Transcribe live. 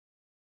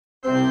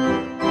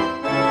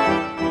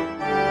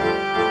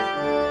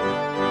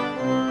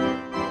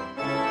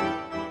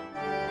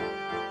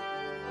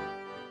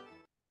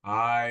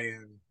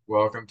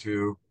welcome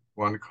to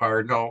One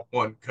Cardinal,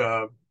 One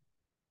Cub,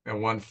 and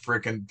One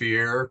Frickin'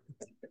 Beer.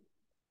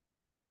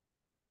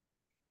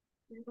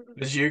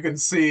 As you can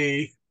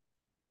see,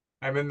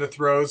 I'm in the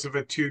throes of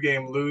a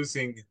two-game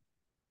losing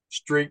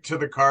streak to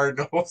the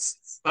Cardinals.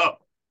 So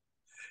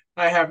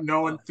I have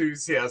no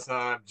enthusiasm.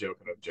 I'm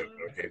joking.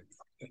 Okay.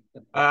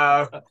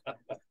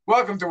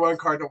 Welcome to One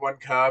Cardinal, One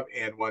Cub,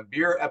 and One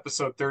Beer,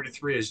 episode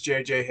 33, as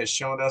JJ has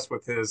shown us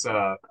with his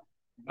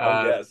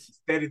yes,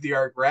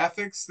 state-of-the-art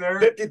graphics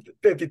there.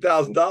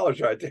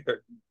 $50,000 right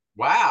there.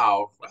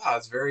 Wow,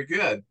 that's very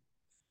good.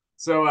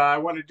 So I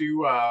wanted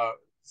to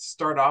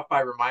start off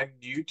by reminding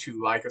you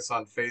to like us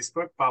on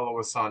Facebook, follow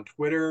us on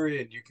Twitter,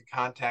 and you can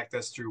contact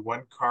us through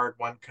one card,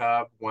 one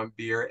cup, one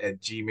beer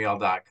at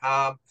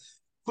gmail.com.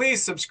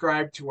 Please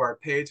subscribe to our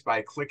page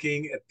by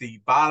clicking at the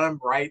bottom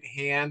right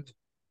hand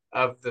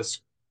of the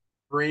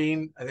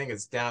screen. I think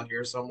it's down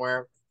here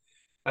somewhere.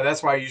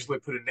 That's why I usually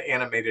put an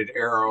animated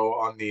arrow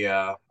on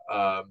the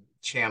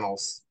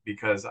channels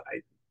because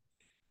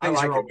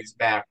things are always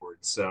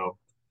backwards. So,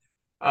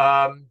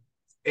 um,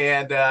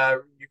 and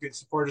you can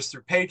support us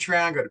through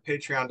Patreon. Go to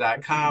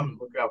patreon.com and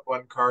look up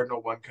One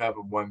Cardinal, One Cup,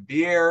 and One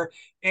Beer.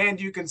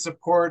 And you can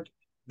support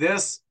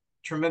this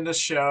tremendous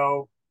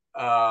show.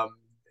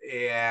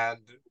 And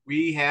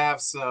we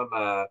have some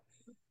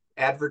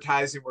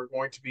advertising we're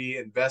going to be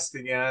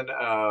investing in,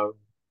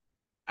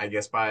 I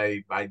guess,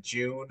 by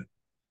June.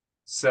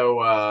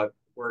 So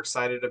we're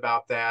excited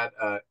about that.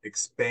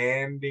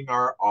 Expanding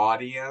our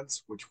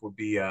audience, which will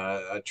be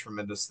a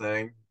tremendous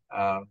thing.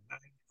 I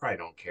probably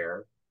don't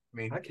care. I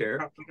mean, I care.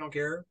 Probably don't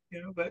care,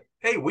 but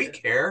hey, we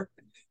care.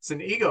 It's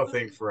an ego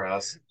thing for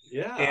us.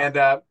 Yeah.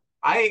 And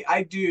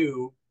I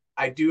do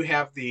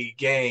have the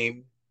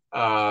game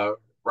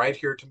right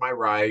here to my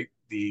right,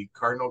 the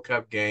Cardinal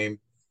Cup game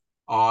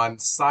on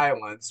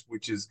silence,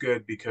 which is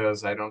good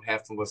because I don't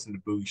have to listen to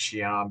Boo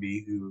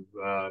Shiambi, who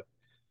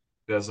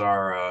does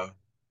our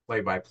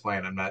play-by-play.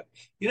 And I'm not,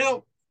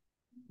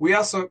 we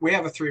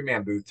have a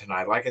three-man booth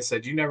tonight. Like I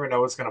said, you never know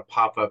what's going to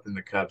pop up in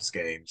the Cubs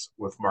games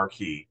with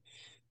Marquee.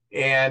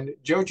 And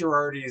Joe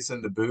Girardi is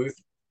in the booth.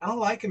 I don't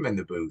like him in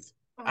the booth.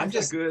 I'm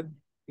just good.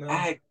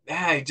 No.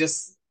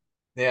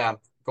 Yeah.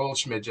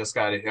 Goldschmidt just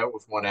got a hit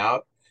with one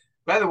out.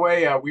 By the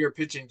way, we are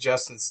pitching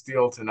Justin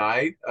Steele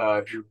tonight,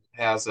 who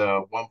has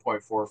a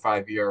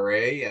 1.45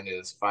 ERA and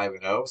is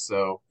 5-0.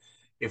 So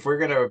if we're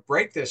going to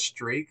break this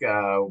streak,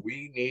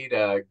 we need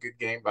a good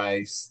game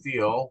by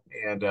Steele.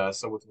 And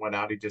so with one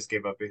out, he just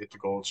gave up a hit to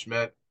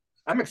Goldschmidt.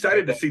 I'm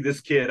excited to see this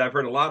kid. I've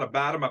heard a lot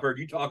about him. I've heard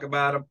you talk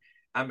about him.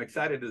 I'm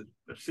excited to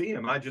see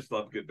him. I just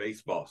love good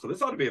baseball. So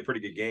this ought to be a pretty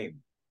good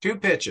game. Two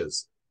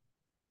pitches,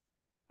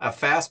 a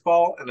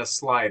fastball and a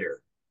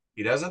slider.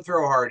 He doesn't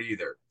throw hard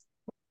either,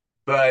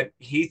 but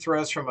he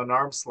throws from an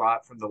arm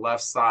slot from the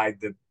left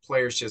side. The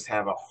players just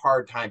have a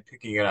hard time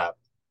picking it up.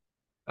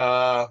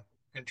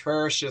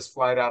 Contreras just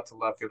flied out to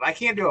left field. I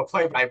can't do a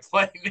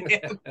play-by-play,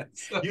 man.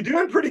 You're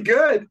doing pretty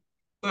good.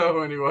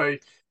 So anyway,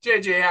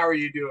 JJ, how are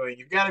you doing?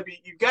 You've got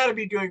to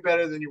be doing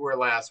better than you were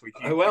last week.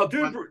 You've won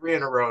 3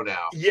 in a row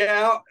now.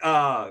 Yeah.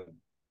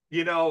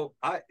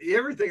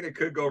 Everything that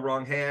could go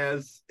wrong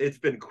has. It's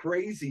been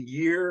crazy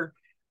year.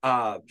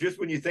 Just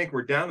when you think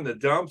we're down in the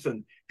dumps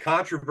and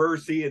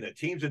controversy and the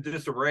team's in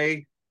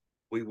disarray,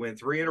 we win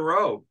 3 in a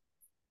row.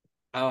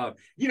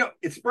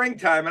 It's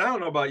springtime, and I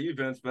don't know about you,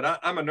 Vince, but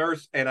I'm a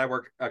nurse and I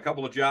work a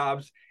couple of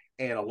jobs,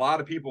 and a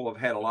lot of people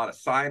have had a lot of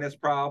sinus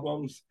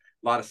problems,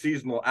 a lot of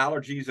seasonal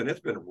allergies, and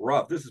it's been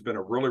rough. This has been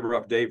a really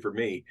rough day for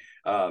me.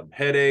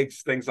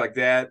 Headaches, things like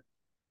that.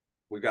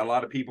 We've got a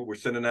lot of people we're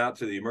sending out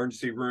to the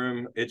emergency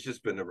room. It's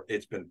been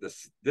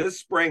this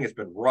spring. It's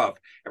been rough.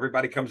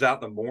 Everybody comes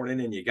out in the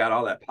morning and you got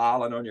all that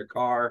pollen on your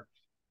car.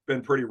 It's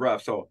been pretty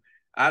rough. So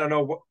I don't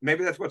know.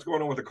 Maybe that's what's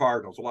going on with the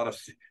Cardinals. A lot of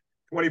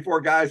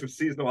 24 guys with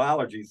seasonal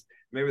allergies.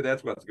 Maybe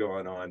that's what's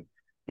going on.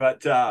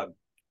 But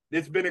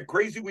it's been a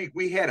crazy week.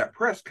 We had a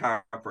press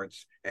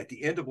conference at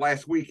the end of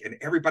last week, and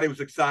everybody was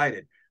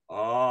excited.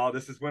 Oh,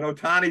 this is when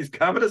Ohtani's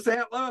coming to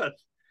St. Louis.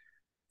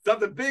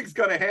 Something big's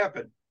going to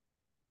happen.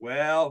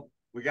 Well,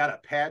 we got a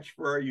patch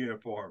for our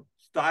uniform.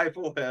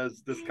 Stifle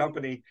this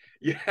company,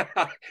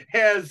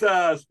 has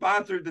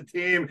sponsored the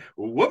team.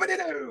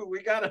 Whoopity-doo,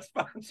 we got a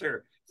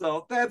sponsor.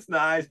 So that's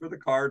nice for the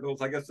Cardinals.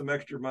 I guess some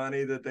extra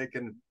money that they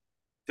can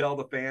tell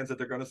the fans that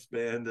they're going to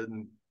spend,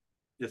 and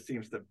just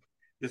seems to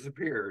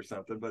disappear or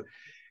something. But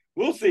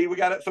we'll see. We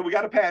got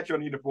a patch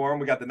on uniform.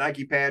 We got the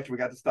Nike patch. We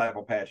got the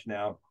Stifle patch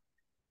now.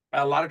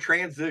 A lot of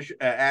transition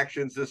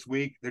actions this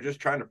week. They're just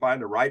trying to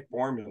find the right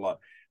formula.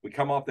 We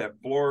come off that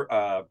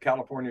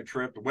California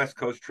trip, the West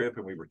Coast trip,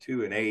 and we were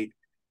 2-8.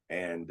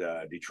 And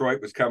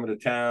Detroit was coming to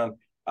town.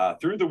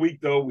 Through the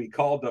week, though, we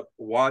called up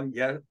Juan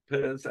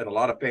Yepes, and a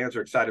lot of fans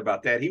are excited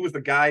about that. He was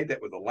the guy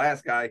that was the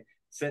last guy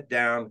sent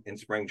down in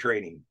spring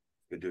training.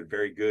 Been doing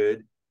very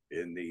good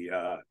in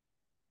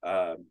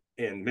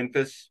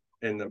Memphis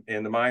in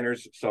the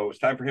minors. So it's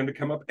time for him to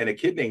come up. And a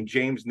kid named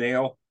James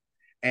Nail.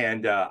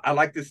 And I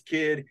like this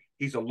kid.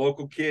 He's a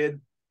local kid.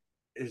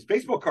 His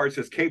baseball card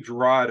says Cape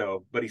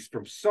Girardeau, but he's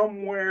from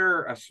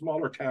somewhere, a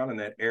smaller town in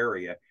that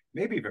area.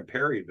 maybe even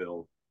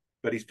Perryville,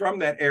 but he's from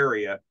that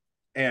area.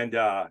 And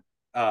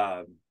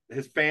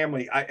his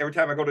family, every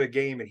time I go to a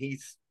game and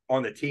he's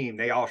on the team,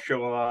 they all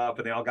show up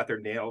and they all got their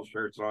nail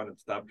shirts on and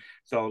stuff.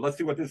 So let's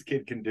see what this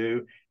kid can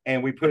do.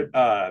 And we put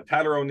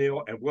Tyler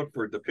O'Neill and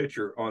Woodford, the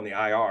pitcher, on the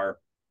IR.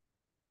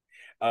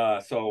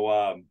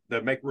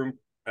 To make room.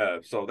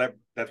 So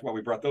that's why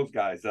we brought those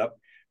guys up.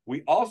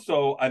 We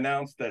also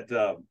announced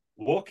that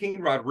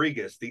Joaquin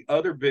Rodriguez, the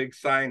other big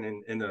sign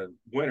in the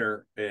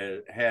winter,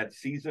 had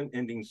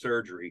season-ending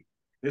surgery.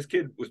 This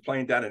kid was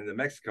playing down in the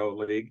Mexico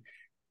League,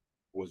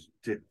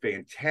 did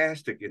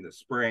fantastic in the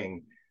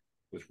spring.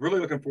 Was really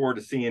looking forward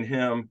to seeing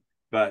him,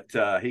 but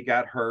he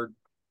got hurt.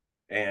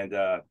 And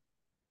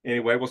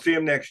anyway, we'll see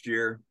him next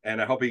year, and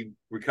I hope he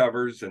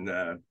recovers and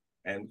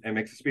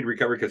makes a speedy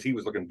recovery because he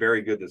was looking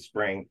very good this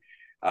spring.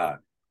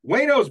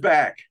 Wayno's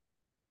back,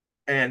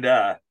 and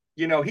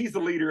he's the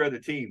leader of the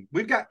team.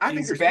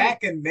 He's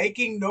back and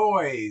making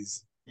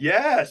noise.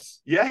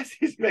 Yes,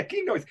 he's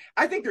making noise.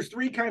 I think there's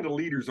three kind of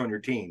leaders on your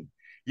team.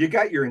 You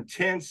got your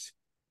intense,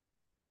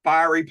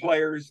 fiery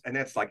players, and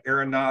that's like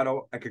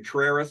Arenado and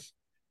Contreras.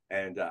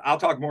 And I'll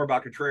talk more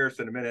about Contreras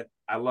in a minute.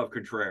 I love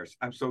Contreras.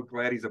 I'm so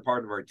glad he's a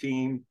part of our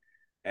team.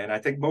 And I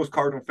think most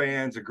Cardinal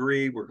fans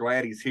agree. We're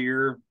glad he's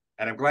here.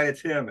 And I'm glad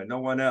it's him and no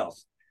one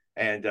else.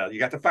 And you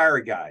got the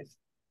fiery guys.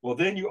 Well,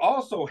 then you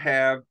also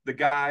have the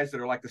guys that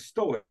are like the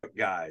stoic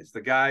guys, the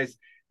guys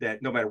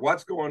that no matter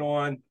what's going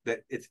on,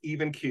 that it's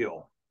even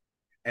kill.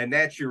 And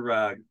that's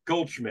your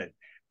Goldschmidt.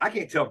 I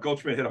can't tell if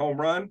Goldschmidt hit a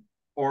home run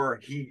or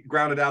he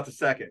grounded out to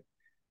second.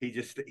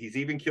 He's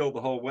even killed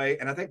the whole way.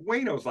 And I think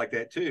Wayno's like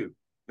that too.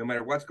 No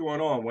matter what's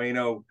going on,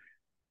 Wayno,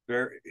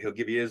 he'll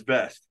give you his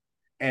best.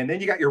 And then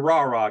you got your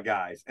rah-rah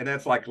guys, and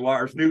that's like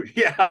Lars New.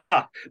 Yeah,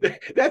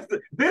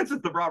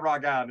 Vincent's the rah-rah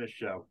guy on this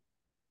show.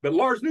 But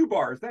Lars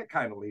Newbar is that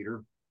kind of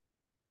leader.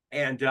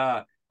 And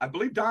I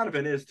believe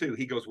Donovan is too.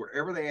 He goes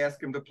wherever they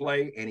ask him to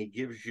play, and he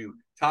gives you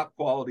top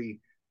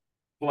quality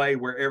play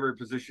wherever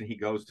position he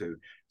goes to.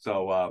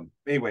 So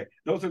anyway,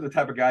 those are the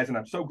type of guys, and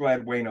I'm so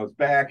glad Wayno's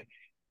back.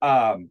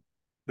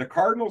 The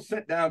Cardinals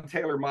sent down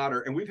Taylor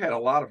Motter, and we've had a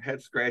lot of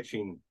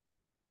head-scratching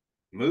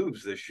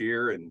moves this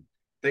year and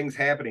things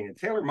happening. And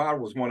Taylor Motter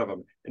was one of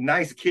them. A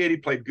nice kid. He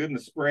played good in the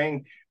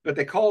spring, but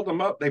they called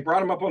him up. They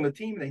brought him up on the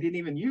team, and they didn't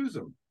even use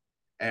him.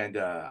 And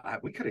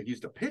we could have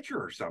used a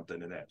pitcher or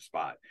something in that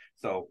spot.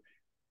 So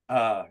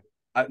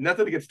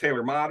nothing against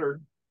Taylor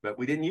Motter, but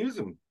we didn't use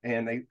him.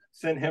 And they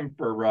sent him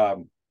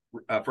for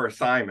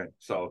assignment.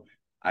 So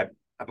I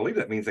believe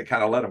that means they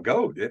kind of let him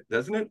go,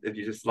 doesn't it? If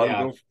you just let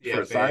him go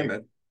for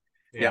assignment.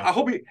 Yeah, I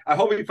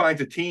hope he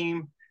finds a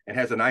team and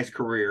has a nice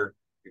career.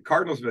 The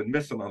Cardinals have been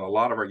missing on a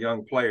lot of our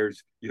young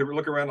players. You ever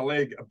look around the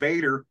league?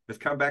 Bader has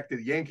come back to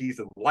the Yankees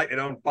and light it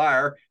on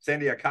fire.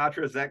 Sandy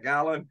Alcantara, Zach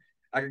Gallen.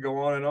 I could go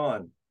on and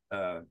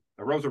on.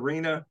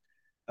 Rosarina.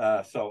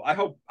 So I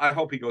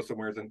hope he goes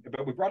somewhere.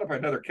 But we brought up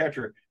another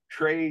catcher,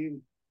 Trace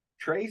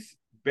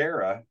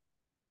Berra,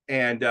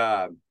 and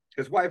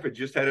his wife had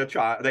just had a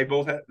child.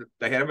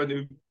 They had him a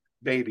new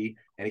baby,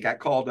 and he got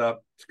called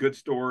up. It's a good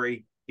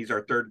story. He's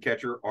our third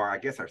catcher, or I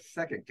guess our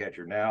second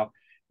catcher now.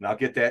 And I'll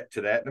get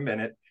to that in a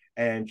minute.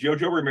 And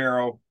Jojo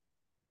Romero,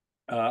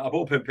 a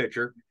bullpen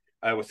pitcher,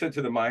 was sent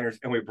to the minors,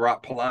 and we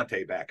brought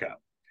Palante back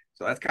up.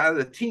 So that's kind of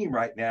the team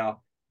right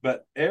now.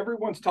 But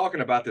everyone's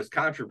talking about this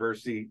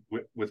controversy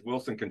with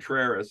Willson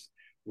Contreras,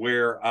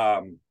 where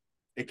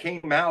it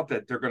came out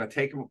that they're going to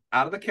take him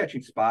out of the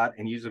catching spot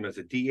and use him as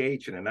a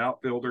DH and an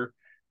outfielder,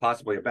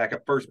 possibly a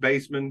backup first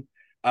baseman.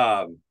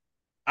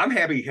 I'm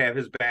happy to have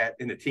his bat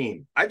in the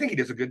team. I think he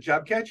does a good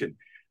job catching.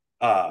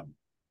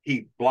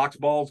 He blocks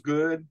balls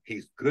good.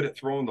 He's good at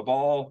throwing the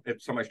ball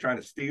if somebody's trying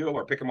to steal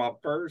or pick him off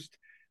first.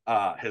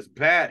 His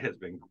bat has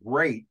been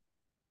great.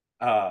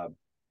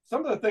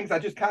 Some of the things I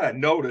just kind of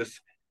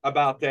noticed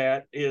about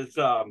that is,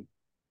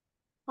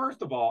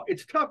 first of all,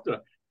 it's tough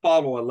to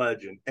follow a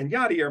legend. And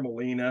Yadier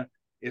Molina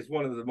is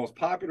one of the most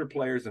popular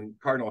players in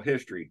Cardinal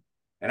history.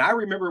 And I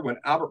remember when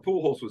Albert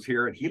Pujols was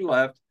here and he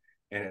left,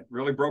 and it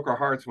really broke our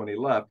hearts when he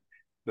left.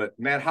 But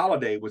Matt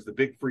Holliday was the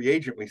big free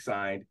agent we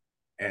signed,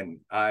 and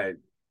I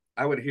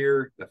would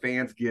hear the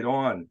fans get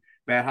on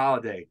Matt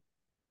Holliday.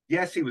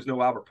 Yes, he was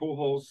no Albert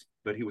Pujols,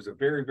 but he was a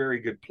very, very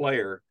good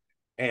player.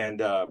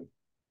 And I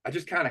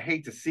just kind of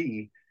hate to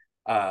see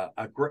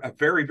a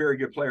very, very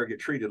good player get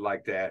treated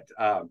like that.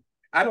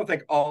 I don't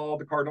think all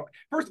the Cardinal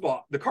 – first of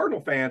all, the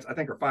Cardinal fans, I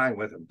think, are fine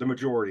with him, the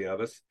majority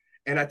of us.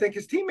 And I think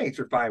his teammates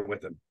are fine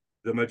with him,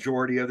 the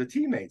majority of the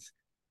teammates.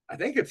 I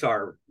think it's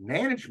our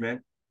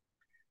management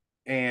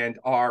and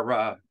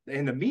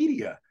the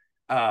media.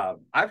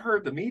 I've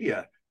heard the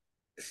media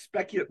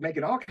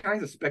making all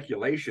kinds of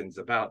speculations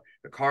about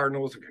the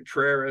Cardinals and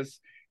Contreras.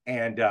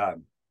 And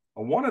on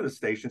one of the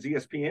stations,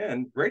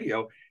 ESPN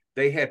radio,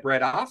 they had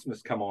Brad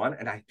Osmus come on,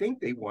 and I think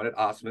they wanted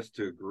Osmus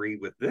to agree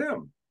with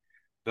them.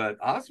 But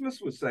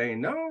Osmus was saying,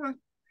 no,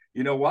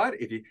 you know what?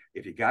 If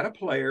you got a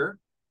player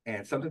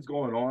and something's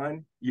going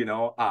on,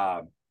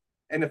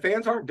 and the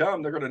fans aren't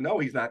dumb, they're going to know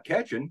he's not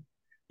catching.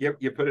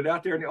 You put it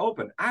out there in the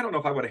open. I don't know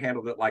if I would have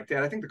handled it like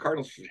that. I think the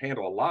Cardinals should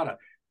handle a lot of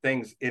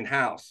things in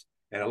house,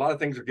 and a lot of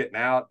things are getting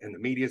out, and the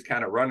media's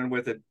kind of running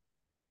with it.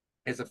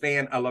 As a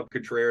fan, I love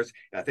Contreras,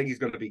 and I think he's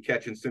going to be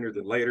catching sooner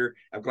than later.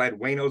 I'm glad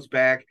Wayno's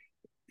back.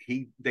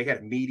 They had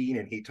a meeting,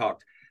 and he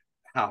talked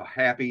how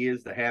happy he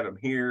is to have him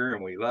here,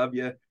 and we love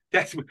you.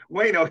 That's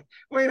Wayno.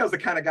 Wayno's the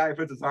kind of guy who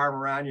puts his arm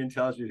around you and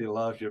tells you he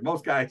loves you.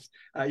 Most guys,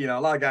 a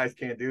lot of guys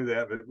can't do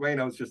that, but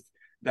Wayno's just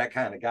that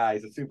kind of guy.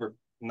 He's a super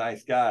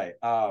nice guy.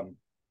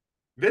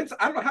 Vince,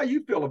 I don't know how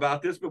you feel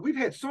about this, but we've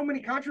had so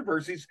many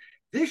controversies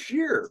this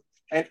year,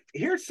 and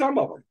here's some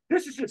of them.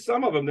 This is just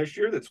some of them this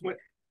year that's went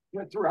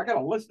through. I got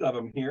a list of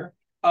them here.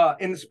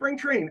 In the spring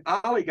training,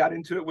 Ollie got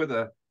into it with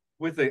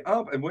the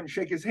ump and wouldn't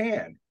shake his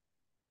hand.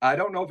 I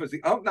don't know if it's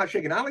the ump not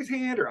shaking Ollie's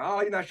hand or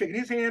Ollie not shaking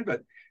his hand,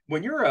 but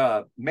when you're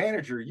a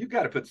manager, you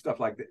got to put stuff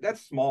like that.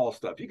 That's small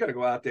stuff. You got to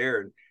go out there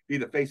and be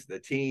the face of the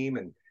team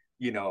and,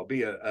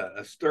 be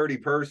a sturdy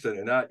person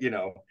and not,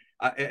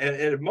 and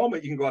at a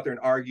moment you can go out there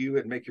and argue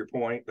and make your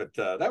point, but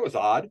that was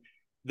odd.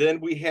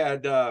 Then we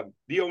had the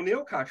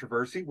O'Neal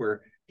controversy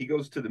where he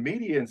goes to the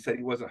media and said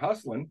he wasn't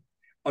hustling.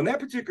 On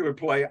that particular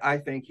play, I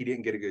think he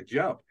didn't get a good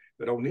jump,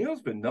 but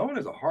O'Neal's been known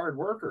as a hard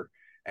worker.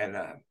 And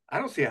I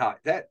don't see how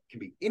that can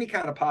be any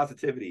kind of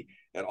positivity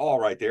at all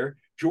right there.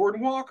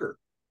 Jordan Walker,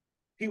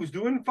 he was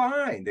doing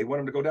fine. They want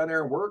him to go down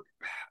there and work.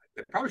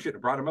 They probably shouldn't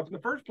have brought him up in the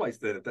first place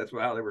then, if that's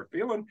how they were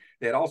feeling.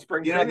 They had all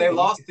spring training. They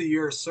lost the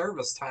year of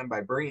service time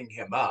by bringing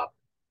him up.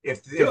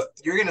 If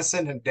you're going to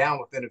send him down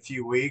within a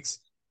few weeks,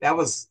 that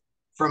was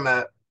from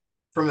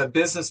a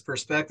business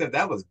perspective,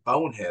 that was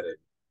boneheaded.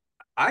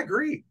 I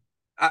agree.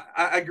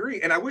 I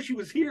agree. And I wish he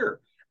was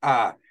here.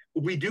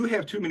 We do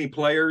have too many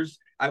players.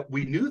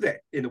 We knew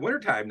that in the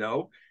wintertime,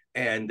 though,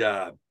 and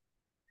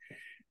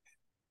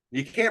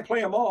you can't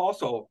play them all.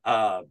 So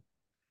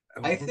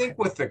I think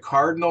with the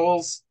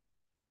Cardinals,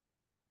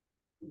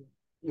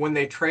 when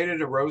they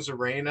traded a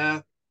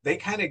Rosarena, they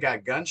kind of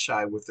got gun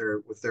shy with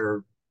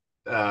their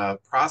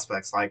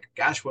prospects. Like,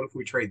 gosh, what if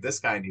we trade this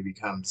guy and he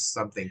becomes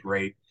something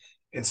great?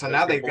 And so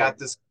now they've got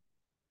this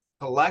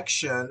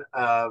collection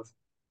of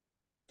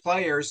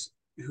players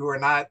who are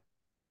not.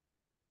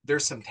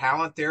 There's some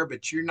talent there,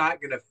 but you're not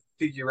going to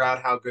figure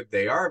out how good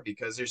they are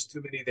because there's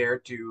too many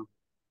there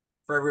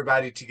for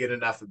everybody to get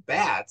enough at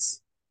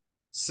bats.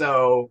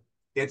 So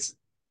it's,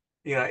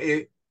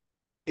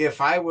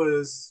 if I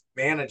was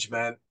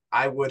management,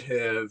 I would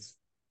have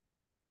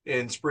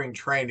in spring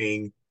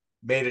training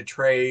made a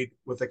trade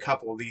with a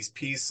couple of these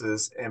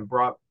pieces and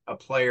brought a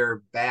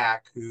player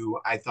back who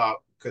I thought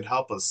could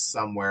help us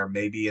somewhere,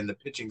 maybe in the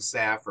pitching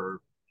staff or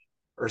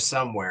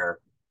somewhere.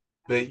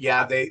 But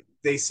yeah,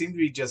 they seem to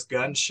be just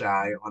gun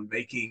shy on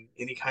making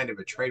any kind of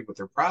a trade with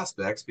their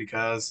prospects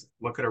because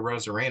look at a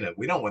Rosarena.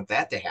 We don't want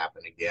that to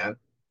happen again.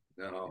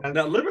 No.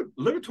 Now,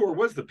 Livator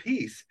was the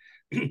piece,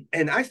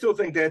 and I still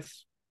think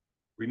that's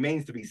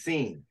remains to be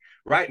seen.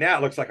 Right now,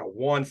 it looks like a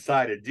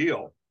one-sided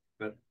deal,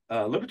 but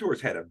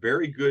Livator's had a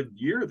very good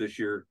year this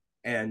year,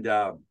 and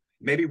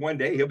maybe one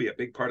day he'll be a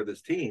big part of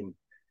this team.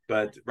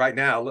 But right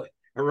now,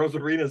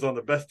 Rosarena's on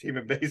the best team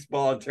in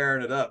baseball and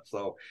tearing it up.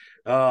 So,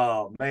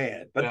 oh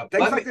man! But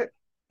things like that.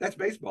 That's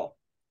baseball.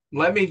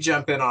 Let me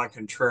jump in on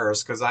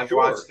Contreras because I've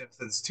watched him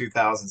since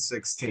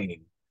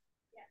 2016.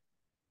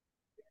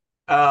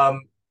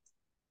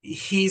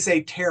 He's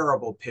a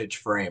terrible pitch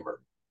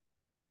framer.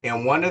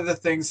 And one of the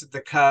things that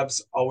the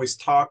Cubs always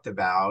talked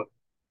about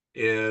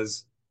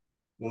is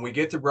when we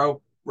get to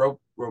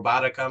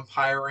robotic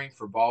umpiring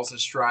for balls and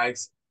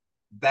strikes,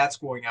 that's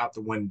going out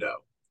the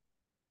window.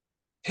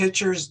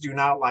 Pitchers do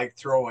not like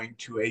throwing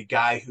to a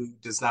guy who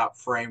does not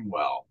frame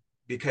well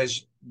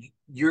because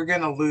you're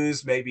going to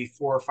lose maybe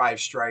 4 or 5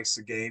 strikes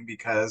a game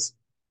because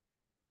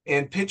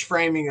and pitch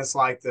framing is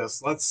like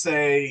this. Let's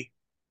say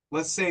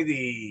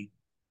the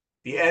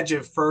edge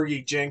of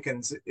Fergie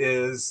Jenkins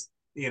is,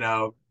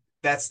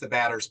 that's the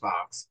batter's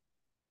box.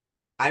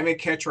 I'm a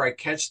catcher. I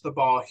catch the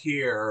ball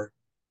here,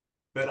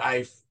 but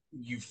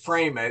you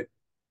frame it,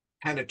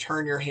 kind of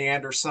turn your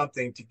hand or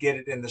something to get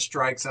it in the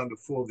strike zone to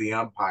fool the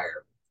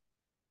umpire.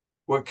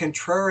 What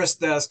Contreras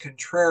does,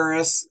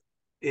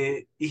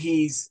 he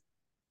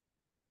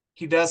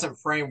doesn't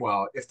frame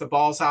well. If the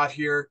ball's out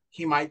here,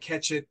 he might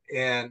catch it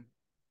and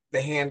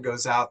the hand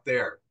goes out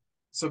there.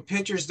 So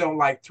pitchers don't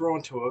like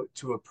throwing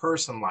to a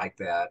person like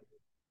that.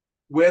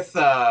 With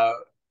the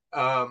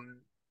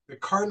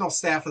Cardinal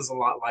staff is a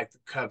lot like the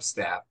Cubs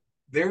staff.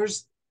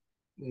 There's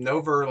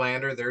no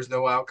Verlander, there's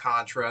no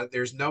Alcantara,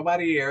 there's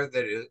nobody here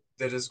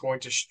that is going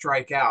to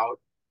strike out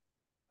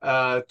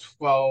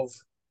 12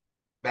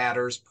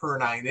 batters per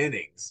 9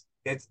 innings.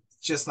 It's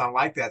just not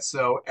like that.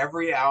 So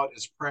every out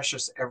is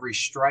precious, every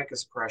strike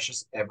is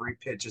precious, every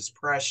pitch is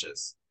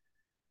precious.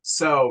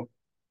 So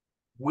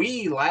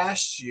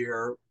last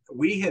year,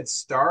 we had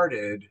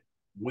started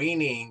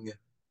weaning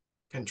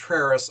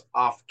Contreras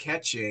off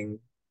catching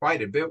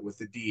quite a bit with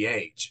the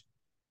DH.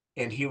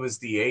 And he was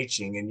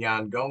DHing, and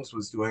Yan Gomes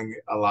was doing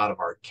a lot of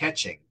our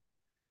catching.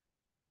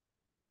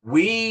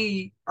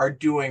 We are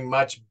doing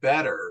much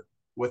better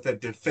with a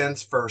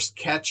defense-first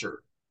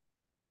catcher.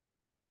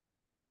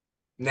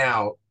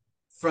 Now,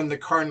 from the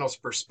Cardinals'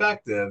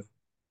 perspective,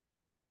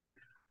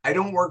 I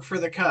don't work for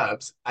the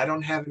Cubs. I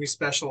don't have any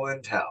special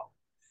intel.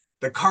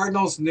 The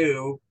Cardinals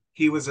knew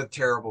he was a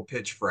terrible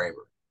pitch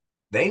framer.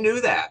 They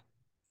knew that.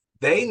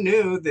 They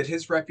knew that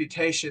his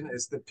reputation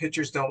is that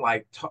pitchers don't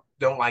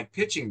like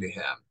pitching to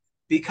him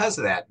because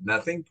of that.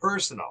 Nothing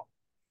personal.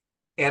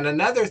 And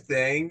another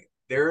thing,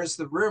 there is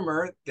the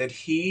rumor that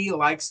he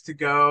likes to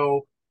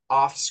go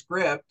off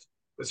script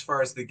as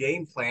far as the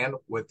game plan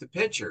with the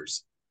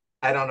pitchers.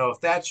 I don't know if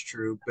that's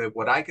true, but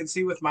what I can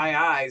see with my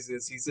eyes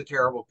is he's a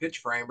terrible pitch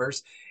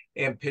framers,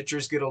 and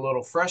pitchers get a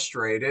little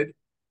frustrated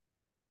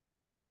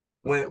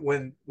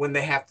when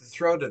they have to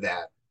throw to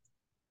that.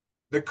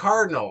 The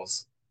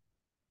Cardinals,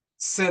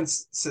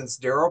 since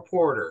Daryl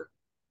Porter,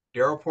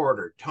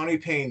 Tony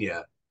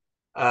Pena,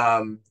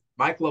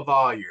 Mike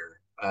LaValliere,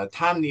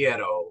 Tom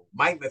Nieto,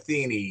 Mike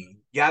Matheny,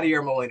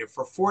 Yadier Molina.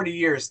 For 40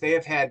 years, they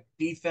have had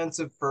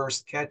defensive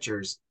first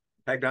catchers.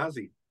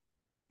 Pagnazzi.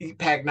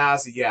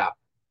 Pagnazzi, yeah.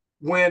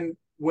 When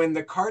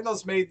the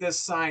Cardinals made this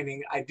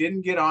signing, I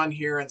didn't get on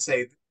here and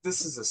say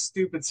this is a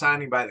stupid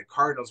signing by the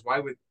Cardinals. Why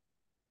would?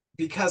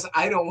 Because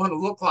I don't want to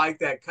look like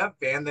that Cub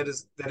fan that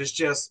is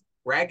just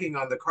ragging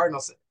on the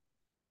Cardinals.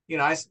 You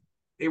know,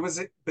 it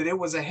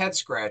was a head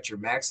scratcher.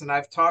 Max and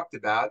I've talked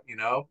about,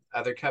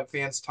 other Cub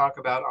fans talk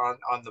about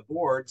on the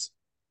boards.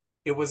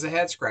 It was a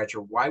head scratcher.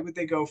 Why would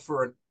they go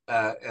for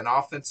an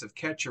offensive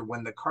catcher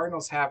when the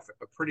Cardinals have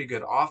a pretty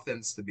good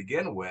offense to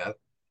begin with?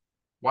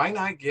 Why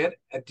not get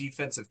a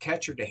defensive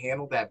catcher to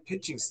handle that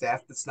pitching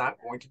staff that's not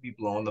going to be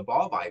blowing the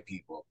ball by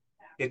people?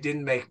 It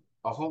didn't make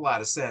a whole lot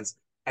of sense.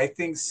 I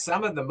think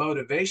some of the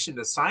motivation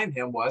to sign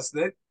him was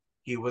that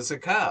he was a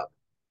Cub.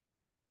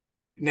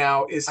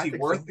 Now, is I he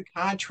think so. worth the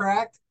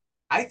contract?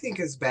 I think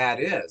his bat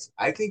is.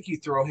 I think you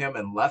throw him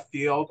in left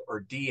field or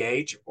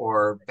DH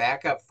or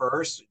back up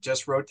first,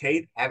 just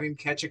rotate, have him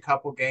catch a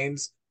couple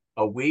games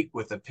a week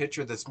with a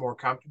pitcher that's more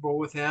comfortable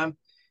with him.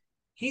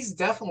 He's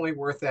definitely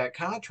worth that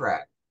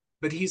contract,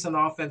 but he's an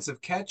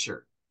offensive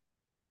catcher.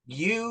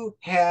 You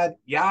had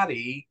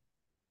Yachty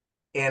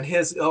and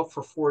his ilk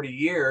for 40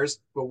 years,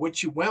 but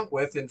what you went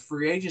with in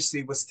free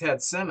agency was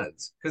Ted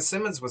Simmons, because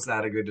Simmons was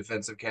not a good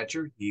defensive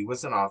catcher. He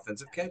was an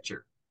offensive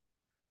catcher.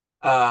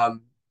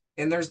 Um,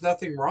 and there's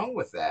nothing wrong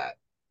with that.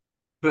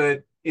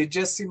 But it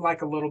just seemed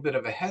like a little bit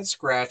of a head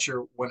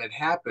scratcher when it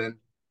happened.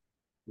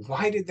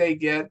 Why did they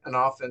get an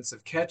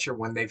offensive catcher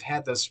when they've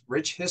had this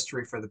rich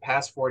history for the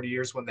past 40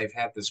 years, when they've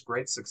had this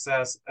great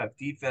success of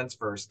defense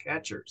versus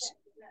catchers?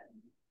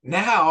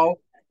 Now,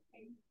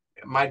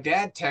 my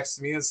dad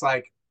texted me, it's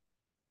like,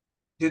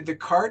 did the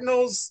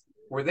Cardinals,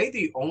 were they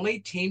the only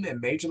team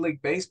in Major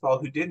League Baseball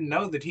who didn't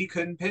know that he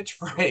couldn't pitch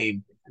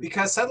frame?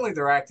 Because suddenly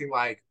they're acting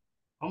like,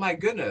 oh my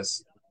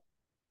goodness,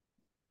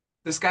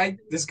 this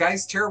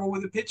guy's terrible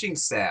with the pitching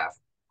staff.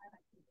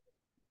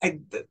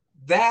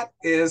 That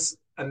is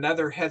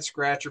another head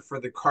scratcher for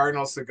the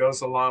Cardinals that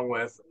goes along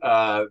with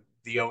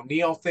the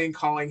O'Neill thing,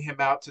 calling him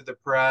out to the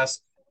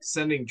press,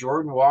 sending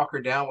Jordan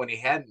Walker down when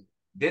he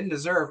didn't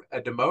deserve a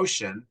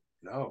demotion.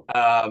 No.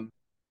 Um,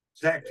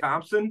 Zach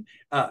Thompson,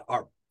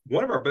 our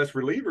one of our best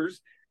relievers.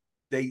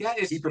 They yeah,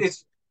 he,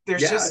 it's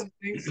there's just yeah. some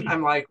things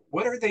I'm like,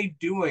 what are they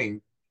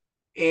doing?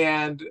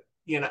 And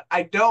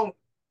I don't.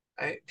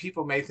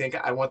 People may think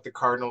I want the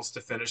Cardinals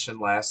to finish in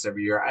last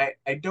every year.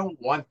 I don't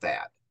want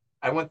that.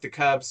 I want the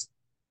Cubs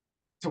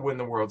to win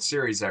the World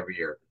Series every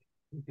year.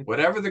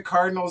 Whatever the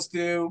Cardinals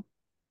do,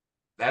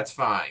 that's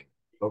fine.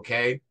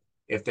 Okay.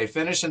 If they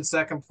finish in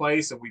second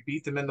place and we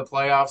beat them in the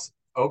playoffs,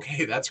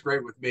 okay, that's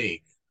great with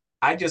me.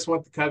 I just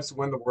want the Cubs to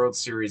win the World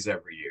Series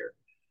every year.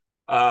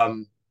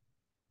 Um,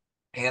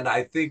 and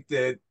I think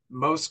that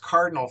most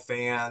Cardinal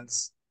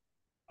fans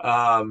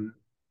um,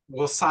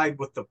 will side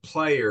with the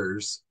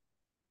players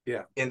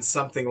Yeah. in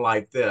something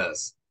like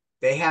this.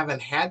 They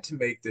haven't had to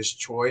make this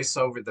choice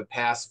over the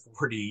past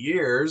 40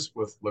 years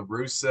with La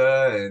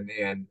Russa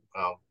and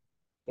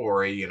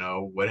Ori,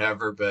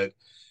 whatever.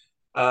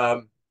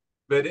 Um,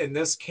 but in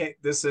this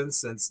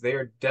instance, they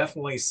are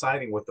definitely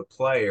siding with the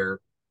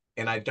player,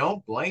 and I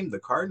don't blame the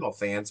Cardinal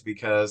fans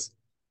because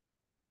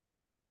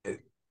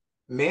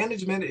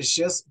management is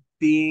just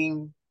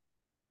being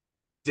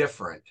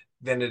different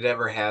than it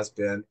ever has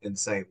been in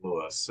St.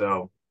 Louis.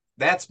 So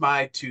that's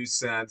my 2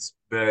 cents,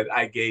 but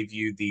I gave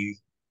you the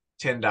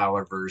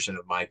 $10 version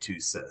of my 2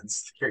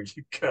 cents. There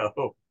you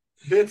go.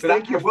 Vince, But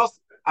thank you.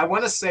 I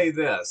want to say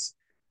this.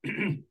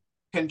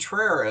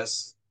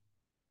 Contreras,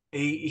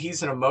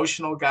 he's an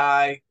emotional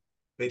guy,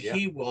 but Yeah.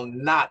 he will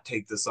not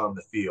take this on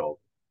the field.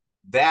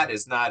 That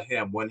is not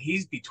him. When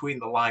he's between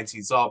the lines,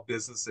 he's all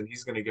business and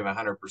he's going to give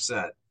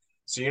 100%.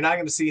 So you're not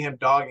going to see him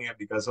dogging it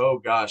because, oh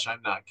gosh,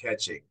 I'm not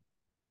catching.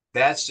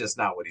 That's just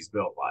not what he's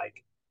built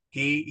like.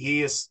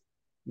 He is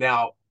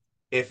now.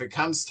 If it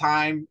comes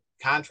time,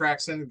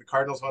 contracts in, the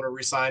Cardinals want to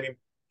resign him.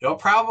 He'll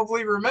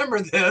probably remember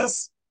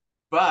this,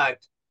 but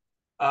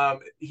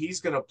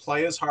he's going to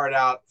play his heart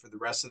out for the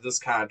rest of this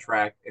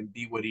contract and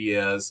be what he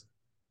is.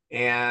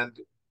 And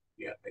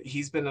yeah,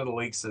 he's been in the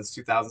league since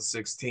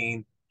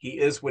 2016. He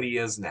is what he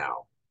is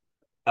now.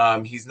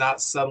 He's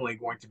not suddenly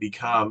going to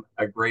become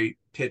a great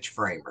pitch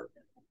framer.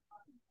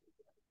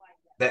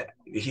 that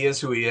he is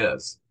who he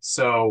is.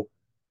 So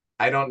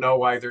I don't know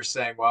why they're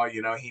saying, well,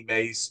 he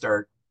may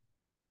start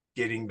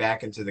getting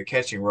back into the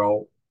catching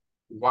role.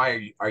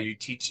 Why are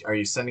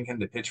you sending him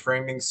to pitch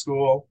framing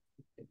school?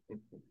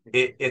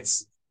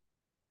 It's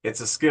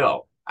a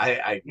skill.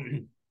 I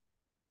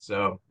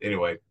so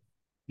anyway,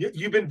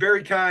 You've been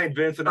very kind,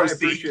 Vincent. I proceed.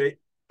 appreciate.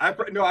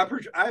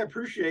 I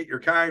appreciate your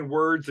kind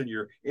words and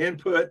your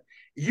input.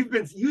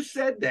 You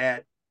said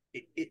that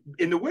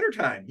in the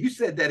wintertime. You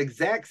said that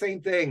exact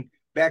same thing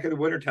back in the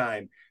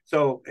wintertime.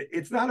 So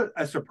it's not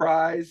a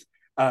surprise.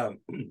 I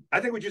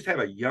think we just have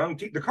a young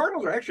team. The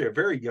Cardinals are actually a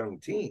very young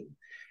team,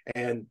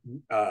 and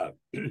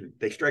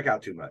they strike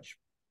out too much.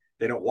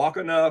 They don't walk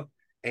enough,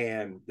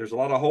 and there's a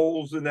lot of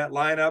holes in that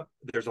lineup.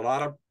 There's a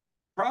lot of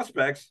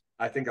prospects.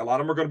 I think a lot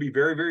of them are going to be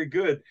very, very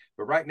good.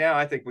 But right now,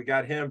 I think we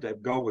got him to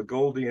go with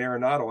Goldie and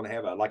Arenado and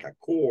have a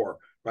core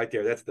right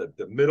there. That's the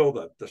middle,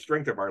 the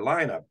strength of our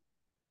lineup.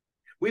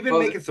 We've been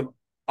Well, making some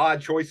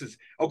odd choices.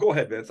 Oh, go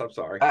ahead, Vince. I'm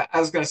sorry. I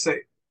was going to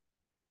say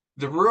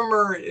the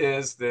rumor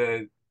is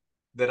that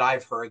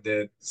I've heard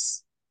that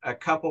a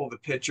couple of the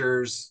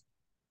pitchers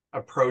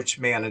approach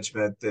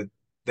management that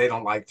they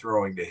don't like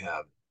throwing to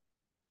him,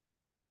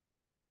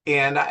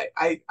 and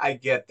I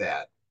get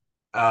that.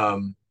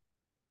 Um,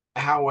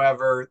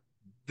 However,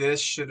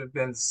 this should have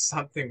been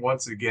something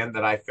once again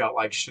that I felt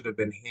like should have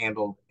been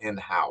handled in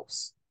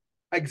house.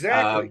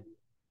 Exactly. Um,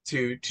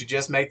 to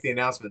just make the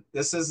announcement.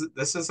 This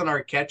isn't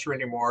our catcher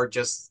anymore.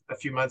 Just a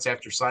few months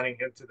after signing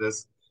him to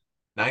this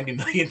 $90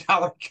 million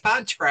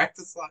contract,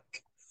 it's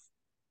like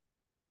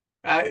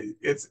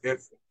it's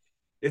It's a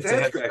it's a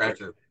head head scratcher.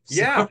 scratcher.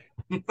 Yeah.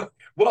 So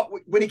Well,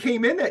 when he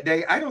came in that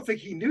day, I don't think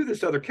he knew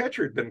this other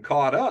catcher had been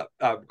called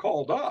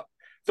up.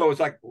 So it's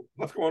like,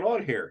 what's going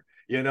on here?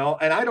 And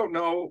I don't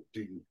know.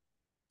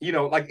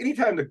 Like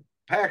anytime the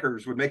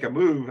Packers would make a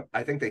move,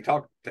 I think they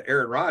talk to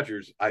Aaron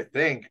Rodgers. I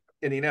think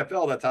in the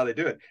NFL, that's how they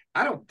do it.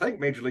 I don't think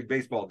Major League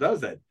Baseball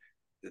does that.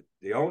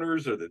 The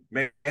owners or the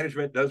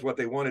management does what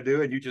they want to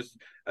do, and you just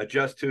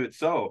adjust to it.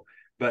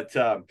 But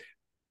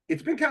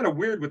it's been kind of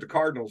weird with the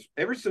Cardinals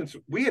ever since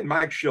we had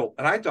Mike Schilt,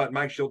 and I thought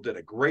Mike Schilt did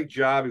a great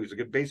job. He was a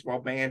good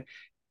baseball man,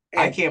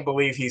 I and can't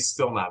believe he's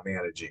still not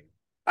managing.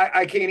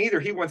 I can't either.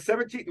 He won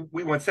 17.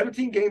 We won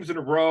 17 games in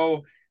a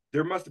row.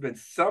 There must have been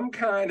some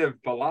kind of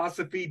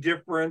philosophy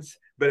difference,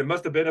 but it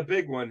must have been a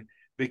big one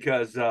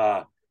because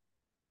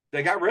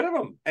they got rid of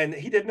him, and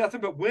he did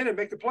nothing but win and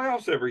make the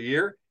playoffs every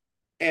year.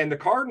 And the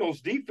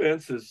Cardinals'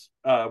 defense is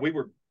we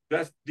were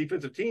best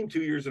defensive team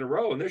 2 years in a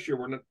row, and this year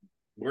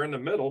we're in the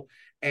middle.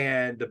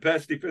 And the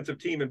best defensive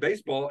team in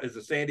baseball is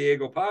the San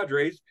Diego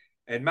Padres,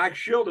 and Mike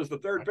Schilt is the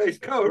third base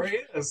That's where coach he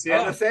is. of the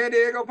Yeah. San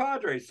Diego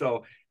Padres.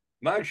 So,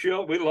 Mike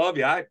Schilt, we love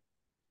you. I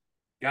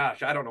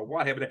don't know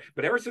what happened,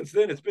 but ever since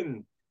then, it's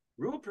been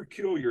real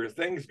peculiar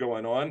things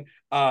going on.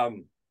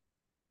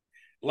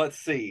 Let's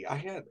see.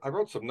 I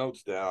wrote some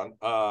notes down.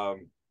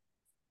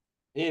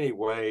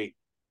 Anyway,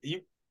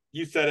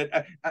 you said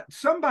it.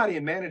 Somebody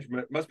in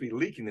management must be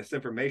leaking this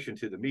information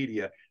to the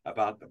media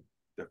about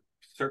the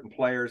certain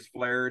players'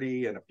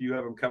 Flaherty and a few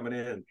of them coming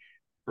in and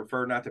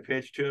prefer not to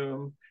pitch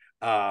to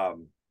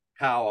them.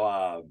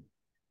 How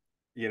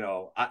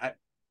I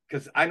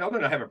because I know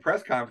they're not having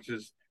press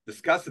conferences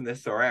discussing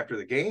this or after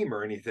the game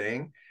or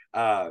anything.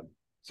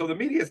 So the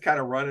media is kind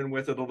of running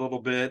with it a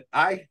little bit.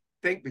 I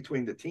think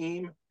between the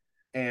team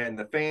and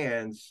the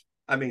fans,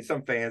 I mean,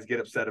 some fans get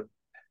upset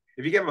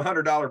if you give them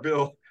 $100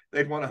 bill,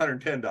 they'd want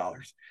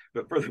 $110.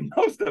 But for the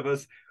most of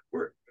us,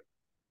 we're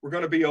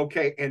going to be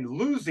okay. And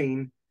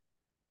losing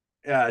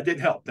didn't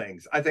help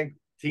things. I think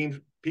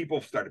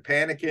people started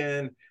panicking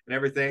and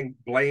everything,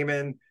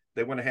 blaming.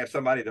 They want to have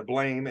somebody to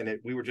blame, and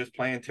we were just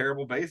playing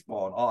terrible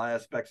baseball in all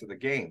aspects of the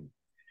game.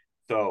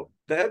 So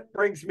that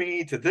brings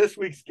me to this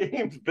week's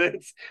games,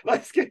 Vince.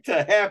 Let's get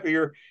to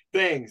happier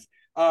things.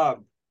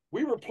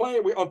 We were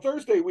playing on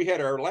Thursday. We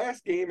had our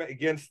last game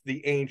against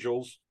the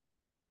Angels,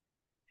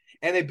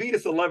 and they beat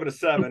us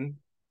 11-7.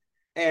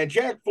 And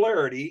Jack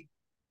Flaherty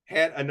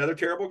had another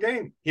terrible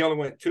game. He only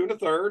went 2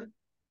 1/3,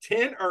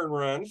 10 earned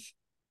runs,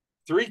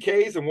 3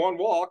 Ks and 1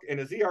 walk, and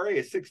his ERA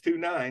is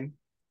 6.29.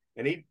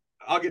 And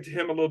I'll get to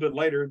him a little bit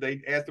later.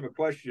 They asked him a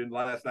question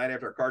last night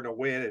after a Cardinal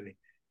win, and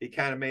he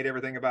kind of made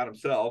everything about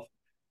himself.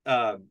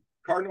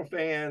 Cardinal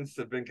fans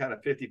have been kind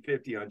of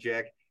 50-50 on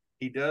Jack.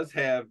 He's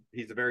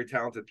a very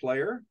talented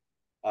player.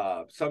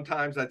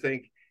 Sometimes I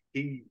think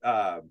he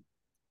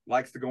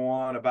likes to go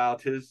on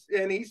about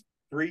and he's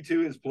free to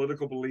his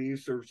political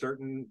beliefs or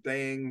certain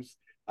things.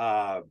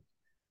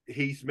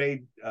 He's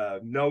made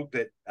note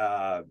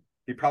that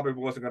he probably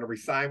wasn't going to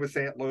resign with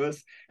St.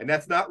 Louis, and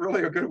that's not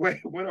really a good way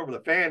to win over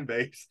the fan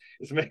base.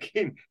 Is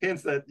making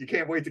hints that you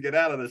can't wait to get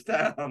out of this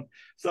town.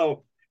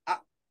 So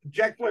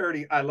Jack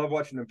Flaherty, I love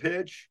watching him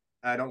pitch.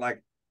 I don't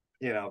like,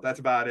 that's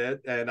about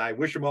it. And I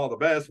wish him all the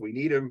best. We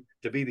need him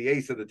to be the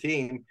ace of the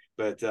team,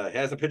 but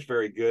hasn't pitched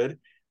very good.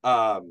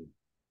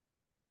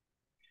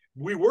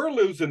 We were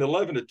losing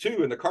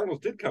 11-2, and the Cardinals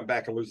did come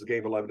back and lose the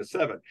game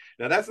 11-7.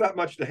 Now, that's not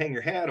much to hang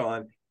your hat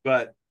on,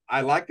 but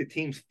I like the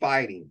teams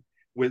fighting.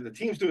 with the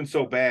team's doing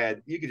so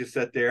bad, you could just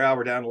sit there,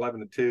 we're down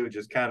 11-2,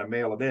 just kind of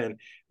mail it in.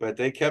 But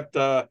they kept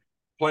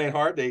playing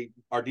hard.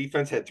 Our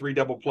defense had 3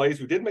 double plays.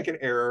 We did make an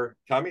error.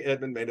 Tommy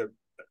Edmond made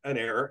an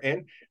error,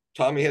 and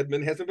Tommy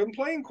Edmond hasn't been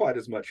playing quite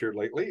as much here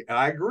lately.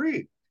 I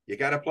agree. You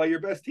got to play your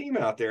best team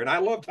out there. And I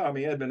love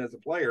Tommy Edmond as a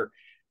player.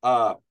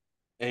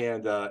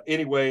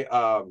 Anyway,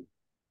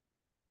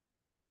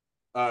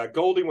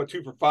 Goldie went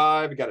 2 for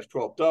 5. He got his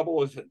 12th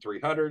double. He's hitting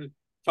 300.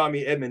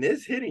 Tommy Edmond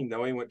is hitting,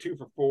 though. He went 2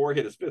 for 4,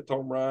 hit his 5th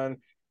home run.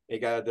 He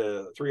got 3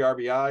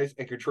 RBIs.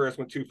 And Contreras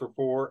went 2 for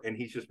 4, and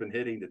he's just been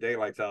hitting the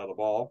daylights out of the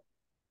ball.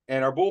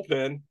 And our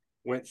bullpen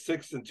went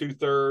 6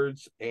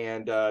 2/3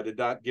 and did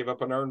not give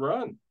up an earned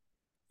run.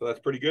 So that's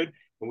pretty good.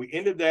 And we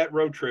ended that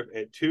road trip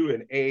at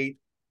 2-8,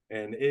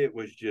 and it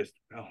was just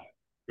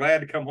glad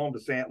to come home to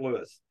St.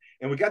 Louis.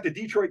 And we got the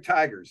Detroit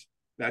Tigers.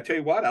 Now, I tell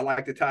you what, I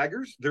like the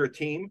Tigers. They're a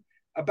team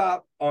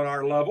about on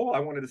our level.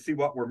 I wanted to see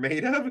what we're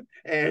made of,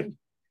 and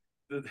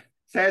the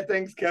sad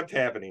things kept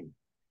happening.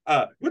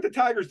 With the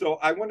Tigers, though,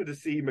 I wanted to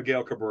see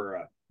Miguel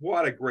Cabrera.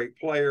 What a great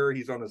player.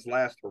 He's on his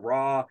last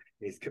hurrah.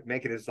 He's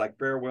making his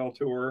farewell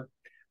tour.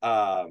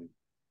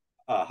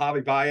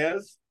 Javi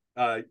Baez,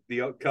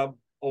 the Cub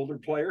older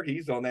player,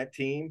 he's on that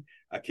team.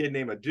 A kid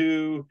named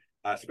Adu,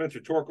 Spencer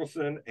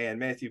Torkelson, and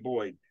Matthew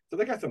Boyd. So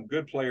they got some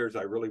good players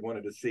I really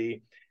wanted to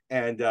see.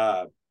 And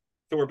so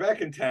we're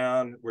back in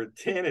town. We're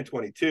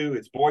 10-22.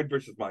 It's Boyd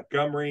versus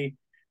Montgomery.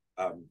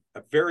 A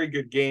very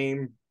good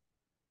game.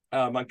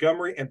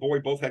 Montgomery and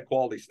Boyd both had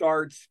quality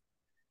starts.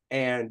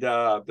 And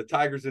the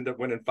Tigers ended up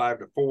winning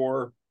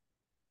 5-4.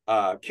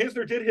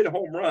 Kisner did hit a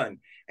home run.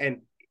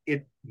 And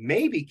it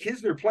may be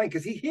Kisner playing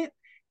because he hit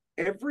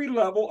every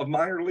level of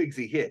minor leagues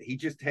he hit. He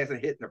just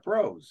hasn't hit in the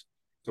pros.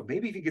 So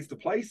maybe if he gets to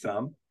play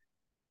some,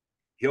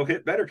 he'll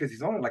hit better because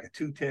he's only like a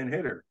 210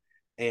 hitter.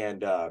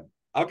 And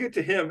I'll get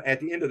to him at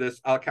the end of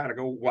this. I'll kind of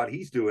go what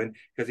he's doing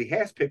because he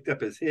has picked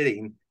up his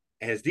hitting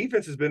and his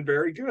defense has been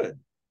very good.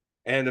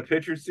 And the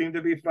pitchers seem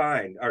to be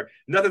fine. Or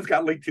nothing's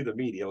got leaked to the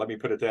media. Let me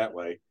put it that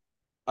way.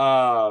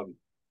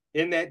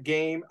 In that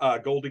game,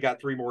 Goldie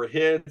got 3 more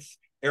hits.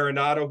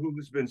 Arenado,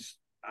 who's been,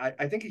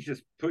 I think he's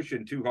just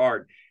pushing too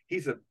hard.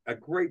 He's a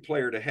great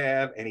player to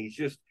have, and he's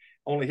just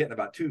only hitting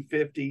about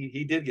 250.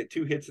 He did get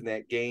 2 hits in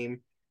that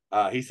game.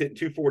 He's hitting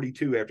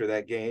 242 after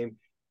that game.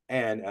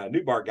 And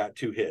Newbar got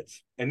 2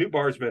 hits. And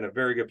Newbar's been a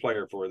very good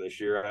player for this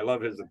year. I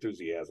love his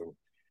enthusiasm.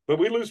 But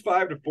we lose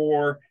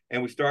 5-4,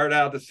 and we start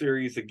out the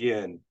series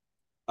again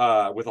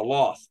with a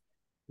loss.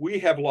 We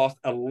have lost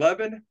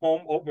 11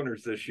 home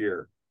openers this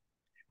year.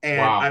 And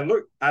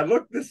wow. I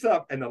looked this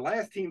up, and the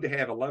last team to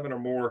have 11 or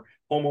more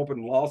home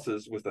open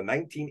losses was the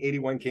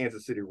 1981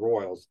 Kansas City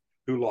Royals,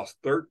 who lost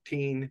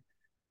 13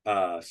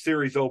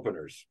 series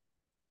openers.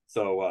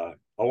 So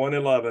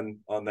 0-11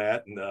 on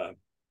that, and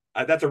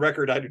that's a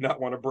record I do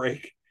not want to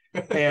break.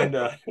 And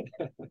and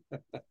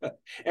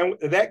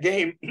that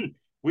game,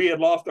 we had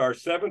lost our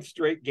 7th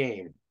straight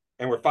game,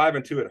 and we're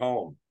 5-2 at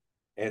home,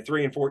 and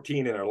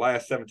 3-14 in our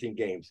last 17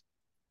 games.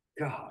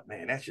 God,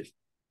 man, that's just.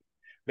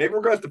 Maybe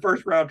we'll go as the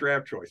first round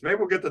draft choice. Maybe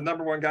we'll get the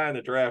number 1 guy in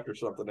the draft or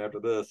something after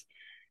this.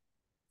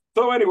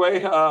 So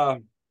anyway,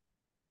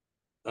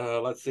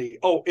 let's see.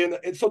 Oh,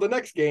 and so the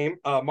next game,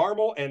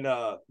 Marmol and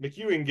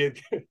McEwen get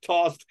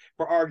tossed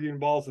for arguing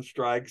balls and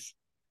strikes.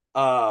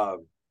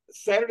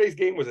 Saturday's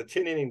game was a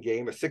 10-inning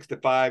game, a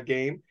 6-5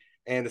 game,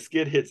 and the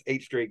Skid hits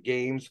 8 straight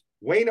games.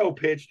 Waino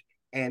pitched,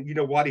 and you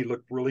know what? He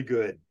looked really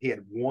good. He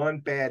had 1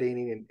 bad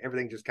inning, and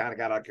everything just kind of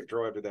got out of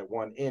control after that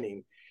 1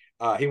 inning.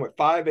 He went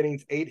 5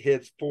 innings, 8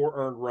 hits, 4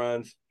 earned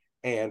runs,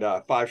 and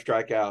 5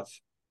 strikeouts.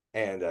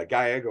 And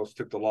Gallegos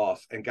took the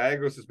loss. And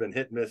Gallegos has been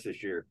hit and miss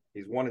this year.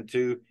 He's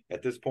 1-2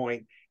 at this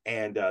point.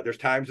 And there's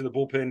times in the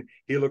bullpen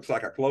he looks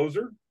like a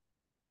closer.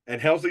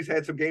 And Helsley's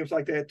had some games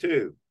like that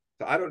too.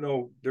 So I don't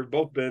know. They've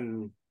both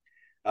been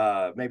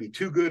maybe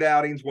 2 good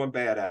outings, 1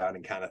 bad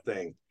outing kind of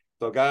thing.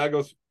 So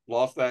Gallegos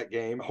lost that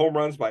game. Home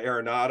runs by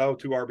Arenado,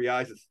 2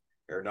 RBIs.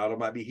 Arenado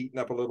might be heating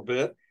up a little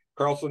bit.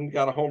 Carlson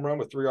got a home run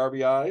with 3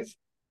 RBIs.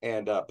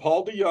 And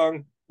Paul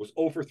DeYoung was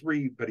 0 for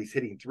 3, but he's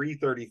hitting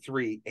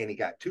 .333, and he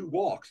got 2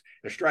 walks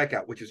and a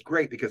strikeout, which is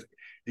great because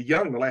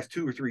DeYoung the last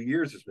 2 or 3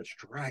 years has been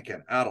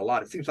striking out a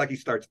lot. It seems like he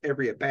starts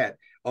every at-bat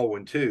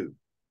 0-2.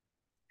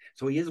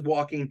 So he is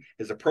walking.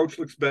 His approach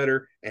looks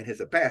better, and his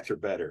at-bats are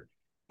better.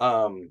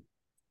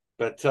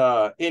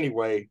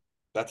 Anyway,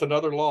 that's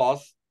another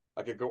loss.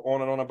 I could go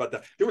on and on about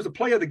that. There was a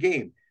play of the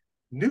game.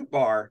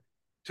 Newbar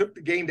took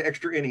the game to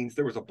extra innings.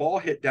 There was a ball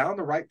hit down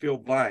the right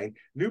field line.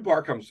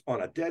 Newbar comes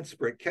on a dead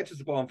sprint, catches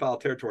the ball in foul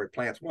territory,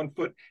 plants 1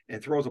 foot,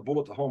 and throws a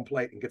bullet to home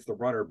plate and gets the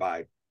runner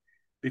by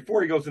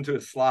before he goes into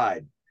his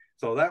slide.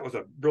 So that was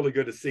a really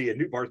good to see. And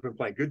Newbar's been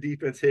playing good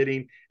defense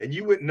hitting, and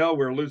you wouldn't know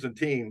we're a losing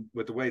team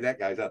with the way that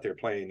guy's out there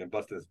playing and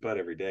busting his butt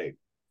every day.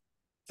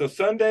 So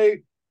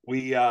Sunday,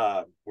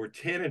 we're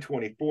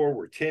 10-24.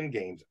 We're 10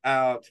 games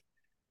out.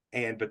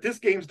 But this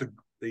game's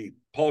the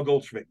Paul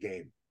Goldschmidt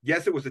game.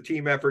 Yes, it was a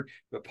team effort,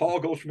 but Paul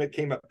Goldschmidt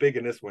came up big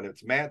in this one.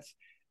 It's Mats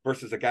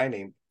versus a guy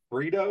named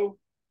Brito.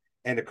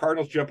 and the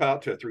Cardinals jump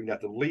out to a 3-0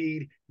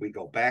 lead. We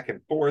go back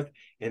and forth,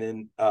 and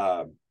then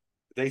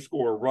they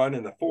score a run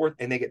in the fourth,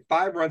 and they get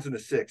 5 runs in the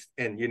sixth.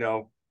 And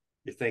you're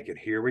thinking,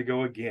 here we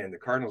go again. The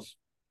Cardinals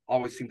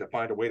always seem to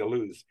find a way to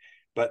lose.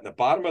 But in the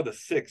bottom of the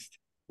sixth,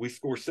 we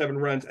score 7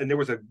 runs, and there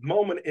was a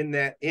moment in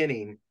that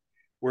inning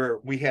where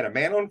we had a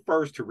man on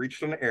first who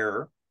reached an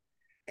error,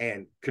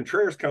 and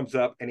Contreras comes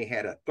up, and he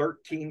had a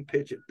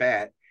 13-pitch at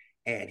bat,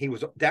 and he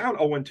was down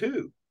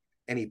 0-2,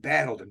 and he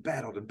battled and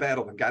battled and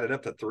battled and got it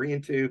up to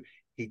 3-2.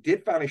 He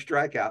did finally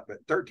strike out,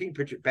 but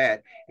 13-pitch at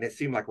bat, and it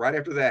seemed like right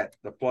after that,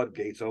 the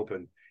floodgates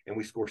opened, and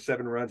we scored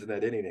 7 runs in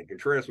that inning, and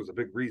Contreras was a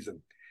big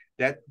reason.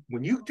 That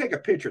when you take a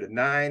pitcher to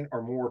 9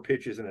 or more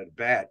pitches in a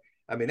bat,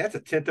 I mean, that's a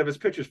 10th of his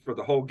pitches for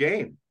the whole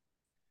game.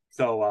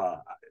 So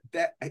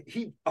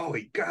he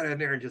got in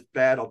there and just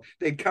battled.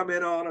 They'd come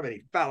in on him and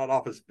he fouled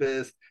off his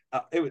fist.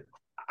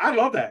 I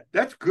love that.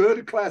 That's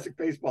good classic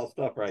baseball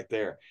stuff right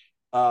there.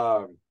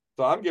 So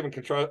I'm giving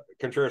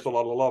Contreras a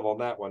lot of love on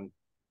that one.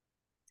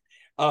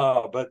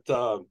 But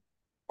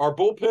our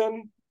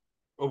bullpen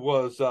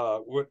was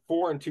with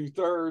 4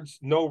 2/3,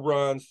 no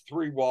runs,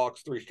 3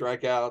 walks, 3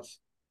 strikeouts.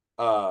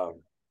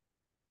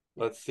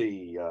 Let's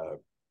see.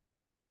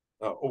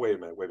 Wait a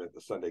minute.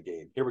 The Sunday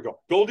game. Here we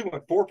go. Goldie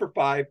went 4 for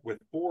 5 with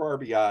 4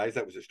 RBIs.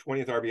 That was his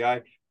 20th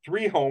RBI,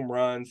 3 home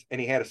runs, and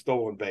he had a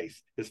stolen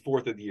base, his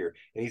 4th of the year.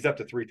 And he's up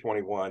to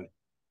 321.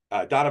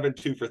 Donovan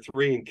 2 for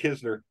 3, and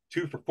Kisner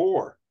 2 for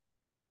 4.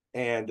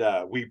 And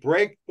we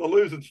break the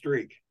losing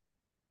streak.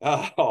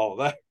 Oh,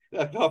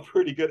 that felt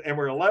pretty good. And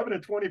we're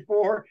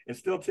 11-24 and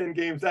still 10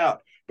 games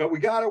out. But we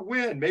got to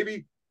win.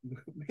 Maybe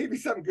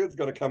something good's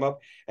going to come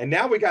up. And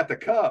now we got the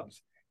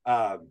Cubs.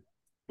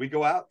 We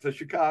go out to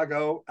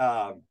Chicago.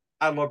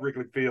 I love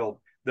Wrigley Field.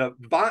 The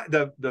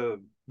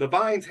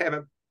vines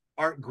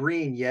aren't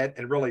green yet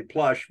and really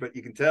plush, but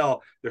you can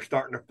tell they're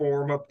starting to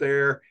form up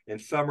there. In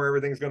summer,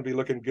 everything's going to be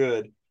looking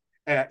good.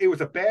 It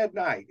was a bad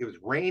night. It was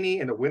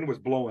rainy and the wind was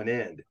blowing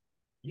in.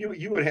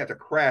 You would have to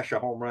crash a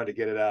home run to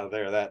get it out of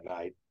there that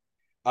night.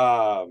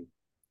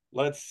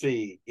 Let's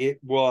see. It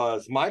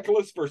was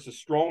Michaelis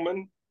versus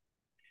Stroman.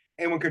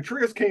 And when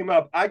Contreras came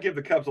up, I give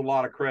the Cubs a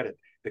lot of credit.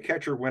 The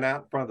catcher went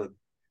out in front of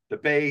the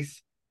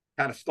base,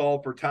 kind of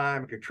stalled for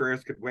time.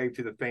 Contreras could wave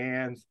to the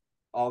fans,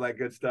 all that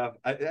good stuff.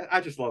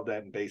 I just love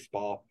that in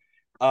baseball.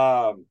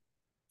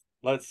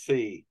 Let's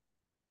see.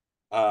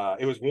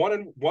 It was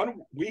 1-1.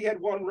 We had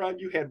 1 run.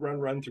 You had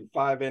run through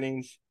 5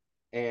 innings.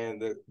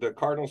 And the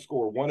Cardinals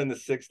score 1 in the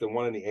 6th and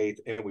 1 in the 8th,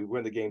 and we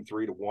win the game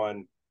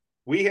 3-1.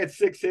 We had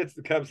 6 hits.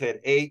 The Cubs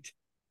had 8.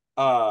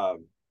 Really,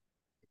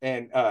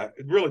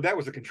 that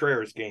was a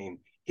Contreras game.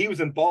 He was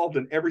involved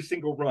in every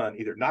single run,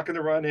 either knocking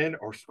the run in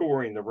or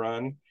scoring the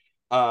run.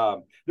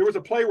 There was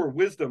a play where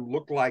Wisdom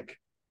looked like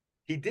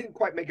he didn't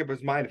quite make up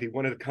his mind if he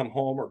wanted to come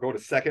home or go to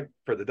second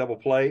for the double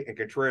play, and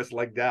Contreras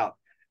legged out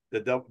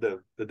the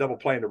double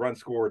play and the run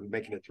scored and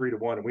making it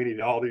 3-1. And we needed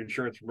all the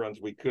insurance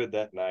runs we could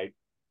that night.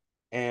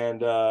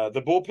 And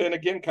the bullpen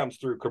again comes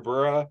through.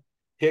 Cabrera,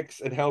 Hicks,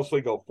 and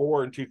Helsley go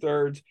 4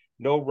 2/3,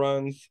 no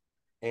runs,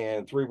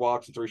 and 3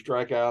 walks and 3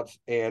 strikeouts.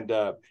 And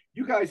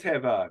you guys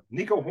have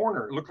Nico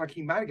Horner. It looked like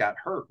he might have got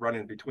hurt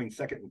running between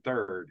second and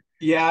third.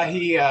 Yeah,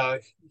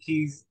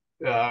 he's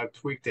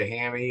tweaked a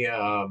hammy.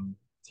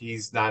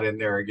 He's not in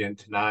there again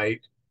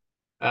tonight.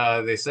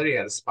 They said he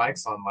had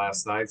spikes on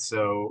last night,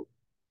 so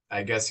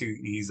I guess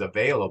he's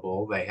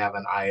available. They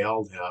haven't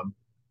IL'd him.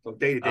 So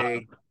day to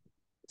day.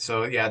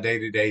 So yeah,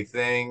 day-to-day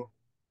thing.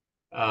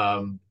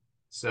 Once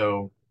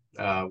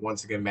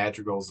again,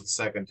 Madrigal's at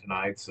second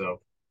tonight.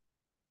 So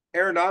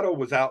Arenado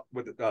was out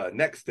with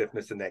neck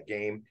stiffness in that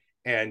game,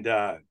 and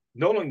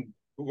Nolan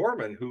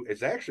Gorman, who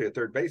is actually a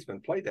third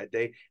baseman, played that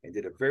day and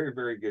did a very,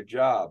 very good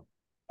job.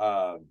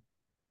 So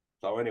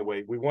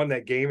anyway, we won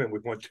that game, and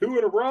we've won 2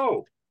 in a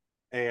row.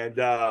 And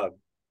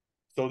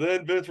so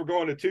then, Vince, we're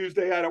going to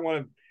Tuesday. I don't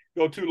want to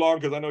go too long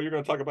because I know you're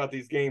going to talk about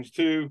these games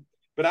too.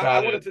 But I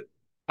wanted to.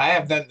 I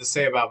have nothing to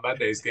say about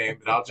Monday's game,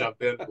 but I'll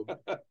jump in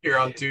here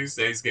on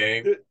Tuesday's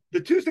game.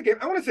 The Tuesday game,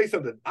 I want to say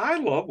something. I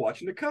love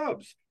watching the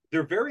Cubs.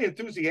 They're very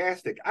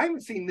enthusiastic. I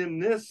haven't seen them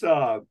this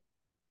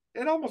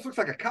it almost looks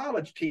like a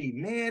college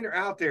team. Man, they're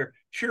out there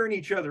cheering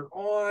each other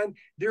on.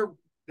 They're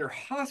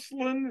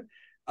hustling.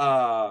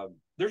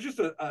 There's just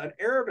an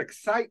air of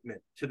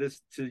excitement to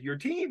your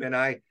team, and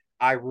I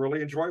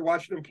really enjoy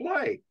watching them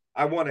play.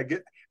 I want to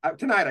get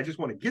tonight. I just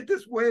want to get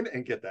this win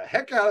and get the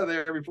heck out of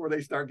there before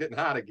they start getting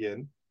hot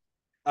again.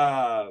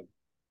 But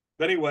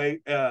anyway,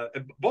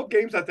 both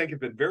games I think have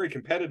been very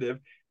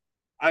competitive.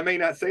 I may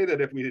not say that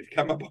if we had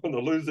come up on the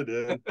losing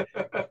end.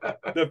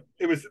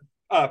 It was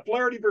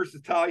Flaherty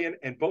versus Talion,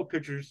 and both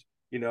pitchers,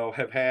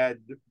 have had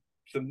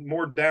some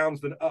more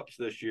downs than ups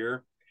this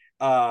year.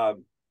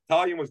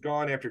 Talion was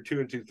gone after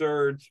 2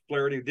 2/3.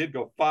 Flaherty did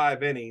go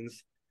 5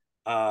 innings,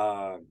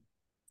 and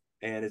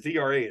his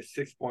ERA is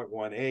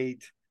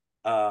 6.18.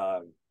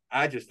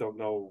 I just don't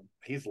know.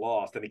 He's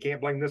lost, and he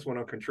can't blame this one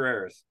on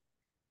Contreras.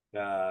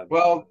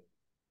 Well,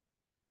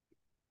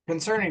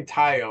 concerning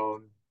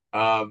Tyone,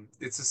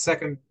 It's a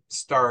second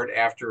start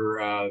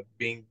after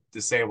being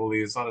disabled.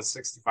 He was on a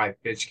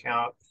 65 pitch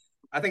count,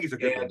 I think he's a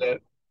good one and though.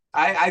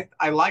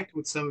 I liked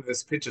what some of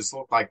his pitches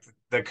looked like.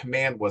 The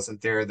command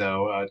wasn't there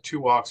though. Two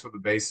walks with the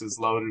bases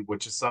loaded,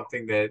 which is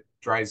something that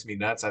drives me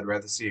nuts. I'd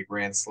rather see a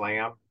grand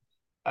slam.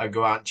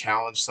 Go out and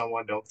challenge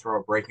someone. Don't throw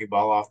a breaking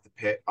ball off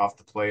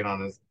the plate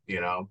on a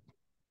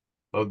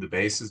load the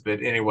bases.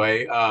 But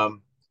anyway,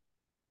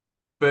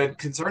 but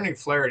concerning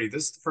Flaherty,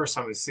 this is the first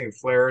time I've seen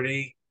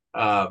Flaherty,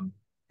 and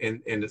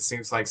it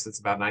seems like since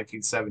about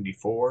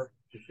 1974.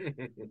 Yeah.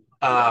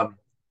 Um,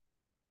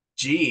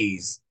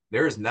 geez,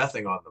 there's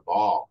nothing on the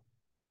ball.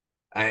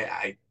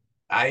 I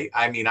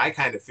I mean, I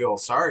kind of feel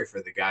sorry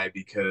for the guy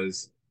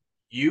because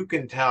you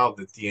can tell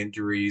that the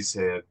injuries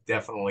have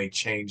definitely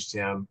changed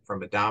him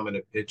from a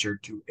dominant pitcher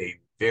to a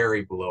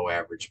very below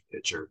average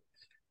pitcher.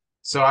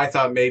 So I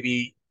thought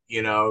maybe,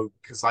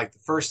 because like the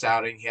first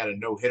outing, he had a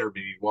no hitter,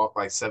 but he walked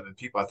like seven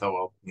people. I thought,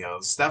 well,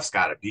 the stuff's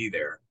got to be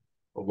there.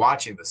 But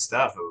watching the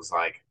stuff, it was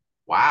like,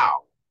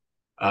 wow.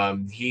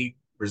 He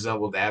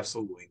resembled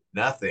absolutely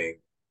nothing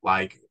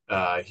like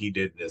he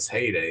did in his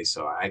heyday.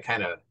 So I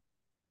kind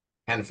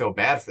of feel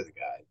bad for the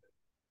guy.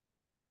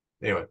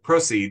 Anyway,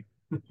 proceed.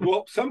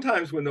 Well,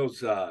 sometimes when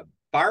those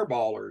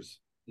fireballers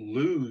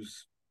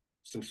lose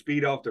some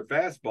speed off their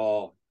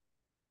fastball,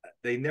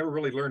 they never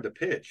really learn to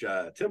pitch.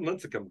 Tim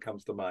Lincecum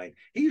comes to mind.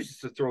 He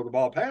used to throw the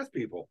ball past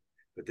people,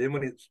 but then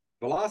when its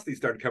velocity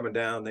started coming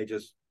down, they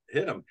just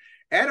hit him.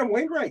 Adam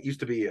Wainwright used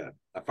to be a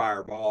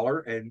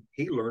fireballer, and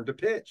he learned to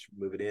pitch,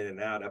 moving in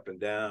and out, up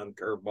and down,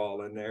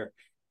 curveball in there.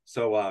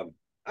 So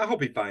I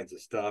hope he finds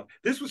his stuff.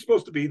 This was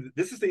supposed to be.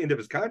 This is the end of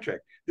his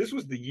contract. This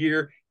was the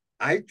year.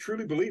 I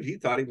truly believe he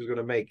thought he was going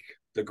to make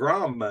the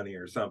Grom money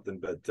or something,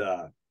 but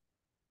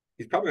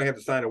he's probably going to have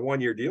to sign a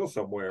 1 year deal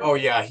somewhere. Oh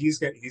yeah, he's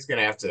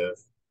gonna have to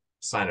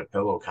sign a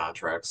pillow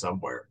contract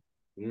somewhere,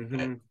 and,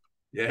 Mm-hmm.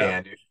 Yeah.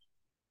 and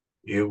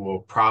it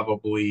will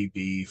probably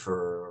be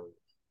for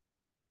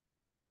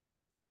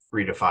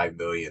 3 to 5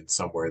 million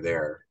somewhere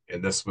there.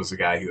 And this was a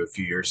guy who a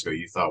few years ago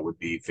you thought would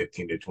be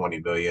 15 to 20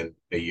 million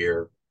a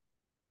year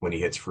when he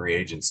hits free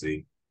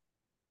agency.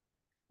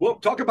 Well,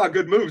 talk about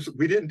good moves.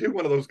 We didn't do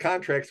one of those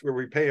contracts where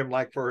we pay him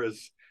like for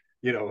his,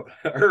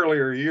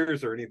 earlier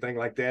years or anything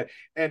like that.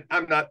 And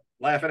I'm not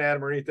laughing at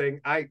him or anything.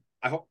 I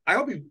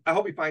hope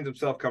he finds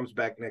himself, comes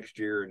back next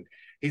year, and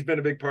he's been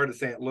a big part of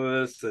St.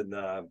 Louis. And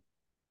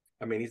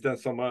I mean, he's done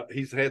so much.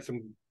 He's had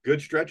some good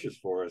stretches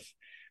for us.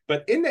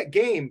 But in that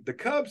game, the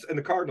Cubs and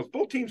the Cardinals,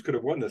 both teams could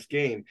have won this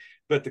game.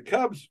 But the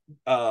Cubs,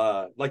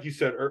 like you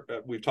said,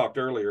 we've talked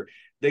earlier,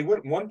 they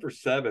went 1 for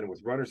 7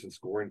 with runners in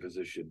scoring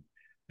position.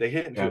 They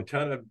hit into Yeah, a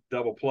ton of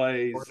double four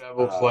plays.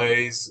 double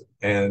plays,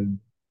 and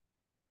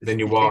then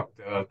you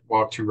Became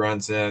walk 2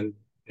 runs in.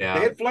 They Yeah,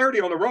 had Flaherty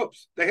on the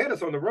ropes. They had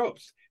us on the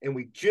ropes, and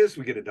we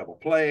get a double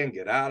play and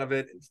get out of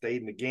it and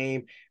stayed in the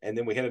game. And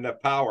then we had enough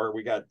power.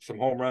 We got some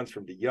home runs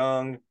from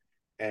DeYoung,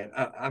 and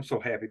I'm so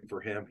happy for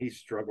him. He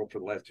struggled for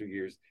the last 2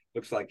 years.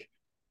 Looks like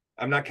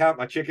I'm not counting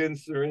my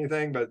chickens or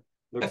anything, but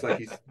looks like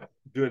he's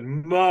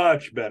doing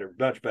much better,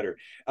 much better.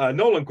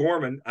 Nolan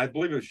Gorman, I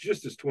believe it was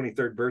just his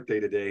 23rd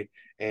birthday today,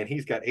 and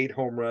he's got 8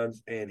 home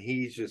runs, and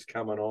he's just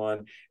coming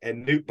on.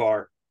 And Newt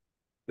Bar,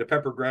 the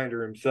pepper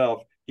grinder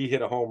himself, he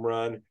hit a home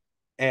run.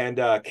 And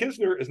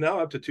Kisner is now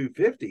up to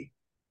 250.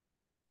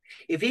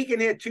 If he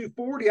can hit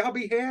 240, I'll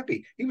be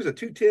happy. He was a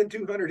 210,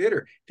 200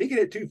 hitter. If he can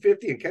hit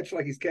 250 and catch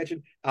like he's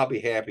catching, I'll be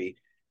happy.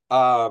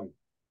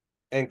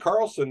 And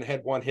Carlson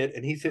had one hit,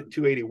 and he's hitting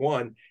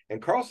 281.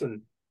 And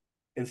Carlson,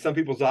 in some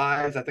people's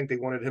eyes, I think they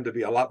wanted him to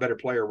be a lot better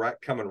player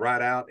coming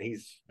right out. And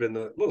he's been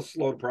a little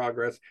slow to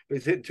progress, but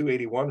he's hitting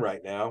 281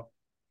 right now.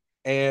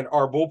 And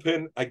our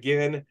bullpen,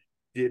 again,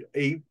 did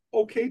a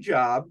okay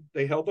job.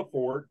 They held the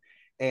fort.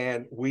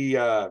 And we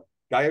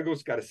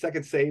Gallegos got a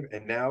second save,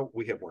 and now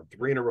we have won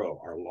 3 in a row,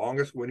 our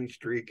longest winning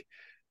streak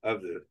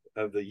of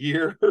the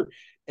year.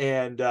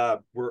 And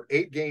we're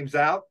 8 games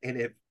out. And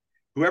if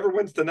whoever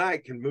wins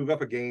tonight can move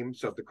up a game,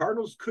 so if the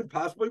Cardinals could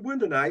possibly win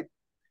tonight,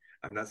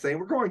 I'm not saying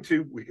we're going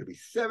to, we could be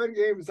 7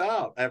 games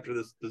out after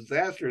this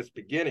disastrous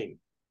beginning.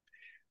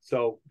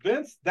 So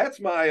Vince, that's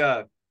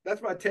my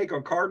take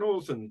on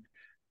Cardinals and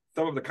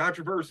some of the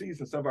controversies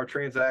and some of our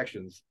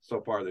transactions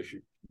so far this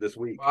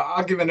week. well,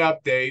 I'll give an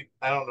update.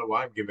 I don't know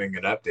why I'm giving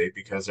an update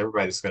because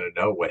everybody's going to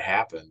know what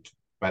happened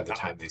by the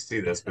time they see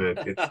this.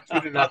 But it's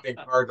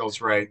 2-0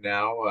 Cardinals right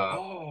now.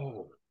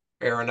 Oh,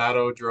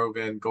 Arenado drove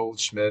in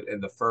Goldschmidt in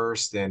the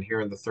first, and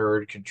here in the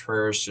third,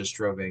 Contreras just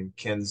drove in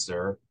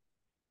Kinsner.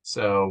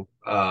 So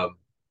 2-0.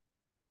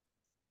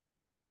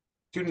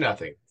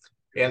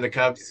 And the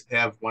Cubs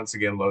have once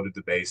again loaded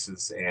the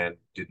bases and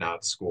did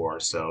not score.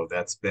 So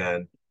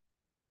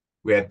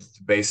we had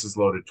the bases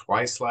loaded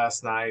twice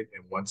last night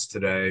and once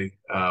today.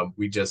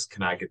 We just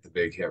cannot get the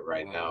big hit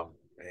right now.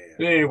 But man.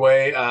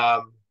 anyway,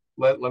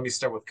 let me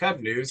start with Cub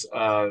news.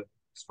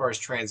 As far as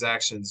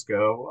transactions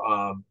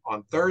go,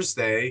 on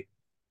Thursday,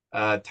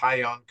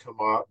 Taillon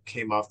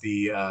came off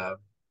the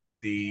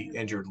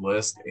injured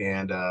list,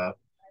 and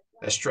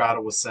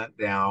Estrada was sent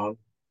down.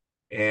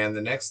 And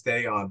the next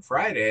day on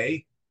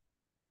Friday,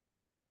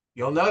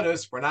 you'll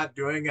notice we're not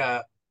doing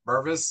a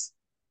Mervis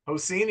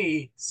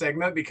Hosseini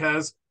segment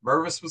because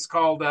Mervis was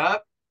called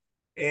up.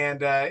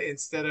 And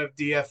instead of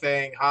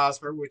DFAing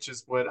Hosmer, which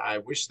is what I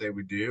wish they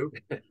would do,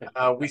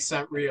 we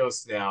sent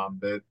Rios down.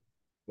 But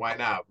why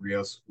not?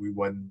 Rios, we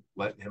wasn't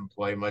letting him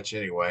play much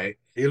anyway.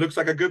 He looks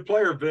like a good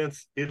player,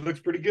 Vince. He looks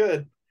pretty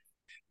good.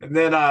 And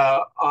then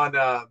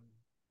on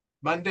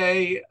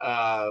Monday,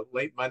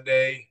 late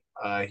Monday,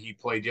 he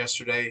played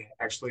yesterday.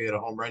 Actually, had a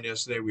home run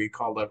yesterday. We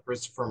called up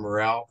Christopher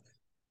Morel,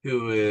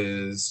 who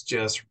is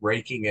just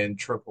raking in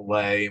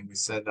AAA, and we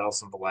sent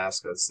Nelson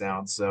Velasquez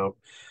down. So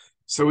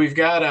we've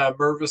got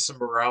Mervis and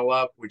Morel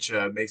up, which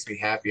makes me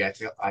happy. I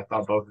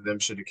thought both of them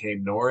should have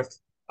came north,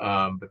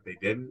 but they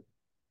didn't.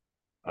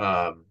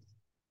 Um,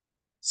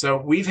 so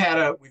we've had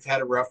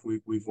a rough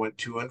week. We've went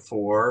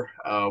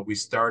 2-4. We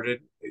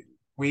started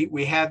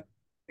we had,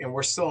 and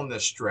we're still in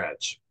this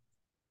stretch.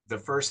 The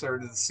first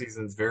third of the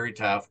season is very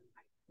tough.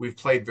 We've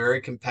played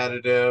very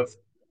competitive,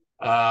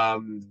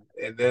 and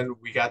then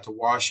we got to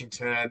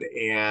Washington,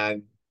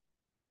 and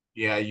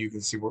yeah, you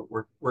can see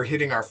we're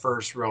hitting our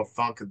first real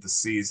funk of the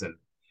season.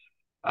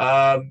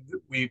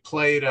 We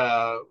played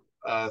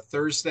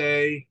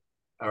Thursday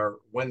or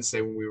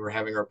Wednesday when we were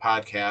having our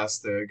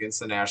podcast against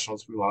the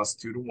Nationals. We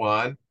lost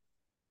 2-1.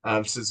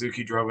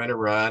 Suzuki drove in a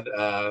run.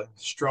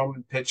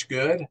 Stroman pitched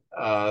good,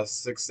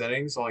 6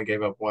 innings, only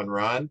gave up 1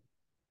 run.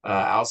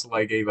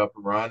 Alzolay gave up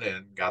a run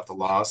and got the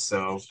loss.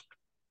 So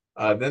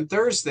then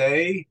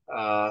Thursday,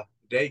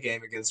 day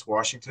game against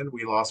Washington,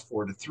 we lost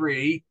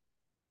 4-3,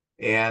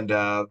 and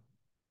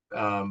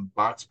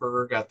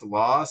Boxberger got the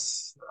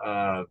loss.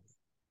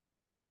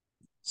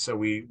 So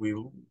we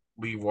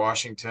leave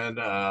Washington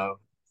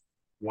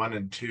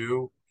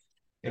 1-2,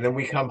 and then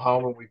we come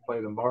home and we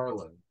play the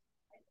Marlins.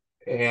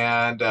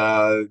 And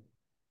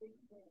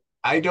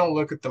I don't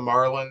look at the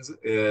Marlins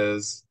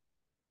as,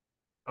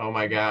 oh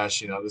my gosh,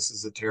 this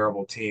is a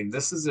terrible team.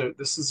 This is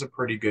a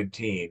pretty good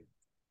team.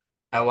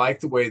 I like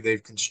the way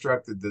they've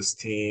constructed this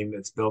team.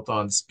 It's built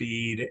on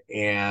speed,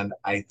 and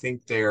I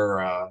think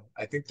they're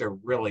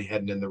really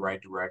heading in the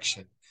right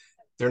direction.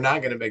 They're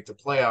not going to make the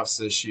playoffs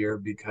this year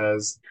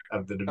because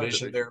of the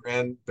division they're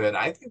in, but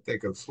I think they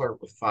could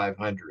flirt with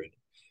 500.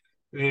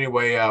 But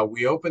anyway,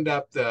 we opened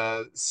up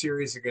the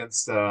series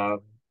against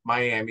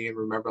Miami, and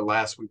remember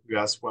last week we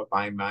got swept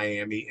by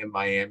Miami in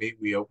Miami.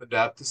 We opened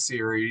up the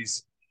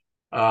series,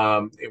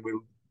 and we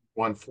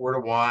won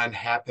 4-1.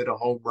 Hap hit a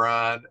home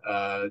run.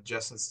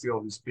 Justin Steele,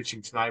 who's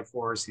pitching tonight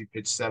for us, he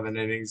pitched 7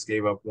 innings,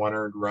 gave up 1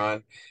 earned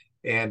run,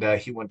 and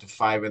he went to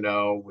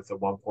 5-0 with a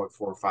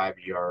 1.45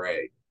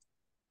 ERA.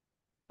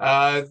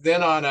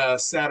 Then on a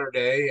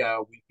Saturday,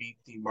 we beat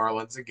the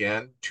Marlins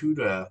again,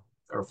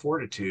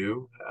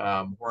 4-2.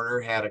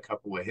 Horner had a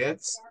couple of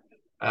hits.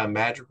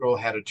 Madrigal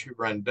had a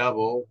 2-run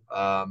double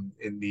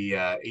in the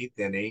 8th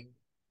inning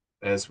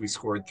as we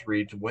scored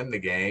 3 to win the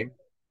game.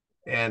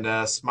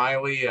 And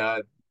Smiley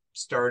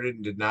started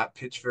and did not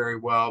pitch very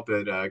well,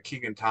 but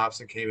Keegan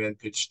Thompson came in,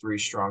 pitched 3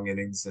 strong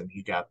innings, and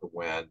he got the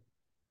win.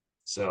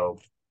 So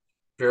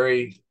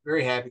very,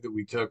 very happy that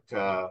we took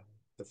the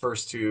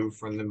first 2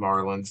 from the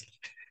Marlins.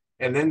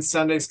 And then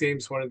Sunday's game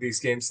is one of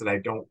these games that I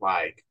don't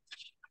like.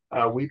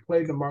 We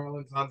played the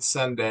Marlins on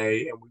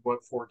Sunday, and we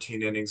went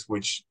 14 innings,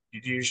 which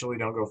you usually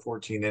don't go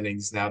 14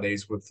 innings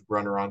nowadays with the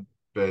runner on.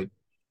 But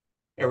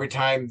every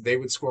time they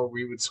would score,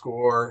 we would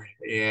score.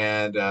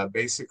 And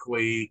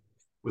basically,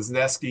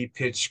 Wisniewski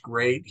pitched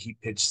great. He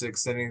pitched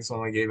 6 innings,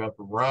 only gave up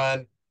a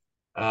run.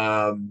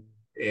 And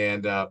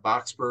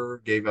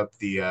Boxberger gave up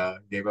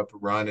a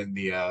run in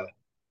the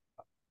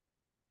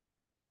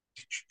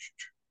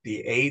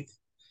 8th.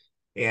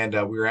 And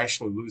we were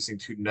actually losing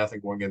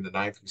 2-0 going into the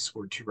 9th. We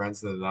scored 2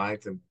 runs in the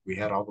 9th, and we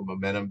had all the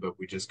momentum, but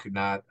we just could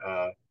not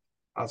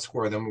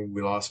outscore them.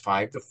 We lost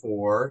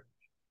 5-4.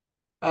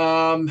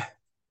 And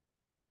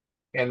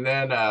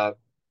then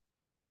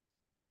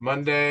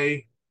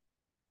Monday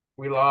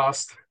we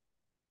lost.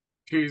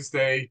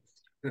 Tuesday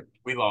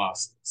we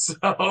lost.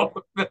 So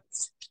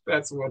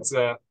that's what's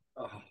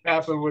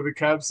happened with the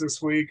Cubs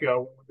this week.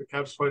 When the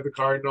Cubs played the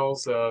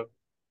Cardinals,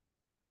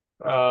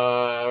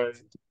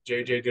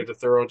 JJ did a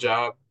thorough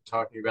job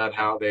talking about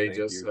how they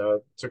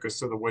took us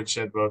to the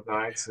woodshed both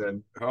nights.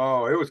 And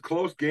it was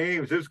close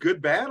games. It was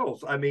good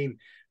battles. I mean,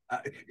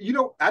 I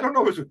don't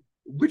know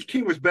which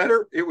team was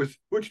better. It was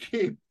which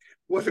team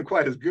wasn't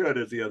quite as good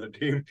as the other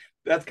team.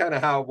 That's kind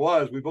of how it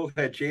was. We both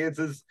had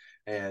chances,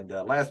 and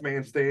last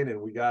man standing,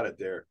 and we got it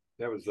there.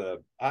 That was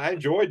I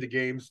enjoyed the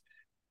games.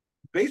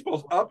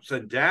 Baseball's ups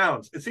and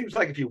downs. It seems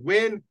like if you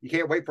win, you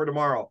can't wait for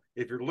tomorrow.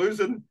 If you're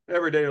losing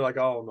every day, you're like,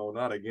 oh no,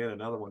 not again,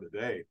 another one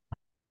today.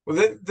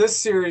 Well, this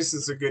series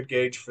is a good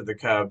gauge for the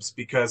Cubs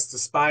because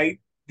despite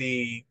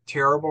the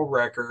terrible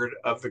record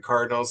of the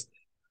Cardinals,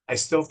 I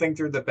still think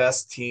they're the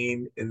best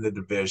team in the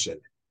division.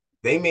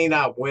 They may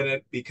not win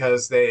it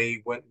because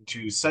they went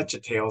into such a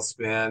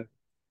tailspin,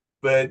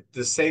 but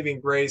the saving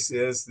grace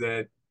is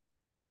that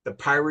the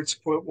Pirates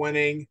quit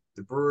winning,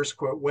 the Brewers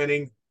quit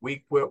winning,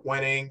 we quit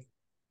winning.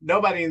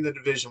 Nobody in the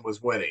division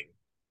was winning.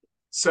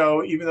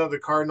 So even though the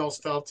Cardinals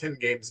fell 10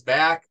 games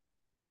back,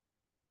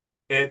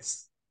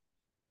 It's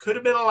could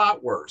have been a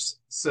lot worse.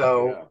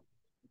 So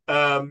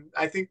Yeah.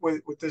 I think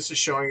what this is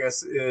showing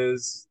us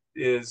is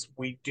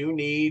we do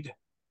need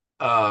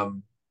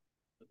um,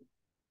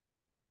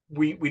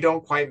 we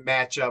don't quite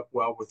match up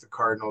well with the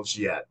Cardinals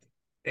yet.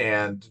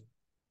 And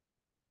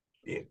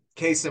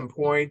case in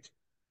point,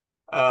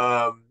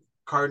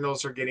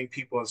 Cardinals are getting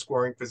people in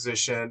scoring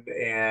position,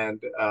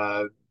 and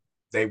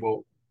they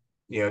will,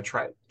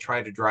 try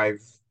to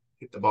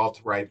hit the ball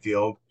to right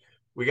field.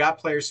 We got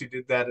players who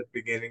did that at the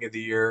beginning of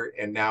the year,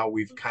 and now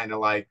we've kind of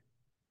like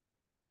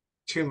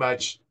too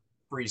much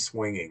free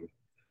swinging.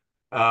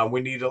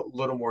 We need a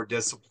little more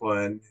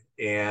discipline,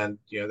 and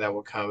that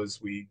will come as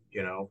we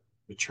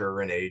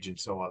mature in age and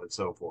so on and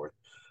so forth.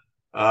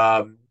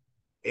 Um,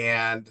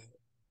 and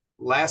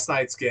last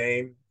night's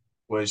game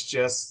was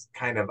just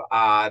kind of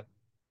odd.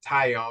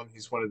 Tyone,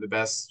 he's one of the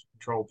best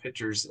control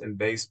pitchers in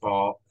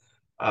baseball.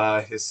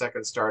 His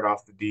second start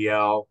off the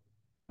DL,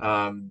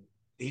 um,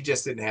 he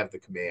just didn't have the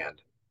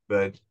command.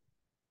 But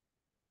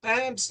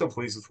I'm still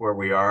pleased with where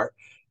we are.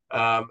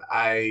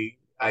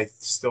 I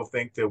still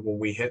think that when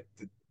we hit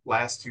the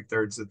last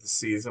 2/3 of the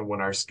season,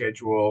 when our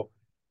schedule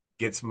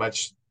gets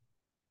much,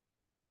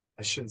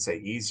 I shouldn't say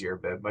easier,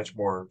 but much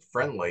more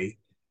friendly,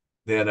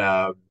 then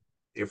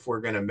if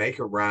we're going to make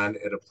a run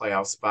at a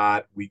playoff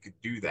spot, we could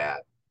do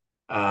that.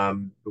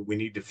 But we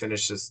need to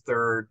finish this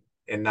third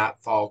and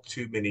not fall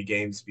too many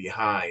games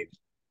behind.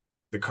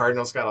 The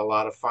Cardinals got a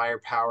lot of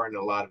firepower and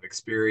a lot of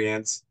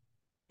experience.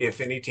 If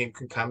any team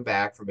can come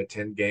back from a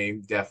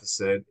 10-game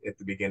deficit at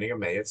the beginning of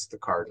May, it's the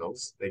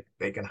Cardinals.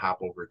 They can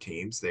hop over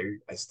teams.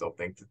 I still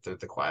think that they're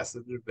the class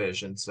of the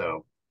division,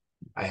 so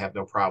I have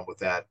no problem with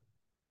that.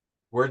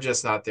 We're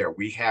just not there.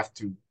 We have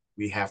to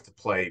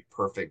play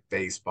perfect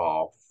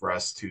baseball for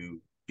us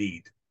to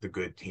beat the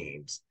good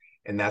teams.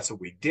 And that's what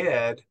we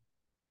did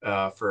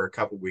for a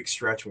couple weeks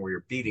stretch when we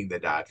were beating the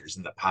Dodgers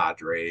and the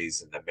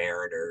Padres and the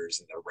Mariners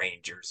and the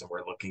Rangers, and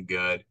we're looking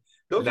good.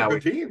 But Those are now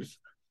good teams.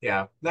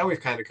 now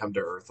we've kind of come to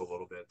earth a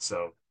little bit.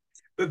 So,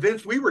 But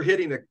Vince, we were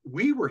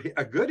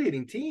a good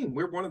hitting team.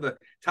 We're one of the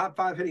top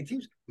 5 hitting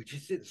teams. We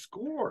just didn't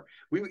score.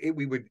 We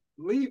would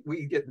leave.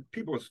 We get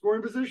people in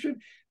scoring position,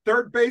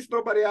 third base,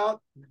 nobody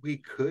out. We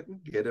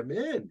couldn't get them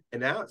in,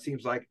 and now it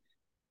seems like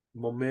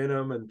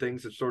momentum and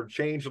things have sort of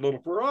changed a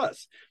little for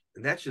us.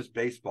 And that's just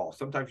baseball.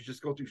 Sometimes you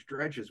just go through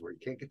stretches where you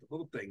can't get the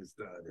little things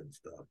done and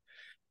stuff.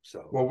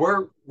 So,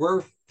 well,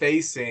 we're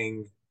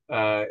facing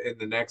in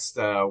the next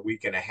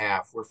week and a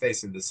half, we're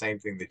facing the same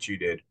thing that you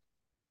did.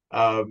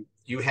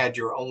 You had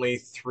your only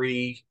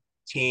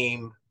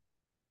 3-team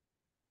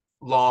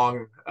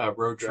long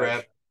road trip.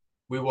 stretch.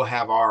 We will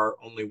have our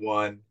only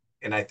one,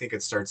 and I think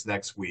it starts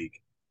next week.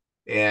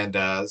 And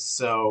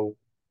so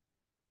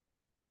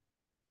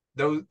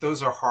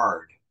those are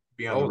hard.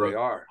 Be on the Oh, they road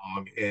are.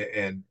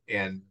 long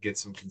and get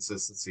some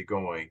consistency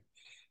going.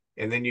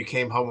 And then you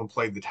came home and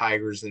played the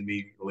Tigers, and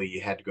immediately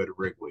you had to go to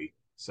Wrigley.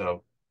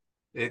 So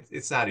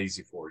it's not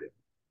easy for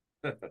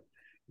you.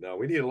 No,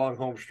 we need a long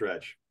home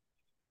stretch.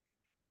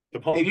 The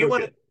Hey, home do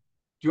cooking.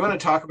 you want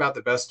to talk about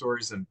the best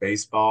stories in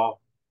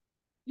baseball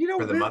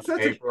for the Vince, month of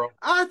April?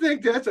 I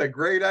think that's a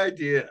great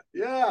idea.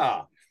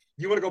 Yeah.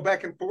 You want to go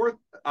back and forth?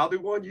 I'll do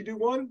one, you do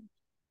one.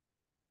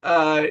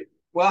 Uh,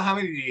 well, how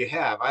many do you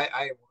have?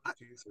 I 1,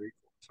 2, 3,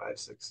 4, 5,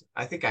 6.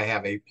 I think I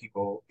have 8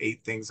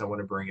 things I want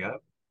to bring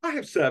up. I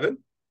have 7.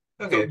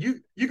 So Okay,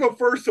 you go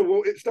first. So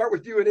we'll start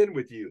with you and end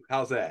with you.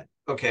 How's that?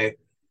 okay.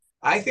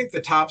 I think the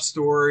top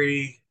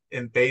story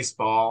in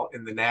baseball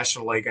in the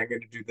National League, I'm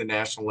going to do the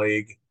National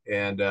League,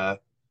 and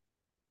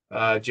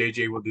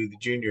JJ will do the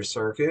junior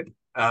circuit.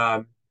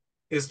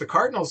 Is the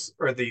Cardinals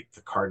or the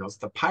Cardinals?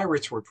 The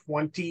Pirates were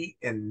 20-9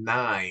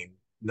 in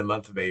the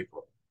month of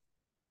April,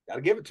 Got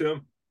to give it to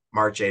him.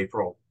 March,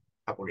 April,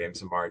 a couple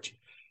games in March.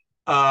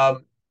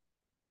 Um,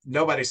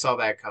 Nobody saw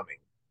that coming.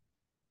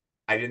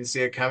 I didn't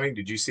see it coming.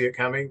 Did you see it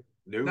coming?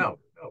 No, No,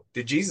 no.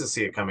 Did Jesus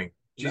see it coming?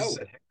 Jesus no.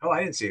 said, "Oh, I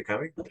didn't see it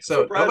coming."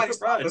 So Surprise, nobody saw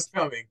surprise. this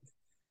coming.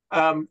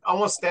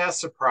 Almost as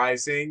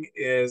surprising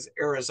is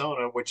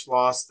Arizona, which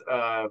lost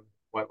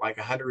like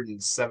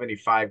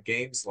 175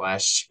 games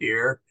last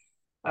year.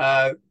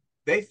 Uh,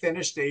 they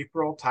finished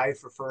April tied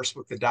for first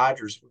with the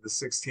Dodgers with a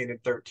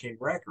 16-13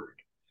 record.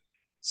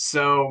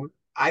 So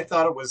I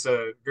thought it was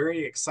a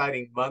very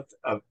exciting month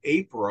of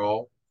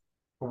April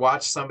to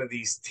watch some of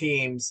these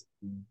teams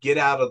get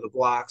out of the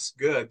blocks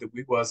good that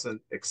we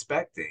wasn't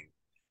expecting.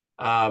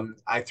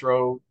 I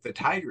throw the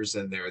Tigers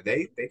in there.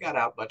 They got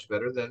out much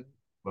better than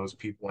most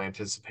people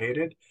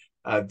anticipated.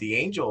 The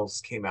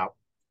Angels came out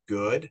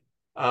good,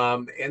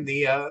 and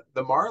the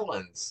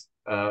Marlins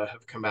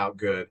have come out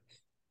good,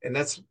 and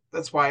that's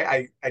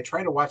why I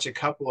try to watch a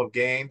couple of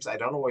games. I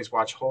don't always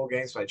watch whole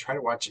games, but I try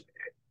to watch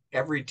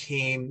every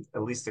team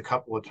at least a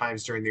couple of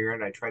times during the year,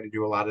 and I try to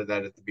do a lot of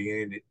that at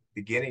the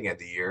beginning of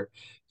the year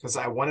because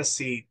I want to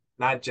see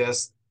not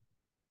just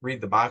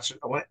read the box.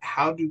 I want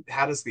how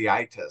does the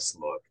eye test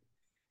look?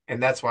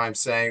 And that's why I'm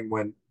saying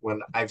when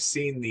I've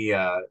seen the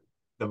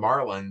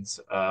Marlins,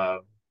 I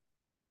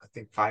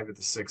think 5 of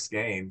the 6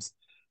 games,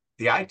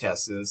 the eye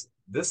test is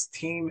this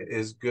team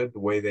is good the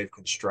way they've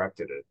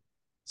constructed it.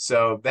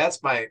 So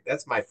that's my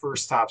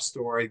first top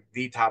story.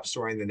 The top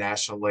story in the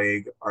National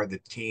League are the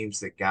teams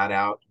that got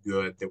out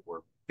good that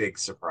were big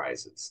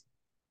surprises.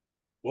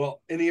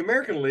 Well, in the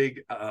American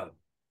League,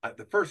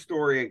 the first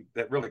story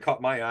that really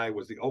caught my eye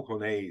was the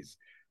Oakland A's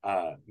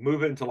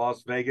moving to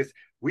Las Vegas.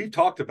 We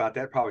talked about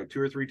that probably two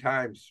or three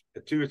times,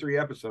 2 or 3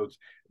 episodes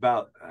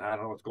about I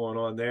don't know what's going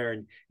on there.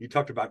 And you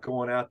talked about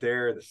going out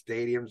there, the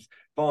stadium's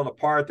falling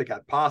apart. They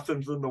got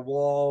possums in the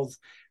walls.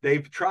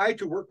 They've tried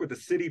to work with the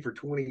city for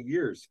 20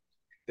 years.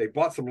 They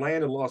bought some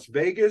land in Las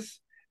Vegas,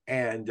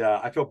 and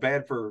I feel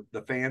bad for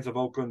the fans of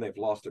Oakland. They've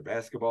lost their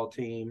basketball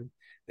team.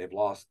 They've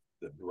lost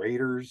the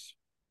Raiders.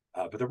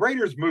 But the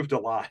Raiders moved a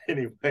lot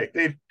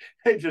anyway.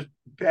 They just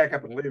pack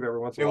up and leave every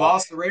once in They a while.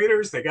 lost the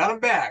Raiders, they got them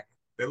back.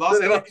 They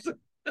lost They the lost.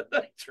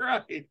 That's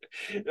right.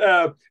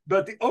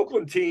 But the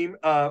Oakland team,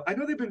 I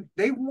know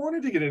they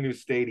wanted to get a new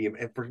stadium,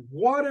 and for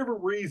whatever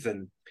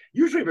reason,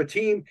 usually if a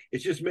team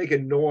is just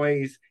making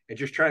noise and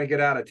just trying to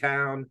get out of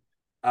town.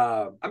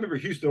 I remember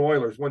Houston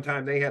Oilers one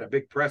time they had a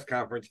big press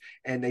conference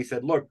and they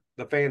said, "Look,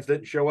 the fans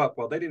didn't show up."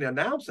 Well, they didn't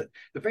announce it.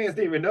 The fans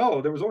didn't even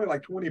know there was only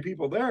like 20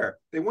 people there.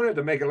 They wanted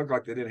to make it look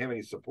like they didn't have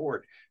any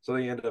support, so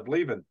they ended up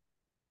leaving.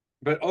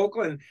 But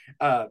Oakland,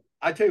 I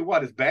tell you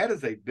what, as bad as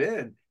they've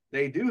been,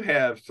 they do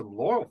have some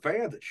loyal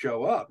fans that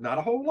show up. Not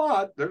a whole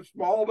lot. They're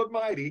small but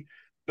mighty.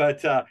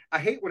 But I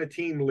hate when a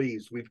team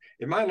leaves. We've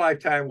in my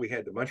lifetime we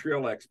had the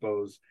Montreal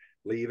Expos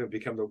leave and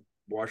become the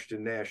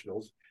Washington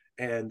Nationals,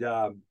 and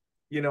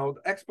the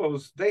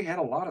Expos, they had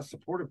a lot of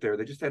support up there.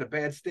 They just had a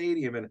bad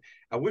stadium, and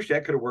I wish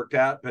that could have worked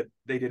out, but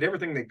they did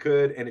everything they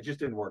could, and it just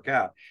didn't work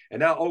out.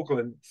 And now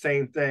Oakland,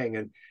 same thing.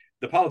 And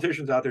the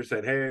politicians out there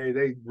said, hey,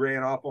 they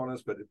ran off on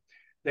us, but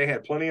they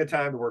had plenty of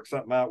time to work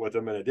something out with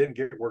them, and it didn't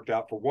get worked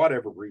out for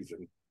whatever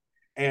reason.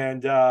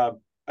 And I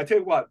tell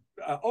you what,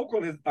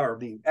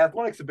 the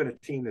Athletics have been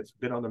a team that's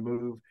been on the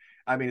move.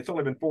 I mean, it's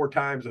only been 4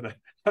 times in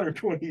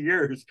 120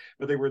 years,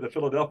 but they were the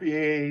Philadelphia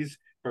A's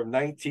from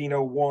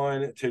 1901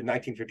 to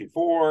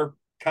 1954.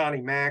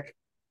 Connie Mack,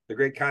 the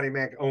great Connie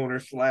Mack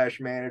owner /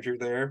 manager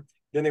there.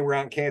 Then they were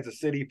out in Kansas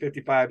City,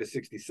 55 to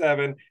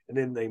 67, and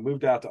then they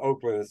moved out to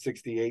Oakland in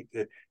 68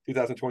 to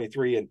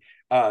 2023.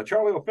 And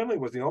Charlie O'Finley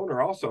was the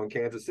owner also in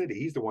Kansas City.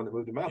 He's the one that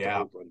moved them out to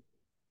Oakland.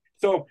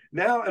 So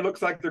now it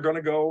looks like they're going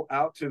to go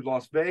out to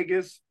Las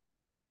Vegas.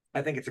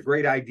 I think it's a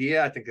great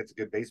idea. I think it's a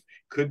good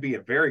could be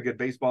a very good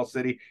baseball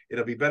city.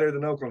 It'll be better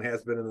than Oakland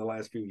has been in the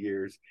last few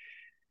years.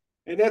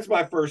 And that's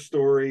my first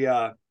story.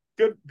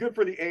 Good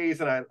for the A's,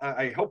 and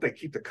I hope they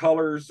keep the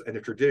colors and the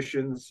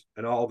traditions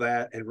and all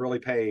that, and really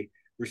pay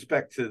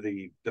respect to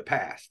the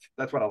past.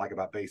 That's what I like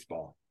about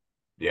baseball.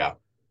 Yeah.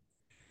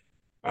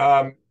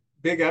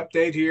 Big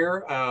update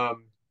here.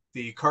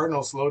 The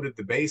Cardinals loaded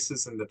the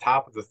bases in the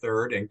top of the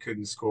third and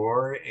couldn't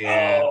score,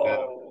 and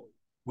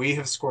we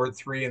have scored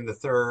 3 in the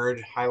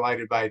third,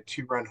 highlighted by a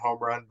 2-run home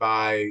run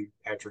by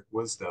Patrick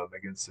Wisdom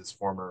against his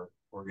former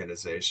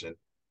organization.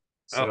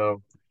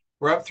 So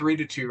we're up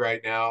 3-2 right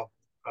now.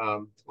 A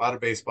lot of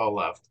baseball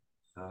left.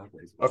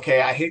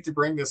 Okay, I hate to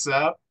bring this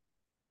up,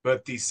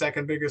 but the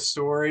second biggest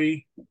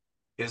story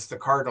is the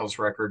Cardinals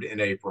record in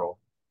April,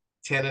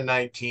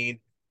 10-19.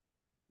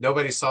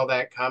 Nobody saw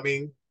that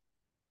coming.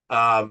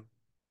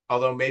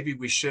 Although maybe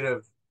we should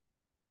have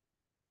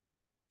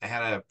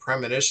had a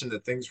premonition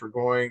that things were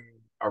going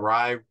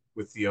awry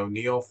with the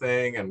O'Neill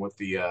thing and with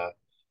the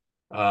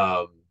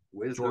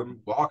Jordan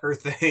Walker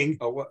thing.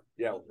 Oh, what?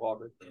 Yeah,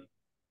 Walker.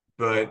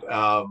 But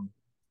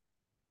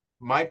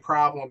my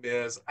problem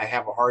is I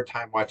have a hard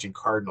time watching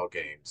Cardinal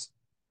games.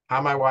 How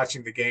am I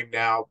watching the game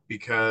now?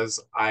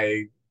 Because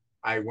I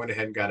went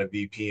ahead and got a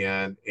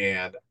VPN,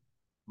 and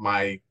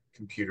my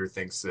computer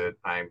thinks that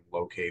I'm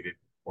located,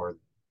 or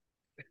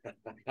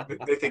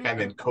they think I'm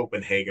in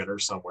Copenhagen or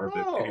somewhere.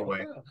 But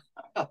anyway,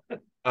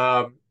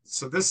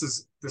 so this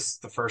is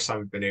the first time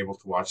I've been able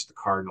to watch the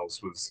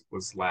Cardinals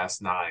was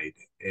last night,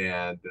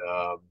 and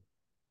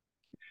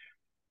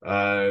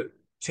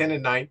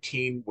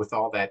 10-19 with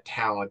all that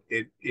talent,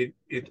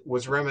 it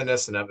was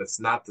reminiscent of it's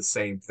not the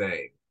same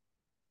thing.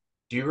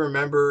 Do you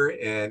remember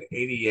in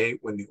 '88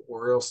 when the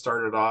Orioles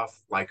started off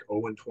like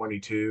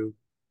 0-22?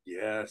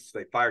 Yes,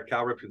 they fired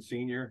Cal Ripken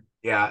Sr.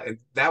 Yeah, and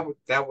that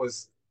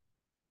was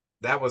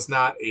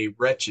not a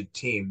wretched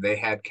team. They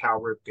had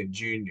Cal Ripken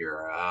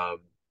Jr.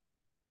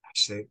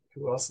 Actually,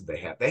 who else did they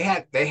have? They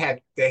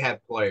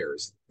had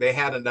players. They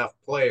had enough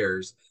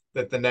players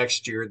that the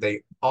next year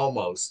they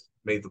almost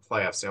made the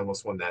playoffs. They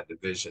almost won that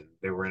division.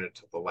 They were in it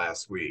till the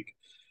last week.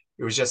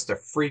 It was just a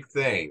freak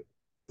thing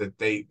that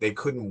they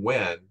couldn't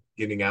win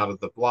getting out of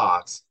the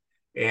blocks,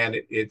 and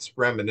it's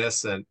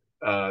reminiscent.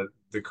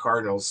 The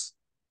Cardinals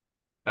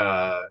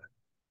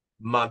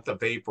month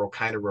of April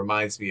kind of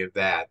reminds me of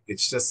that.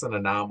 It's just an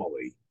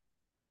anomaly.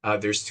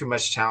 There's too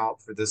much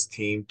talent for this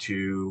team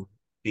to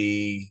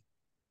be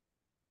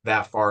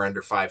that far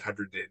under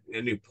 500 at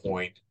any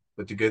point.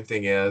 But the good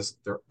thing is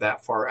they're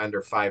that far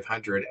under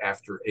 500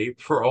 after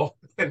April,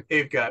 and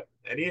they've got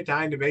plenty of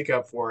time to make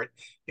up for it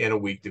in a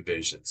weak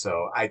division.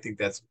 So I think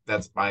that's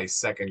my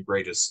second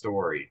greatest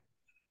story.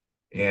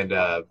 And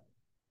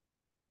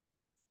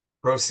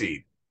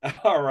proceed.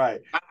 All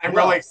right. I'm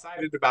really Well,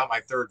 excited about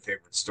my third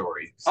favorite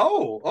story.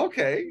 oh,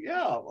 okay.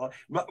 Yeah.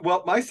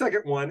 Well, my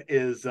second one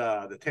is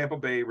the Tampa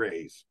Bay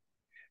Rays.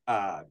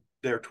 Uh,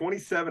 they're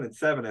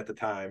 27-7 at the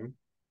time,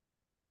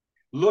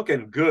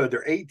 looking good.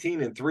 They're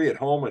 18-3 at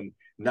home and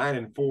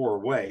 9-4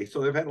 away.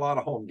 So they've had a lot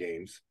of home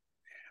games.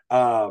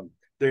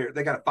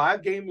 They got a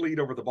 5-game lead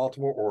over the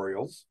Baltimore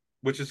Orioles,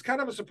 which is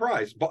kind of a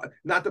surprise. But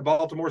not that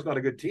Baltimore's not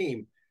a good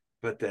team,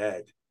 but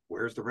that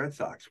where's the Red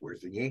Sox?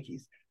 Where's the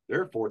Yankees?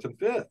 They're fourth and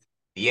fifth.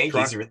 The Try.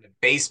 Yankees are in the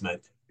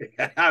basement.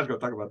 I was going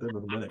to talk about them in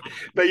a minute,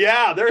 but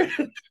yeah, they're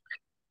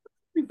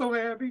so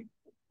happy.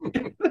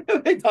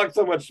 They talk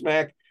so much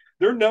smack.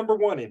 They're number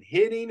one in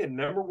hitting and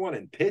number one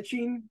in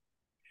pitching.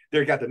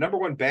 They got the number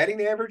one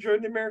batting average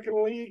in the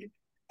American League.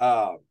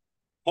 Uh,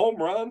 Home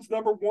runs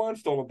number one,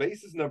 stolen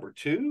bases number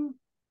two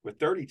with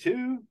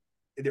 32.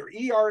 Their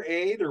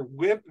ERA, their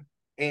WHIP,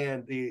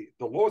 and the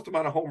lowest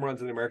amount of home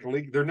runs in the American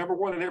League. They're number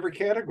one in every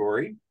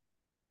category.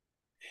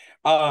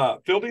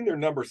 Fielding, they're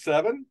number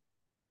 7.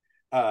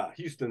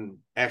 Houston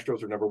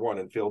Astros are number 1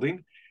 in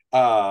fielding.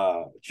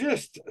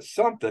 Just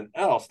something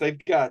else. They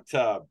got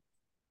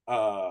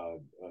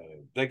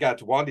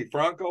Wandy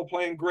Franco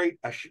playing great.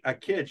 A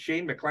kid,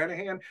 Shane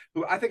McClanahan,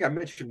 who I think I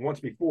mentioned once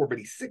before, but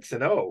he's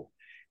 6-0,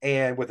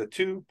 and with a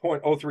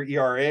 2.03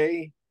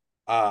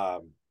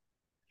 ERA.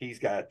 He's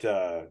got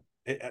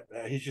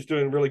he's just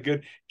doing really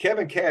good.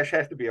 Kevin Cash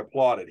has to be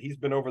applauded. He's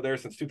been over there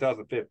since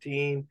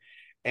 2015,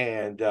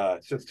 and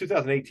since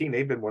 2018,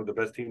 they've been one of the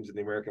best teams in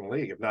the American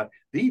League, if not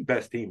the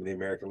best team in the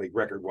American League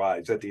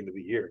record-wise at the end of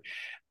the year.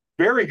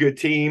 Very good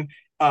team.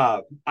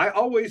 I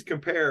always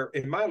compare,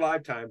 in my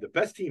lifetime, the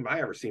best team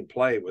I ever seen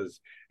play was,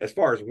 as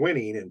far as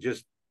winning and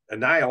just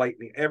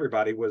annihilating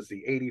everybody, was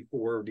the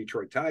 84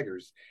 Detroit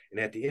Tigers. And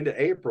at the end of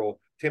April,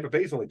 Tampa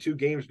Bay's only 2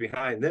 games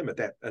behind them at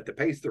the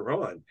pace they're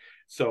on.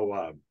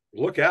 So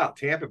look out.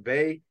 Tampa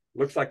Bay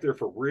looks like they're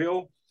for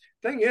real.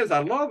 Thing is, I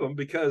love them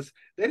because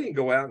they didn't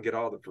go out and get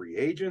all the free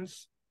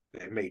agents.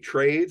 They made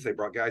trades. They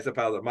brought guys up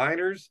out of the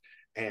minors,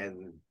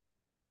 and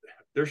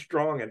they're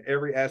strong in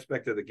every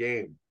aspect of the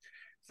game.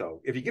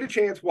 So if you get a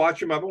chance, watch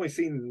them. I've only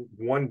seen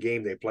one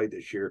game they played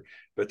this year,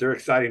 but they're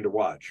exciting to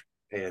watch.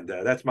 And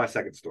that's my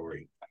second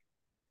story.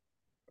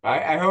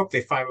 I hope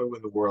they finally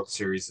win the World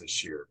Series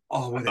this year.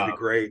 Oh, would that be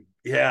great?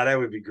 Yeah, that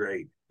would be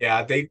great.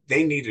 Yeah, they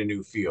need a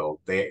new field.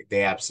 They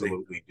They,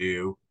 absolutely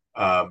do.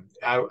 I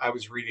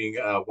was reading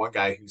one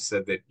guy who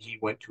said that he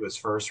went to his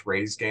first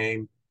Rays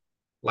game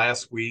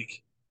last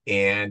week,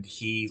 and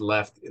he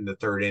left in the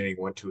third inning,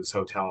 went to his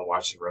hotel and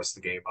watched the rest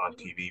of the game on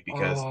TV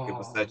because it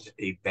was oh, such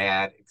a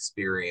bad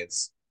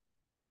experience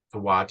to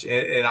watch.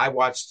 And I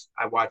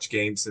watched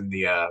games in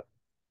the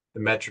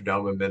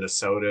Metrodome in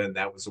Minnesota, and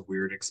that was a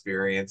weird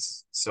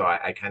experience. So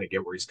I kind of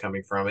get where he's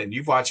coming from. And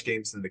you've watched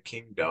games in the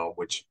Kingdome,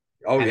 which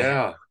oh kind of have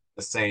yeah.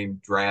 the same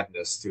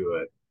drabness to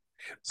it.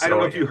 I don't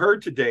know So if you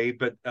heard today,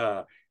 but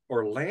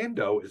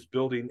Orlando is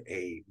building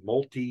a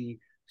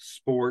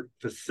multi-sport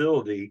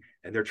facility,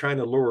 and they're trying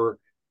to lure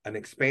an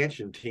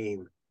expansion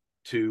team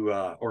to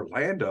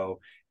Orlando,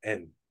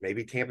 and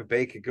maybe Tampa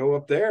Bay could go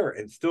up there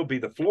and still be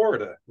the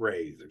Florida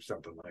Rays or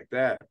something like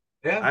that.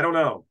 yeah. I don't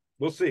know.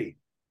 We'll see.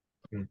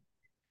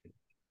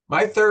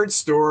 My third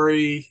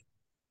story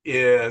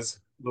is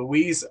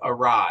Luis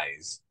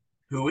Arise,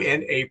 who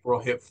in April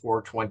hit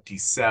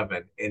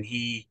 427, and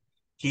he's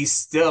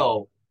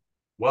still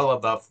well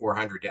above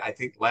 400. I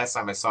think last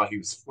time I saw he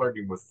was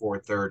flirting with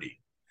 430.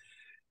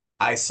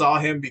 I saw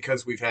him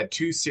because we've had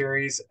 2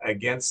 series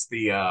against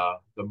the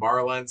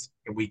Marlins,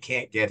 and we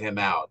can't get him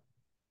out.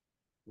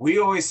 We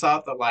always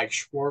thought that like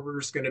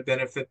Schwarber's going to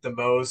benefit the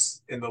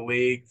most in the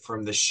league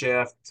from the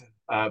shift,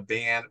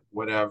 ban,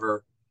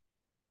 whatever.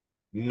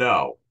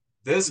 No,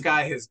 this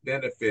guy has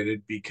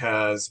benefited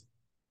because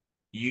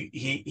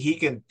he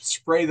can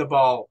spray the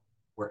ball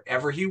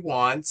wherever he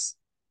wants,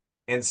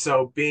 and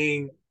so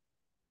being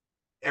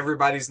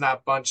everybody's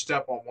not bunched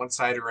up on one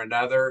side or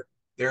another,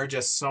 there are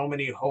just so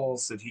many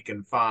holes that he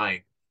can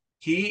find.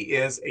 He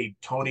is a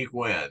Tony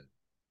Gwynn.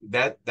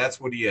 That's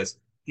what he is.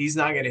 He's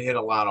not going to hit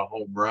a lot of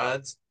home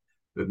runs,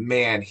 but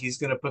man, he's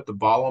going to put the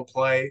ball in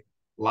play,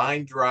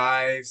 line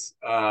drives,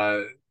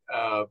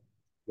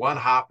 one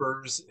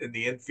hoppers in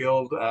the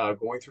infield,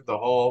 going through the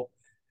hole.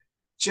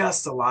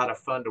 Just a lot of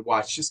fun to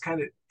watch. Just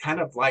kind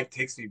of like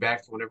takes me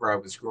back to whenever I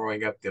was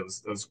growing up.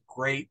 Those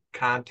great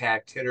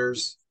contact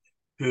hitters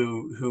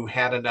who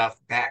had enough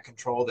bat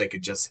control they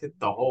could just hit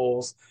the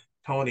holes.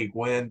 Tony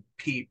Gwynn,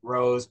 Pete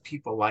Rose,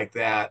 people like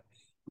that.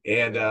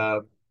 And Yeah.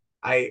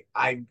 I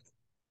I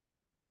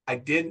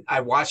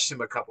I watched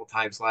him a couple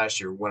times last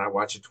year when I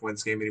watched a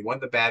Twins game, and he won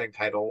the batting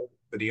title,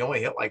 but he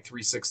only hit like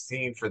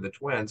 316 for the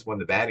Twins, won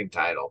the batting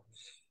title.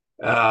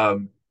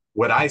 Um,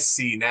 what I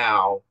see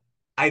now,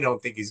 I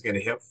don't think he's going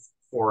to hit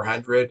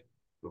 400,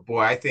 but boy,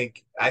 I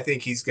think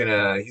he's got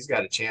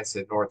a chance to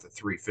hit north of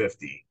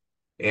 350,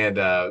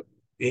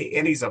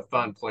 and he's a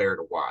fun player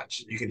to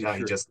watch. You can He tell he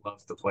sure. just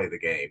loves to play the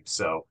game.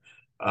 So,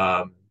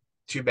 um,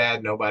 too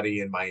bad nobody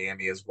in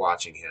Miami is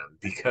watching him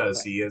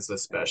because he is a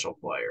special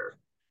player.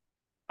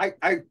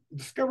 I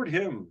discovered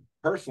him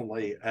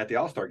personally at the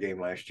All-Star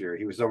game last year.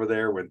 He was over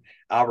there when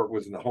Albert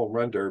was in the home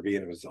run derby,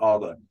 and it was a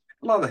lot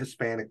of the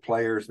Hispanic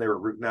players. They were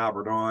rooting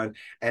Albert on,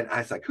 and I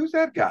was like, "Who's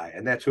that guy?"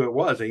 And that's who it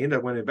was. He ended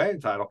up winning a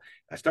batting title.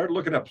 I started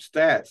looking up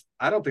stats.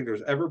 I don't think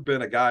there's ever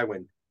been a guy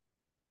when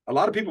a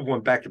lot of people won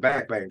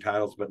back-to-back batting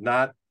titles, but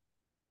not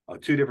on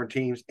two different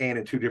teams and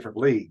in two different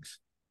leagues.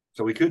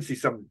 So we could see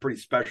something pretty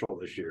special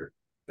this year.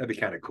 That'd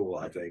be kind of cool,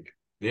 I think.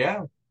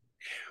 Yeah.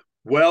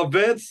 Well,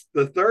 Vince,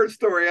 the third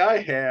story I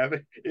have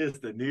is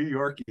the New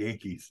York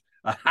Yankees.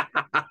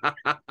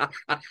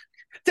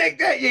 Take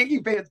that,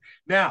 Yankee fans.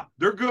 Now,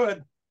 they're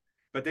good,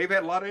 but they've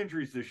had a lot of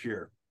injuries this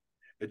year.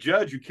 The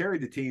judge who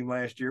carried the team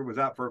last year was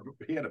out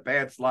he had a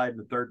bad slide in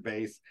the third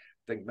base.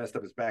 I think messed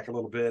up his back a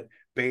little bit.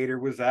 Bader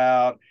was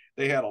out.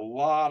 They had a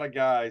lot of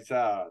guys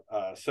out.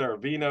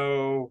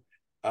 Saravino,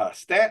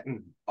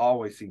 Stanton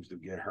always seems to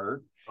get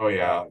hurt. Oh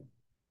yeah.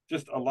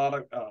 Just a lot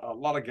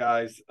of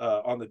guys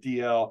on the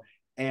DL.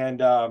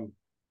 And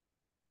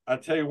I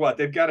tell you what,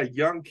 they've got a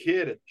young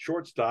kid at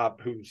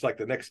shortstop who's like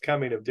the next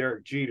coming of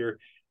Derek Jeter.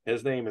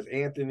 His name is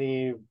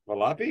Anthony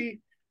Volpe,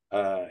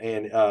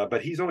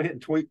 but he's only hitting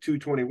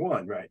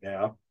 221 right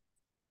now.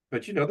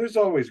 But there's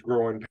always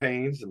growing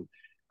pains, and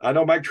I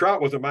know Mike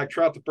Trout wasn't Mike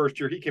Trout the first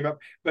year he came up,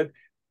 but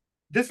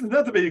this is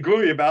nothing to be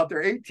gloomy about.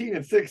 They're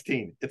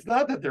 18-16. It's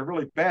not that they're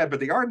really bad, but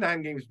they are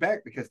 9 games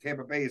back because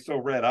Tampa Bay is so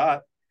red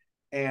hot,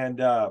 and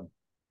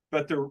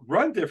but their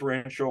run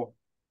differential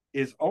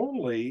is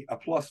only a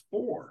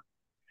 +4.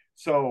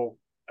 So,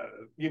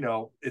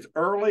 it's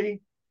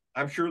early.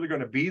 I'm sure they're going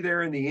to be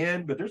there in the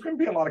end, but there's going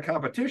to be a lot of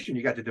competition.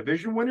 You got the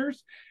division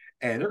winners,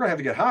 and they're going to have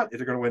to get hot if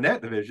they're going to win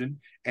that division.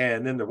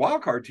 And then the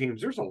wild card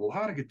teams, there's a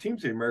lot of good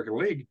teams in the American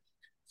League.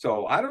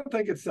 So I don't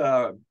think it's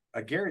a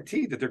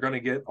guarantee that they're going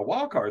to get a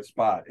wild card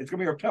spot. It's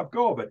going to be a tough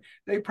goal, but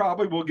they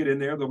probably will get in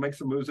there. They'll make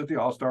some moves at the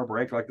All-Star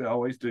break like they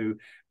always do.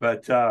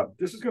 But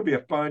this is going to be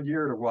a fun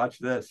year to watch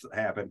this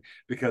happen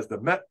because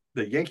the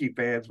Yankee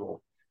fans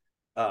will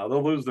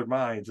they'll lose their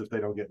minds if they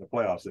don't get in the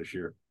playoffs this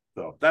year.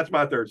 So that's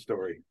my third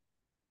story.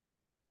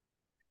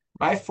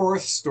 My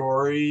fourth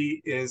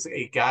story is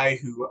a guy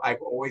who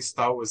I've always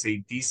thought was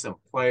a decent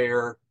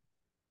player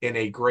in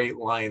a great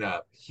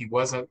lineup. He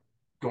wasn't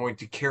going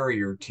to carry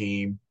your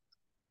team,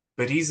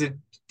 but he's a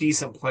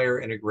decent player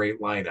in a great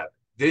lineup.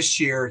 This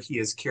year, he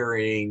is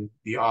carrying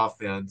the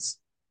offense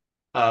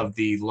of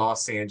the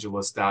Los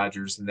Angeles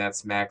Dodgers, and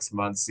that's Max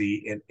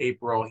Muncy. In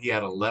April, he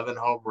had 11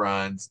 home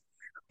runs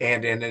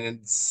and an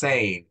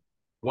insane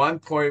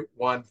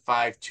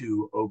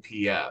 1.152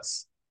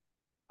 OPS.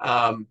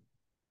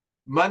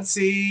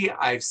 Muncy,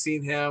 I've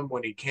seen him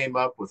when he came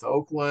up with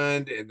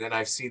Oakland, and then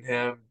I've seen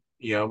him,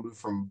 move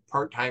from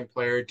part-time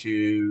player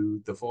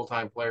to the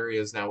full-time player he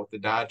is now with the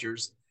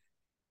Dodgers.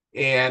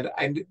 And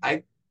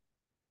I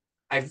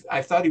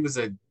thought he was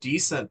a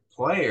decent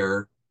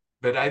player,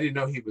 but I didn't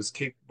know he was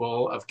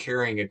capable of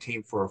carrying a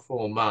team for a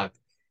full month.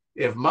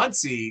 If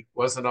Muncy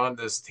wasn't on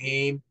this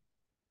team,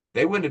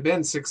 they wouldn't have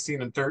been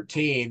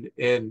 16-13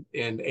 in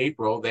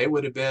April. They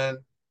would have been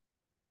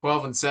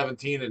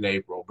 12-17 in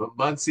April. But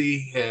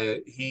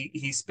Muncy,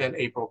 he spent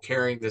April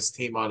carrying this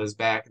team on his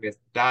back. And if the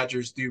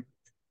Dodgers do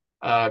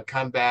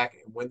come back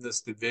and win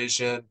this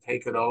division,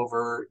 take it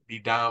over, be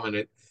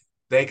dominant,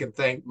 they can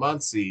thank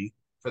Muncy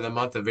for the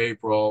month of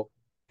April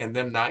and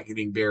them not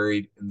getting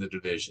buried in the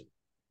division.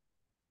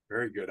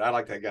 Very good. I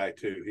like that guy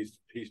too.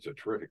 He's a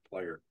terrific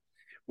player.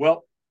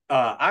 Well,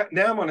 now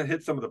I'm going to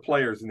hit some of the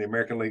players in the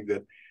American League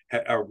that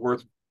are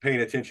worth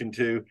paying attention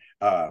to.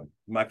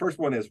 My first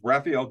one is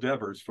Rafael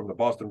Devers from the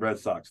Boston Red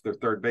Sox, their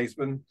third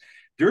baseman.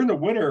 During the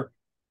winter,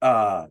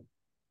 the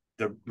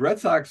Red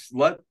Sox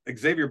let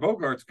Xavier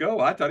Bogaerts go.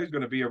 I thought he was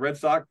going to be a Red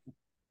Sox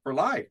for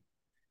life.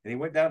 And he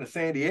went down to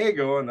San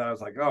Diego, and I was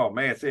like, oh,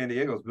 man, San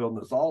Diego's building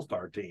this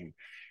all-star team.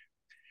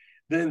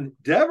 Then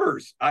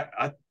Devers,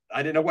 I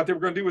didn't know what they were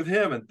going to do with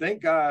him, and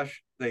thank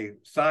gosh they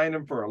signed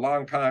him for a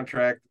long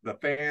contract. The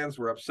fans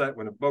were upset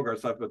when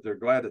Bogaerts left, but they're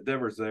glad that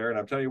Devers there. And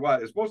I'm telling you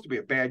what, it's supposed to be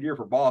a bad year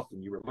for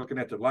Boston. You were looking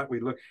at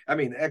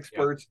the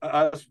experts,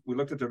 us, we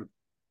looked at the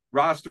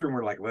roster and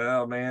we're like,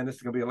 well, man, this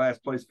is going to be a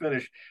last place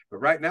finish. But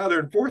right now they're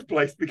in fourth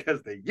place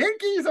because the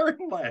Yankees are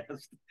in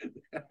last.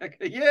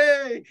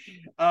 Yay!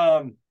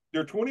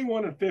 They're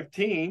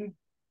 21-15.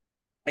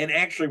 And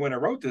actually, when I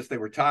wrote this, they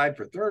were tied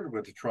for third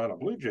with the Toronto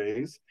Blue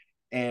Jays.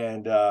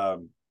 And,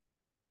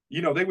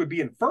 they would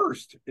be in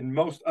first in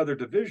most other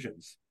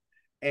divisions.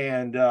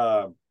 And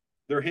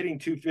they're hitting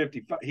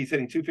 255. He's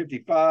hitting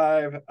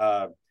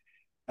 255.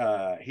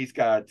 He's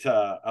got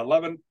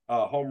 11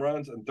 home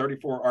runs and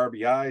 34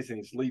 RBIs,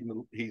 and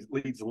he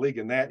leads the league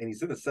in that. And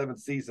he's in the 7th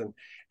season.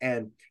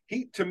 And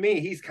to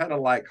me, he's kind of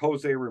like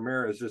Jose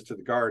Ramirez is to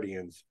the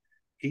Guardians.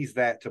 He's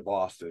that to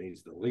Boston.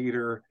 He's the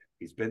leader.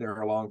 He's been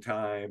there a long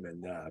time,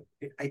 and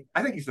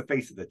I think he's the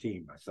face of the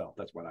team myself.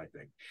 That's what I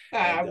think.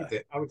 I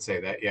would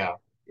say that, yeah.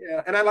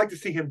 Yeah, and I'd like to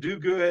see him do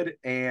good.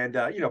 And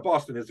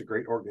Boston is a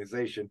great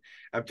organization.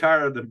 I'm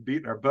tired of them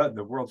beating our butt in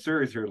the World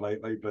Series here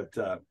lately, but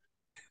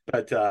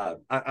But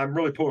I'm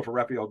really pulling for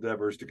Rafael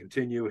Devers to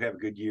continue, have a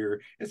good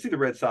year, and see the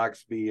Red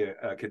Sox be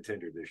a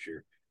contender this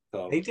year.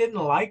 So They didn't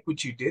like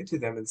what you did to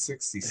them in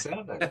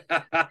 '67.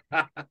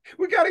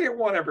 we got to get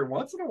one every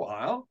once in a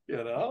while,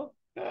 you know?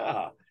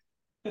 Yeah.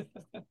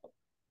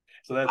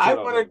 So that's I it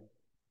on wanted him.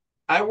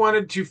 I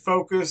wanted to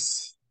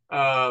focus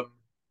on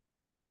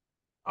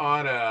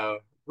a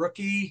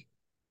rookie,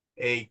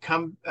 a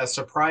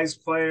surprise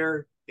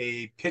player,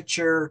 a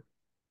pitcher,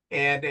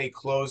 and a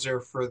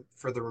closer for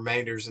the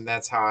remainders, and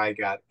that's how I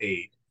got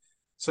 8.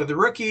 So the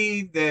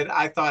rookie that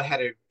I thought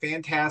had a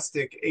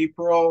fantastic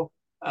April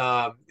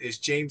is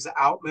James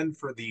Outman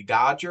for the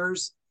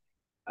Dodgers.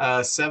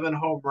 7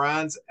 home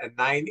runs, a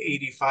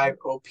 985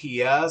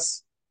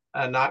 OPS.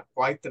 Not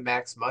quite the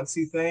Max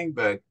Muncy thing,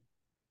 but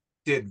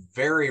did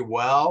very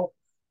well.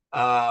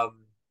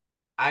 Um,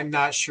 I'm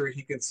not sure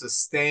he can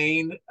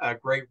sustain a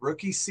great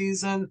rookie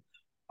season,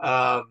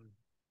 um,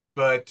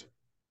 but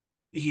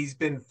he's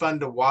been fun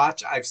to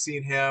watch. I've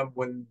seen him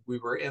when we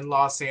were in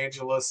Los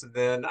Angeles, and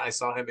then I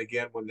saw him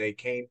again when they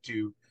came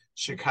to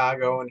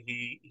Chicago, and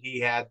he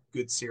had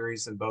good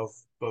series in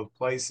both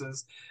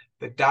places.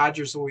 The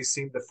Dodgers always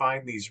seem to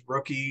find these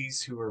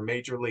rookies who are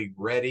major league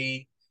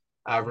ready.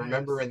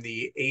 Remember Yes. in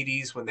the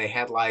 '80s when they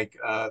had like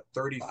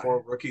 34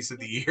 Fine. rookies of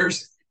the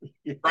years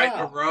right in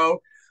a Yeah.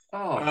 row?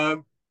 Oh,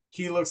 Um,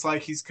 he looks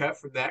like he's cut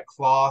from that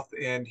cloth,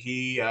 and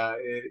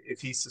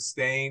if he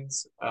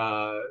sustains,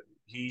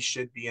 he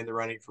should be in the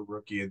running for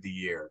Rookie of the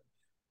Year.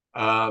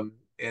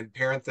 And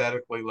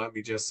parenthetically, let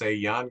me just say,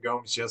 Yan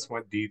Gomes just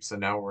went deep, so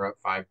now we're up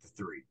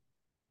 5-3.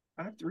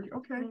 5-3.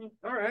 Okay.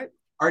 All right.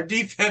 Our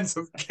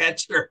defensive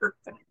catcher,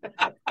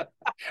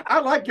 I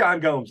like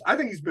John Gomes. I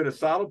think he's been a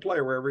solid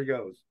player wherever he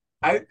goes.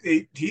 I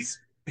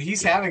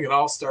he's having an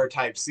all-star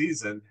type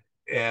season,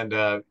 and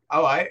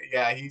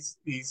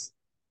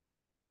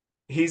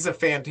he's a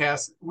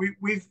fantastic.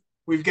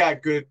 We've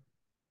got good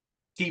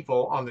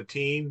people on the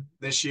team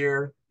this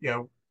year.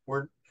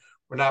 We're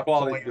not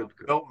Quality, pulling out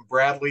good. Milton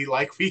Bradley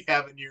like we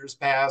have in years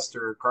past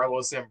or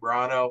Carlos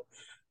Zambrano.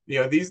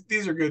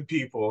 These are good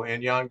people,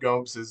 and Jan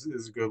Gomes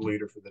is a good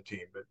leader for the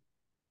team. But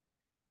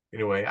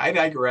anyway, I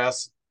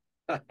digress.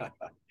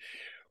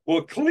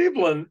 Well,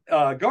 Cleveland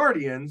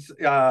Guardians,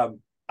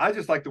 I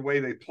just like the way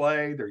they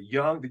play. They're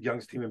young, the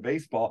youngest team in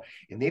baseball,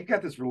 and they've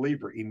got this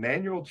reliever,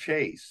 Emmanuel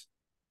Chase.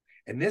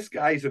 And this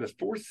guy's in his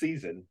 4th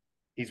season.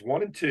 He's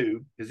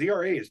 1-2. His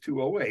ERA is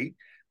 208.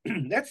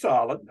 That's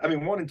solid. I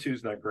mean, 1-2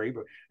 is not great,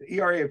 but the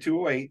ERA of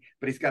 208,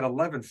 but he's got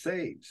 11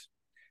 saves.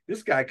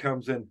 This guy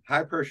comes in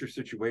high pressure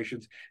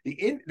situations.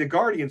 The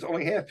Guardians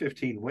only have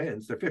 15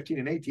 wins. They're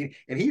 15-18,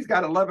 and he's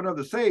got 11 of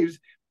the saves.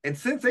 And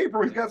since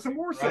April, he's got some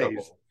more saves.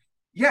 Incredible.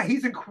 Yeah,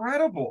 he's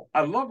incredible.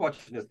 I love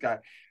watching this guy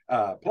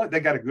play. They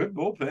got a good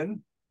bullpen.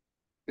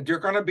 They're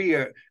going to be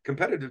a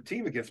competitive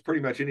team against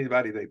pretty much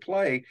anybody they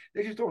play.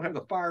 They just don't have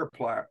the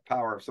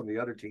firepower of some of the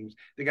other teams.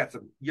 They got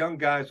some young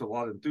guys with a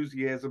lot of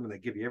enthusiasm, and they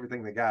give you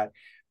everything they got.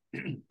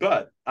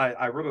 But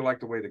I really like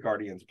the way the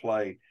Guardians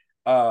play.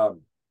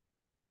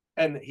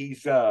 And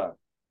he's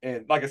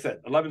and like I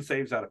said, 11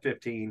 saves out of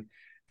 15,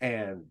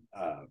 and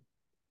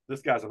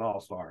this guy's an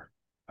all-star,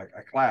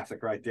 a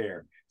classic right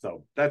there.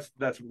 So that's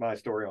my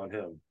story on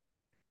him.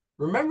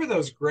 Remember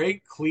those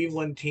great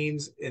Cleveland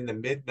teams in the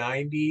mid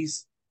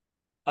 '90s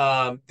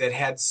that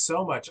had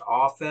so much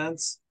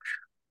offense,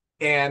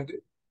 and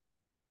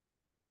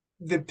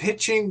the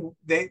pitching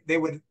they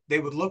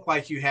would look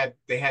like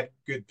they had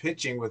good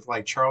pitching with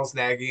like Charles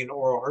Nagy and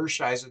Oral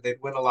Hershiser.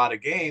 They'd win a lot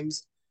of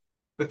games,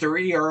 but their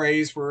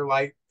ERAs were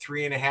like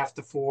 3.5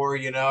 to 4,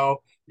 Then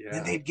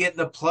Yeah. they'd get in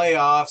the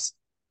playoffs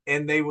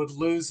and they would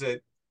lose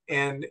it.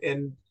 And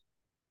in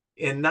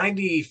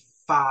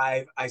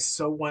 '95, I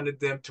so wanted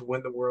them to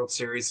win the World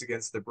Series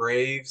against the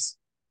Braves.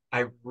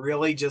 I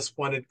really just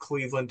wanted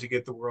Cleveland to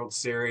get the World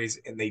Series,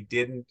 and they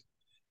didn't.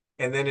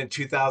 And then in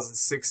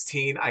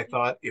 2016, I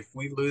thought if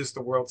we lose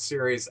the World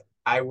Series,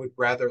 I would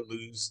rather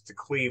lose to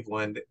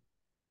Cleveland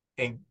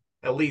and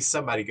at least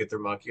somebody get their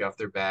monkey off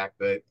their back.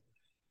 But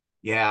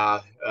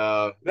yeah,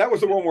 That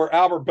was the one where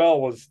Albert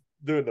Bell was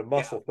doing the yeah,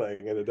 muscle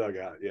thing in the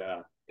dugout.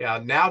 Yeah.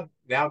 yeah.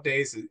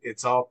 Nowadays,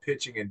 it's all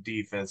pitching and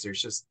defense.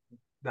 There's just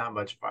not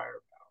much fire.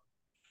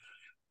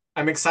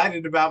 I'm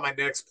excited about my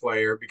next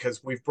player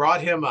because we've brought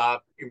him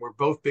up and we're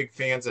both big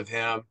fans of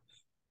him.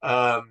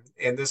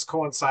 And this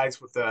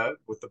coincides with the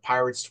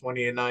Pirates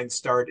 20-9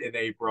 start in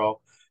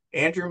April.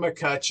 Andrew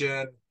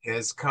McCutchen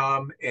has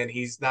come and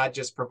he's not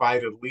just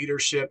provided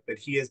leadership, but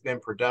he has been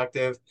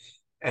productive.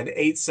 An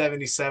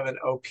 877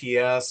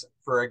 OPS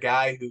for a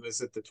guy who is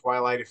at the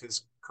twilight of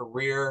his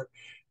career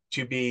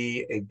to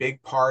be a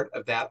big part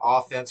of that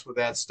offense with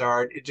that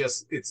start.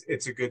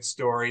 It's a good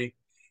story.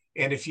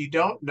 And if you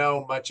don't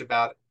know much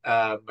about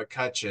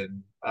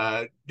McCutchen,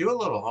 do a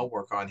little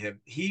homework on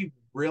him. He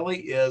really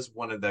is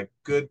one of the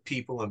good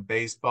people in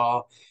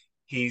baseball.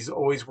 He's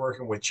always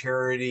working with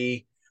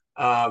charity.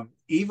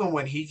 Even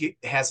when he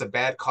has a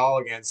bad call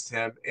against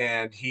him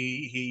and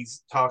he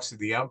talks to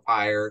the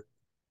umpire,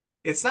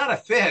 it's not a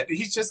fit.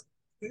 He's just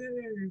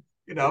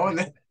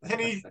And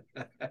then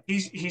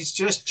he's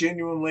just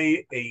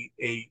genuinely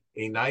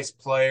a nice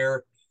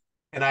player.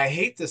 And I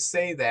hate to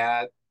say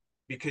that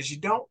because you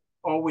don't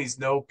always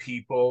know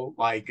people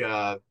like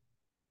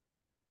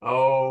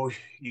oh,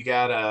 you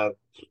got a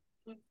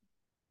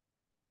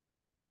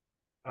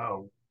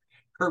oh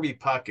Kirby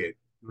Puckett,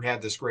 who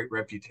had this great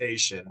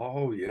reputation.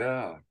 Oh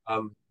yeah.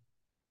 Um,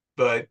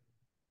 but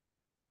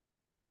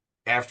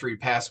after he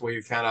passed away,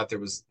 we found out there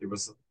was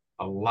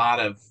a lot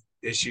of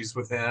issues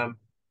with him.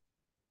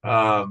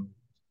 Um,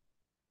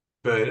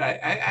 but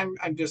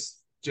I'm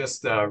just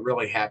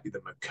really happy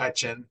that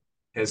McCutcheon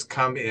has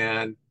come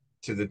in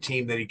to the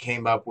team that he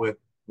came up with,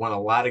 won a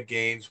lot of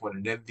games, won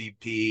an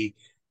MVP,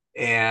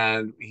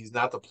 and he's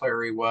not the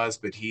player he was,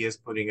 but he is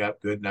putting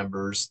up good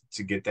numbers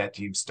to get that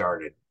team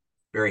started.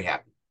 Very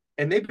happy.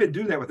 And they've been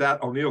doing that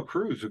without O'Neal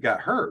Cruz, who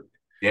got hurt.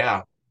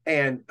 Yeah.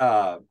 And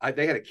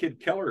they had a kid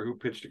Keller who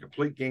pitched a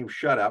complete game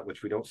shutout,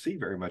 which we don't see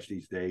very much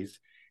these days.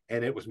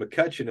 And it was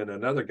McCutcheon and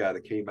another guy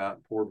that came out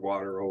and poured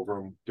water over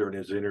him during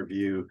his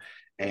interview.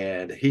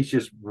 And he's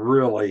just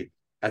really,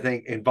 I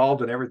think,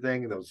 involved in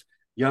everything. And those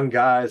young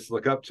guys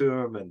look up to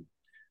him, and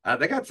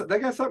they got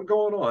something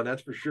going on.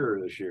 That's for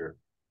sure this year.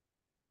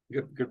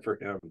 Good for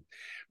him.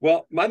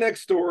 Well, my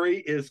next story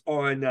is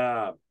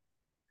on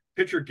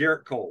pitcher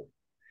Garrett Cole.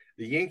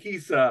 The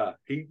Yankees.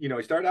 He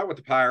started out with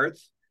the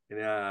Pirates.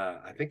 And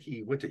I think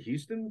he went to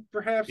Houston,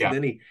 perhaps, Yeah. and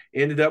then he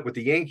ended up with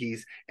the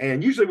Yankees.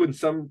 And usually, when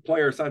some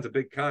player signs a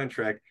big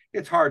contract,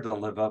 it's hard to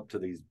live up to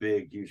these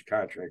big, huge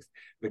contracts.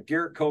 But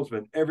Garrett Cole's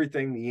been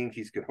everything the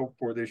Yankees could hope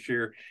for this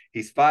year.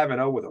 He's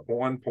 5-0 with a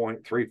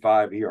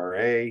 1.35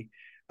 ERA.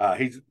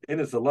 He's in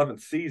his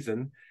 11th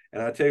season,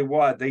 and I tell you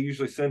what, they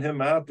usually send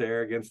him out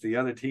there against the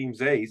other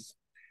team's ace.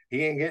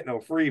 He ain't getting no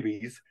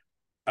freebies.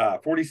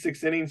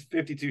 46 innings,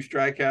 52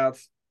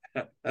 strikeouts.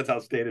 That's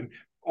outstanding.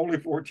 Only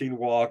 14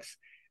 walks.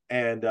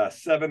 And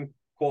 7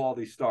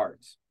 quality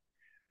starts.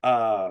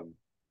 And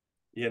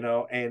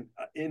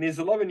in his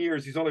 11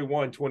 years, he's only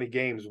won 20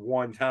 games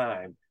one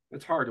time.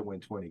 It's hard to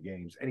win 20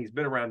 games. And he's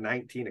been around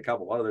 19 a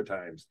couple other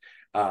times.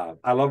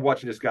 I love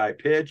watching this guy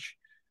pitch.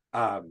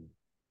 I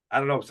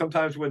don't know.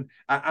 Sometimes when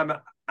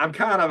I'm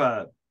kind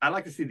of I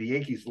like to see the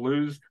Yankees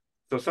lose.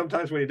 So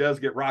sometimes when he does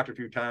get rocked a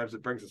few times,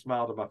 it brings a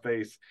smile to my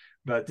face.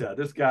 But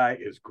this guy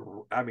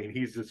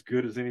he's as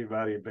good as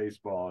anybody in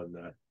baseball, and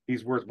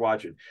he's worth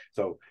watching.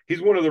 So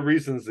he's one of the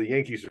reasons the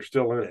Yankees are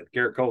still in it.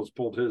 Garrett Cole's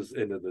pulled his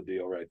end of the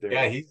deal right there.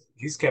 Yeah,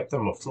 he's kept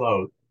them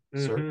afloat,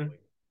 certainly.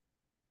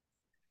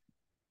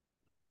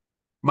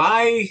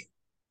 My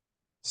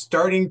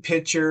starting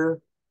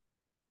pitcher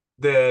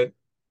that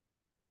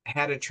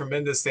had a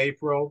tremendous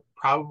April,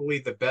 probably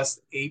the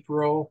best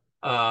April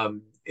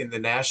in the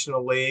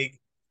National League.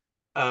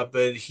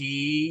 But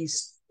he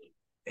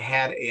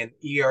has an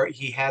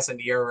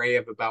ERA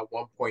of about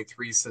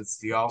 1.3 since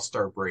the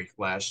All-Star break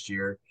last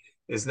year.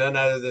 Is none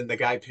other than the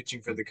guy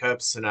pitching for the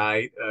Cubs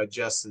tonight,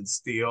 Justin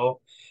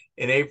Steele.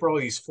 In April,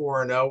 he's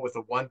 4-0 with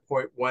a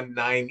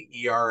 1.19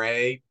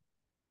 ERA.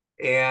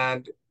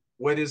 And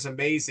what is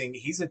amazing,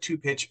 he's a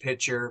two-pitch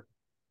pitcher.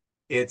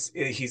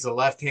 He's a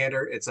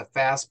left-hander, it's a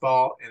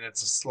fastball, and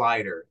it's a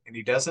slider. And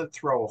he doesn't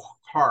throw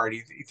hard.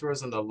 He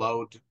throws in the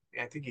low.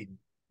 I think he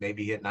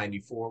maybe hit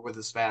 94 with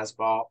his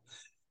fastball.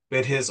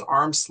 But his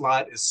arm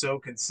slot is so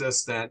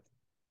consistent.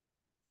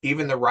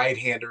 Even the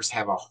right-handers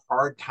have a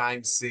hard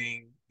time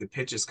seeing the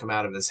pitches come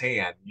out of his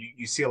hand.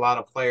 You see a lot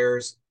of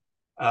players.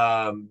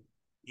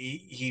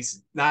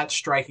 He's not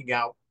striking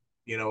out,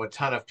 a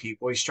ton of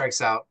people. He strikes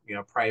out,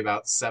 probably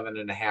about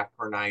 7.5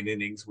 per 9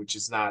 innings, which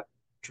is not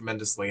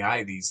tremendously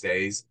high these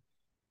days.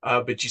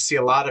 But you see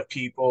a lot of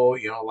people,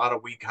 a lot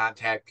of weak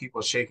contact,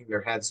 people shaking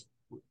their heads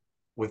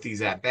with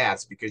these at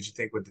bats because you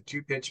think with the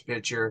two-pitch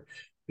pitcher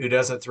who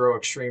doesn't throw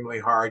extremely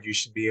hard, you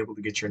should be able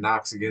to get your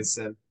knocks against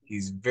him.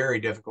 He's very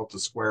difficult to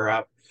square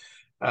up.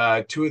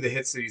 2 of the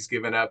hits that he's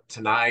given up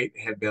tonight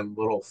have been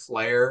little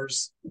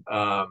flares.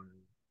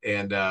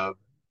 He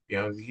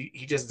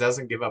just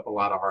doesn't give up a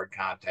lot of hard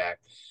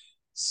contact.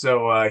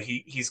 So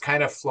he's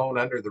kind of flown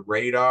under the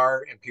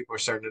radar, and people are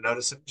starting to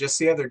notice him. Just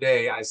the other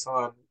day, I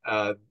saw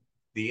the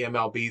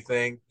MLB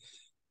thing.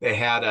 They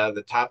had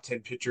the top 10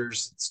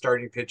 pitchers,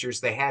 starting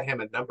pitchers. They had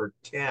him at number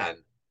 10.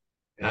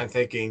 And I'm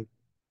thinking,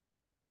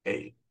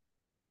 hey,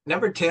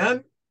 number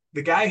 10?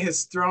 The guy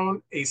has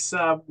thrown a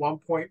sub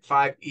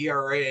 1.5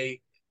 ERA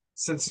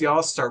since the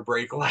All-Star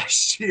break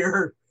last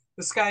year.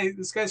 This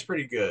guy's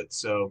pretty good.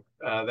 So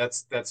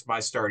that's my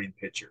starting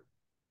pitcher.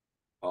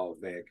 Oh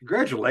man,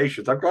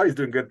 congratulations! I'm glad he's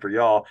doing good for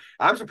y'all.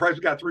 I'm surprised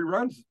we got 3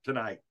 runs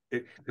tonight.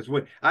 Because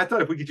when I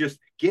thought if we could just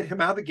get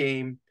him out of the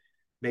game,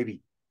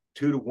 maybe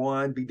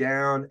 2-1, be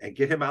down, and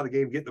get him out of the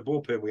game, get in the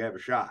bullpen, we have a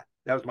shot.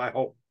 That was my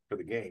hope for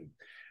the game.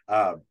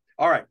 All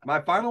right, my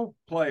final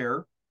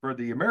player for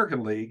the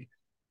American League.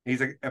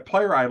 He's a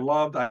player I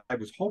loved. I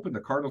was hoping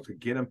the Cardinals could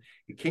get him.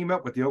 He came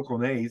up with the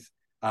Oakland A's.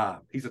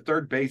 He's a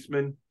third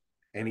baseman,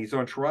 and he's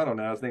on Toronto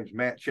now. His name's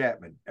Matt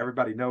Chapman.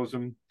 Everybody knows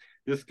him.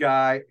 This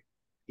guy,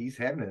 he's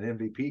having an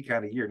MVP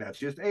kind of year. Now, it's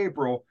just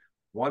April,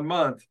 1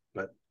 month,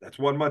 but that's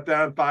 1 month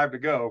down, 5 to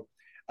go.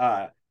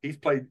 He's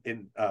played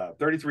in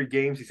 33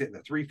 games. He's hitting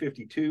the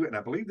 352, and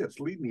I believe that's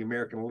leading the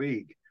American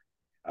League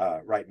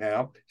right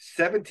now.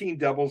 17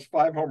 doubles,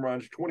 5 home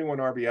runs, 21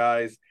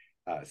 RBIs,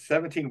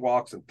 17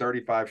 walks, and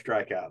 35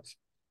 strikeouts.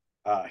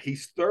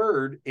 He's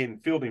third in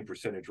fielding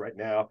percentage right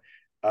now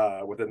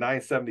with a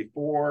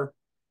 974.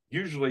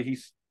 Usually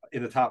he's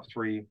in the top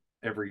 3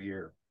 every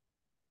year.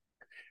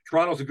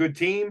 Toronto's a good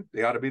team.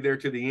 They ought to be there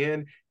to the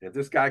end. And if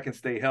this guy can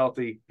stay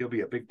healthy, he'll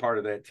be a big part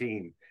of that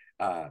team.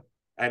 And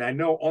I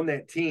know on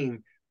that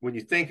team, when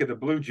you think of the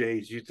Blue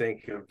Jays, you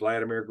think of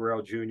Vladimir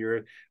Guerrero Jr.,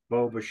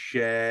 Bo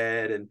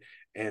Bichette,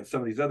 and some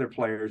of these other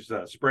players,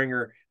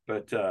 Springer.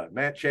 But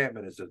Matt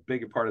Chapman is as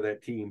big a part of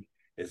that team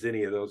as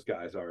any of those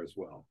guys are as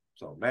well.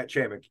 So Matt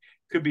Chapman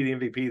could be the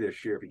MVP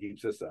this year if he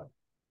keeps this up.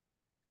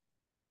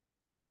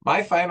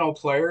 My final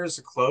player is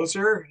a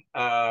closer.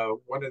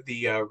 One of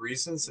the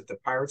reasons that the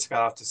Pirates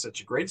got off to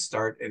such a great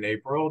start in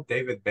April,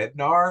 David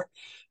Bednar,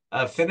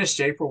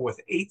 finished April with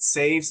 8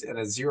 saves and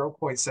a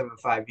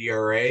 0.75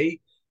 ERA.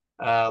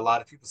 A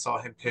lot of people saw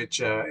him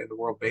pitch in the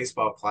World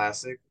Baseball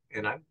Classic,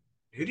 and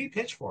who did he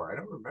pitch for? I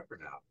don't remember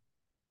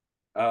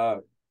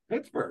now.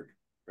 Pittsburgh,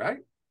 right?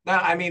 No,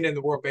 I mean in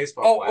the World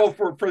Baseball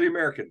Classic. For the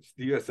Americans,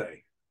 the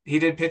USA. He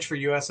did pitch for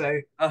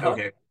USA?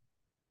 Okay.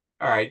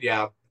 All right,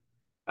 yeah.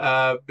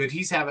 But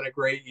he's having a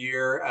great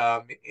year.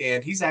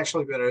 And he's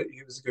actually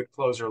he was a good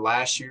closer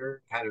last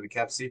year, kind of a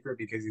kept secret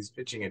because he's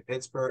pitching in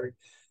Pittsburgh.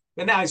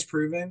 But now he's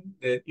proven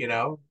that,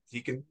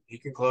 he can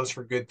close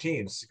for good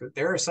teams.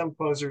 There are some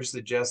closers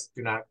that just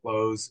do not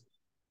close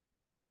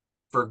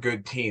for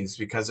good teams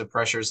because the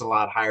pressure is a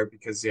lot higher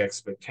because the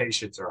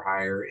expectations are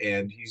higher.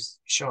 And he's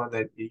shown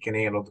that he can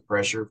handle the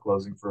pressure of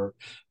closing for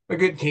a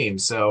good team.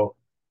 So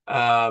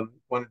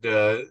wanted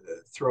to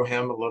throw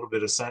him a little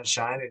bit of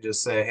sunshine and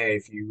just say, hey,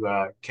 if you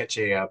catch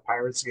a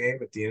Pirates game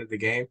at the end of the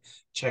game,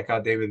 check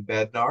out David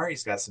Bednar.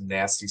 He's got some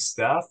nasty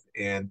stuff,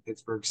 and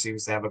Pittsburgh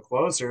seems to have a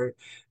closer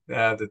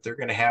that they're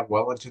going to have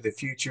well into the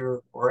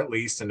future, or at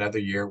least another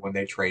year when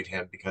they trade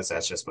him, because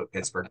that's just what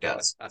Pittsburgh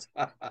does.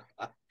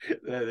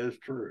 That is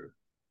true.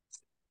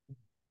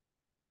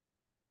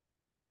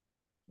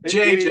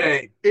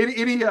 JJ,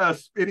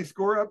 any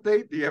score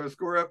update? Do you have a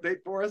score update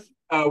for us?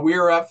 We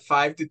are up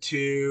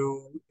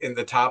 5-2 in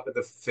the top of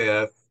the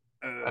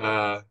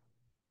 5th.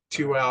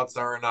 2 outs.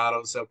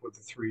 Arenado's up with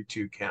a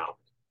 3-2 count.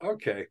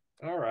 Okay,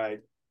 all right.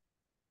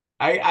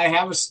 I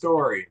have a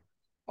story.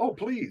 Oh,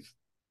 please.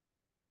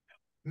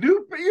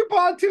 You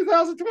bought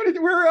 2020.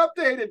 We're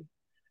updated.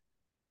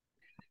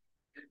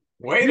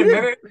 Wait a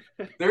minute.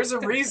 There's a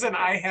reason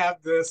I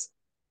have this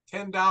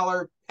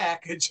 $10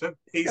 package of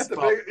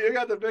baseball. You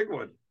got the big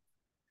one.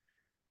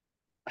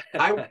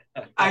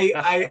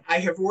 I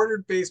have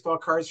ordered baseball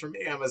cards from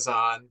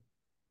Amazon,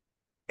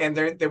 and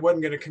they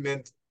wasn't going to come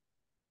in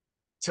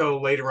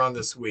till later on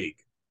this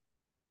week.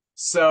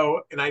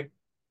 So,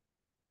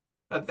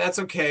 that's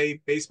okay.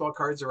 Baseball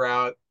cards are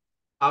out.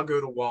 I'll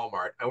go to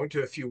Walmart. I went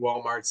to a few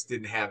Walmarts,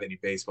 didn't have any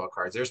baseball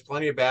cards. There's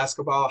plenty of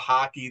basketball,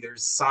 hockey,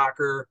 there's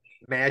soccer,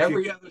 Magic.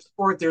 Every other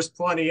sport there's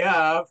plenty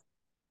of.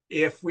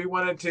 If we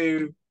wanted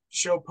to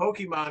show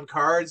Pokemon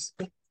cards,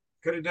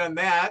 could have done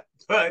that,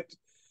 but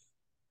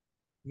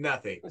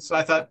nothing. So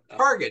I thought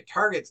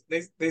Target,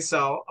 they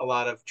sell a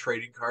lot of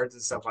trading cards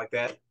and stuff like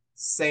that.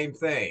 Same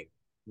thing.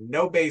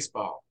 No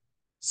baseball.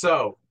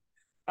 So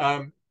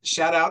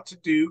shout out to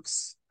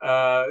Duke's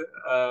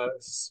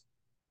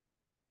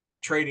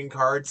trading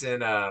cards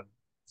in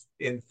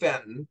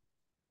Fenton.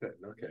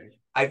 Okay.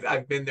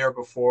 I've been there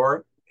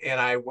before, and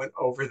I went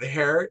over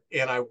there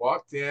and I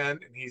walked in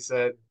and he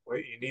said,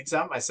 "Wait, you need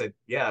something?" I said,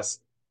 "Yes,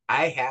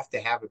 I have to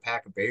have a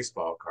pack of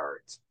baseball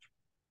cards."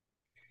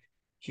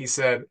 He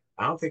said,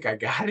 "I don't think I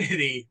got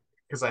any,"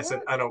 because I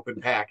said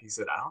unopened pack. He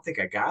said, "I don't think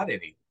I got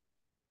any."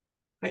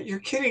 You're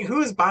kidding.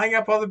 Who is buying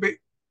up all the big?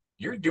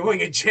 You're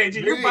doing it,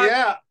 JJ. You're buying.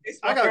 Yeah,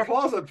 I got a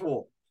closet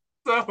full.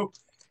 So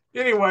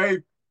anyway,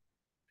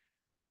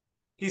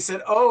 he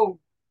said, "Oh,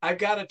 I've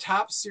got a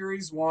Top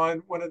Series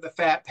one of the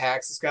fat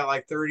packs. It's got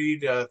like 30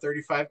 to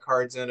 35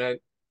 cards in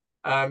it.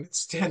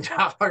 It's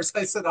 $10."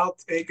 I said, "I'll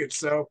take it."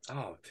 So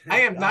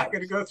I am not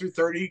going to go through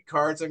 30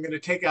 cards. I'm going to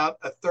take out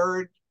a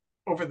third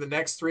over the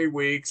next 3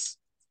 weeks,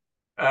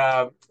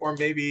 or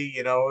maybe,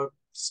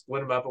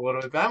 split them up a little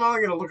bit. But I'm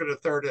only going to look at a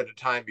third at a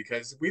time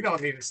because we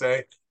don't need to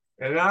say,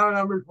 and now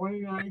number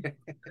 29.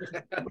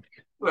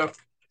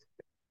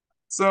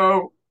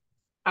 So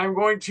I'm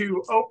going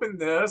to open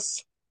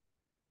this.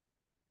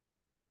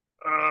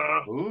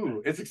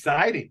 Ooh, it's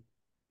exciting.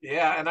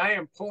 Yeah, and I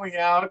am pulling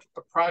out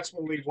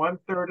approximately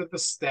 1/3 of the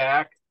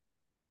stack.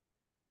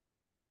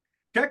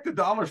 Check the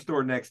dollar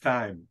store next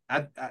time.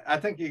 I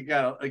think you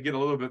got to get a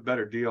little bit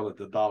better deal at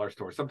the dollar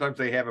store. Sometimes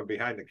they have them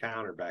behind the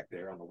counter back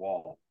there on the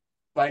wall.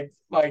 Like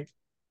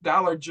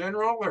Dollar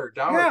General or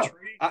Dollar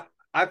Tree?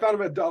 I found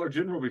them at Dollar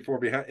General before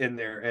behind in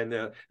there,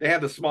 and they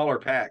have the smaller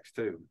packs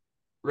too.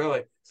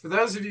 Really? For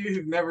those of you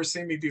who've never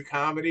seen me do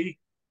comedy,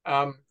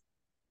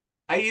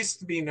 I used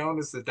to be known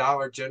as the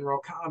Dollar General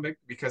comic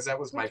because that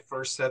was my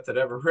first set that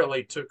ever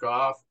really took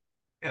off.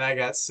 and I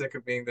got sick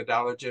of being the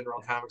Dollar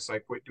General comic, so I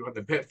quit doing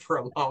the bit for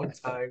a long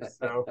time.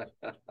 So,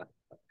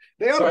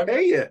 They ought so to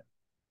pay you.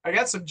 I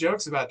got some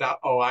jokes about that.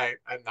 Oh, I'm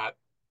not.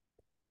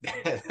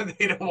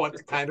 They don't want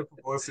the kind of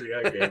publicity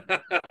I gave.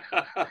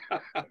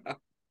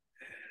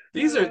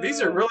 These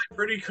are really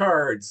pretty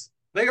cards.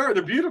 They are.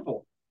 They're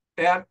beautiful.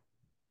 And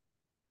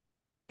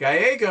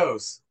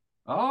Gallegos.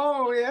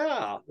 Oh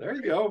yeah, there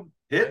you go.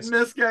 Hit and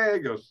miss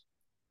Gallegos.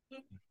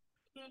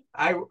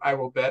 I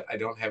will bet I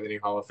don't have any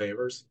Hall of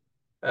Famers.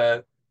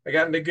 I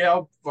got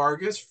Miguel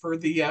Vargas for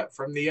the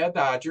from the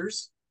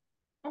Dodgers.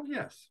 Oh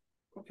yes.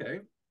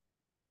 Okay.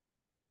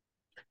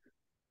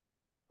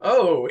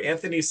 Oh,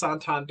 Anthony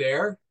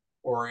Santander,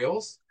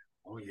 Orioles.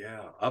 Oh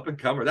yeah, up and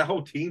comer. That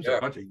whole team's a Yeah.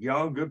 bunch of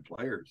young, good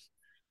players.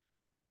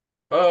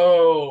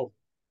 Oh,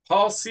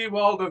 Paul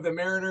Sewald of the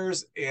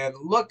Mariners, and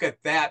look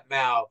at that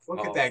mouth.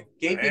 Look at Oh that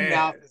gaping man.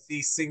 mouth as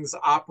he sings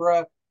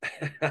opera.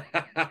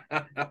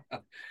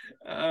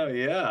 Oh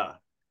yeah.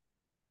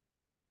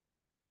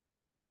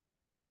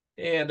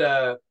 And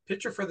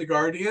pitcher for the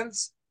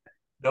Guardians,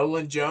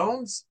 Nolan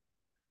Jones.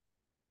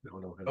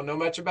 Don't know him. Don't know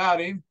much about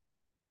him.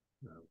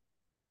 No.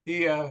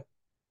 He oh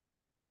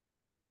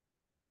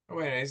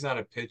wait, he's not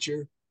a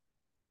pitcher.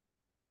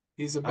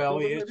 He's a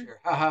belly Outfielder, maybe? itcher.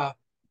 Haha.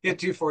 He had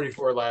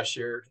 244 last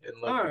year in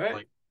All London right.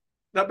 Blank.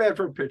 Not bad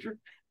for a pitcher.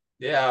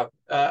 Yeah.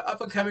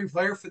 Up and coming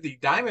player for the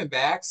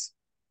Diamondbacks,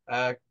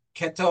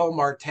 Keto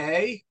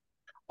Marte.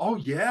 Oh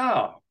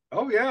yeah.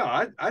 Oh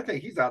yeah. I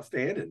think he's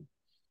outstanding.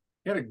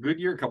 He had a good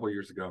year a couple of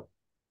years ago.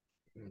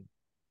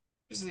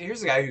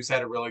 Here's a guy who's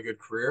had a really good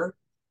career.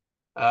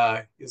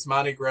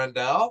 Ismani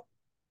Grandal.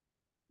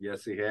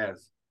 Yes, he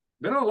has.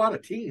 Been on a lot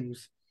of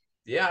teams.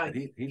 Yeah, And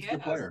he's a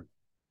good player.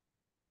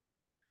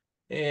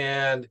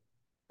 And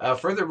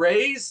for the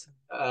Rays,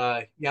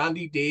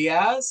 Yandy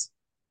Diaz.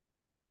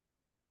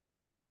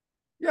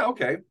 Yeah,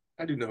 okay.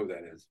 I do know who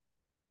that is.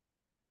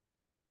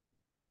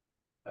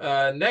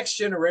 Next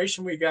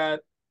generation, we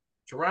got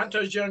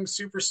Toronto's young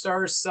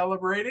superstars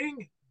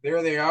celebrating.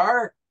 There they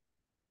are,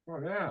 Oh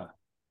yeah.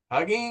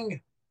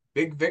 hugging.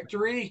 Big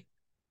victory.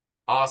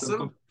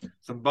 Awesome.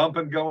 Some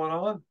bumping going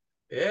on.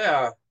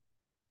 Yeah.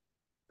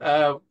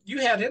 You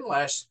had him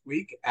last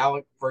week,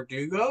 Alec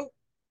Verdugo,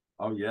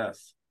 Oh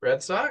yes.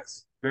 Red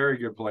Sox. Very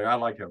good player. I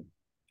like him.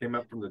 Came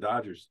up from the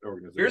Dodgers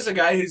organization. Here's a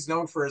guy who's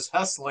known for his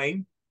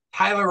hustling,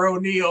 Tyler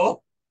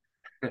O'Neill.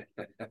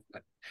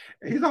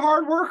 He's a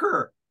hard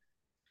worker.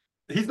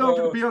 He's known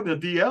to be on the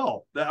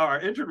DL, our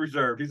injured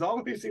reserve. He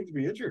seems to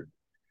be injured.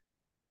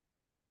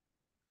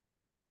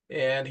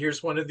 And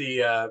here's one of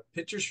the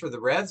pitchers for the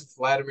Reds,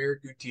 Vladimir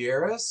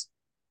Gutierrez.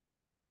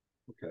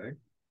 Okay.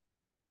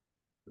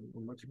 Don't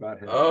know much about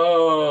him.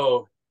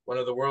 Oh, one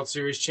of the World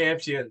Series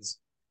champions,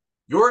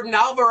 Jordan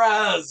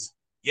Alvarez.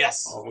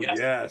 Yes. Oh,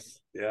 yes.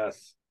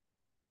 yes.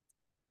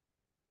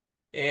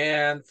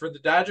 And for the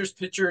Dodgers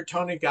pitcher,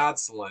 Tony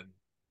Gonsolin.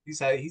 He's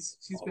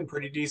been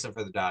pretty decent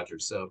for the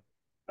Dodgers. So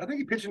I think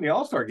he pitched in the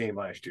All-Star game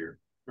last year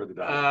for the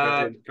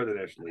Dodgers, for the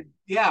National League.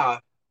 Yeah.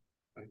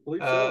 I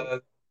believe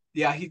so.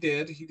 Yeah, he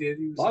did. He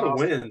was a lot of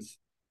wins.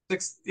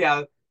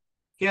 Yeah,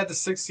 he had the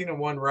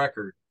 16-1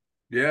 record.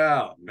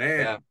 Yeah, man.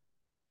 Yeah.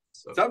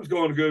 So. Something's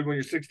going good when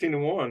you're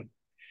 16-1.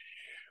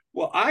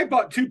 Well, I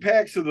bought 2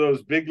 packs of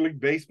those Big League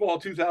Baseball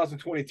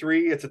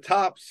 2023. It's a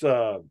Topps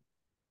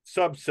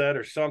subset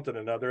or something or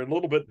another, a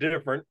little bit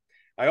different.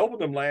 I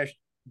opened them last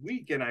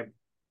week, and I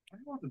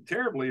wasn't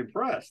terribly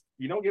impressed.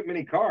 You don't get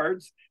many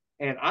cards,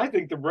 and I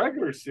think the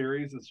regular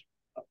series is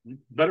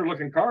better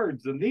looking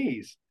cards than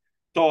these.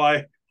 So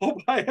I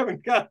hope I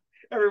haven't got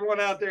everyone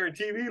out there in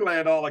TV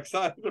land all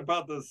excited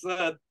about the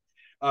set.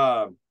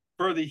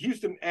 For the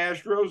Houston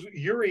Astros,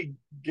 Yuri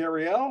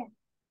Gurriel.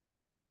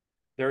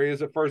 There he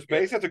is at first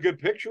base. That's a good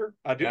picture.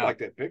 I do like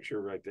that picture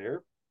right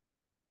there.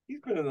 He's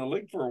been in the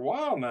league for a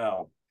while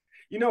now.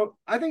 You know,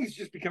 I think he's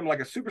just become like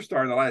a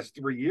superstar in the last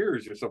 3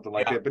 years or something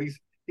like that. But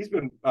he's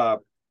been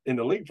in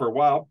the league for a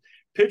while.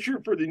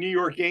 Pitcher for the New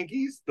York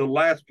Yankees, the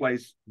last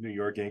place New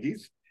York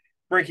Yankees.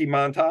 Frankie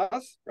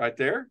Montas right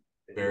there.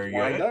 Very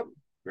good.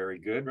 Very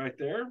good right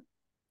there.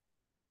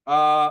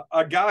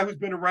 A guy who's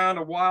been around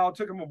a while. It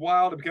took him a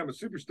while to become a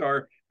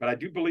superstar, but I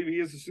do believe he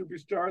is a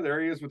superstar.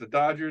 There he is with the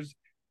Dodgers.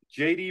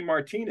 JD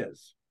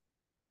Martinez.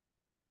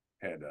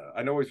 And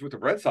I know he's with the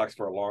Red Sox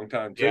for a long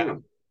time, too. Yeah.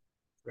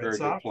 Very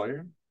good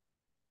player.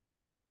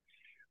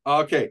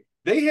 Okay.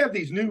 They have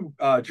these new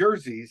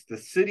jerseys, the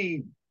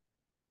city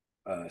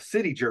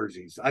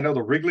jerseys. I know the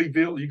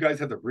Wrigleyville. You guys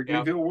have the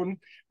Wrigleyville one.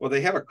 Well,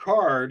 they have a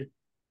card,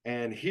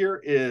 and here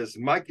is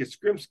Mike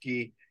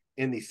Yastrzemski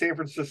in the San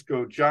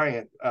Francisco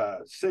Giant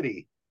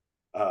city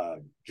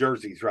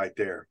jerseys right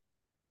there.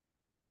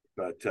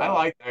 But I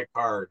like that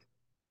card.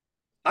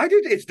 I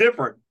do. It's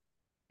different.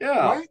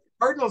 Yeah. Why are the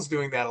Cardinals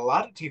doing that? A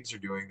lot of teams are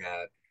doing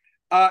that.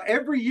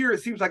 Every year,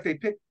 it seems like they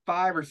pick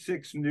 5 or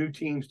 6 new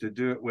teams to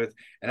do it with,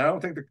 and I don't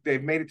think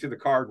they've made it to the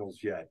Cardinals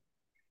yet.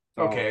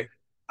 So, okay.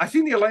 I've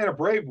seen the Atlanta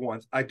Brave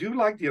ones. I do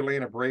like the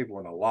Atlanta Brave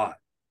one a lot.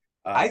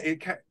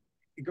 It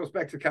goes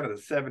back to kind of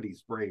the 70s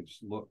Braves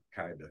look,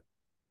 kind of.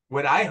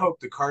 what I hope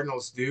the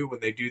Cardinals do when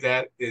they do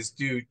that is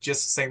do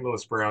just the St.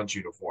 Louis Browns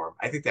uniform.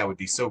 I think that would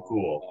be so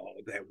cool.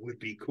 Oh, that would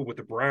be cool with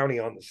the brownie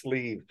on the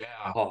sleeve.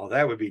 Yeah. Oh,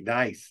 that would be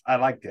nice. I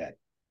like that.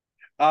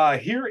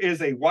 Here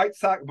is a White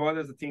Sox. Boy,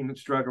 there's a team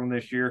that's struggling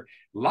this year.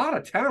 A lot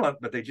of talent,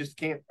 but they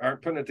just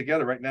aren't putting it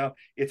together right now.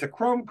 It's a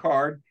chrome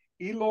card.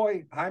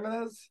 Eloy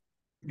Jimenez,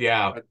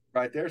 Yeah.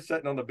 right there,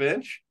 sitting on the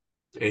bench.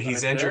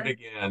 He's Right injured there.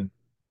 again.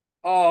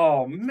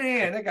 Oh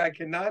man, that guy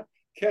cannot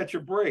catch a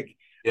break.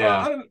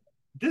 Yeah.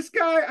 This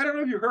guy, I don't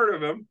know if you heard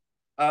of him.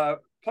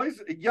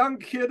 Plays a young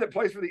kid that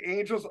plays for the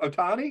Angels,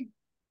 Otani.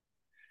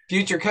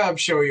 Future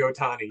Cubs Shohei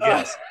Ohtani.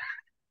 Yes.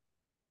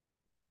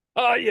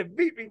 Oh, you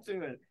beat me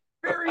to it.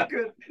 Very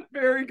good.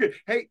 Very good.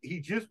 Hey,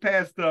 he just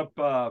passed up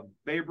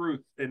Babe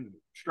Ruth in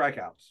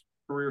strikeouts,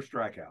 career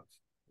strikeouts.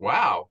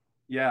 Wow.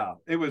 Yeah,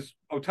 it was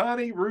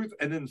Otani, Ruth,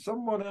 and then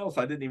someone else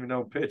I didn't even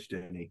know pitched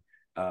any.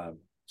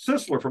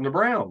 Sisler from the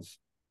Browns.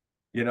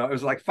 You know, it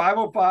was like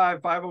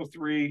 505,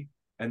 503,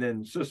 and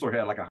then Sisler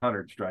had like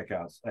 100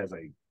 strikeouts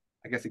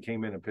I guess he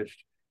came in and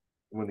pitched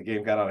when the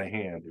game got out of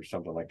hand or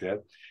something like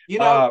that. You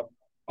know,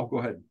 Go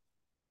ahead.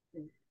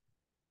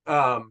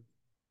 um,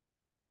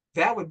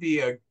 that would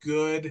be a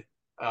good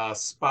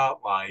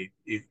spotlight.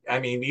 I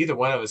mean, either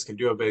one of us can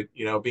do it,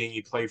 but being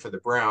he played for the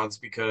Browns,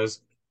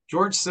 because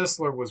George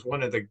Sisler was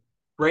one of the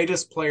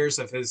greatest players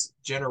of his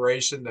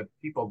generation that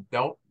people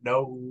don't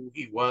know who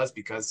he was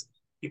because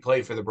he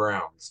played for the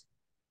Browns.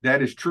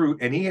 That is true,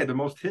 and he had the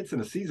most hits in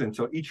a season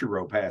until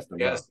Ichiro passed him.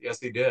 Yes, yes,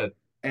 he did.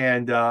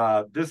 And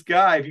this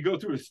guy, if you go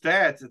through his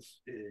stats,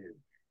 it's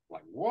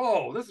like,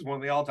 whoa, this is one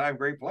of the all-time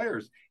great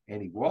players,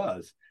 and he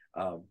was.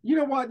 You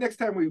know what? Next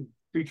time we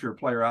feature a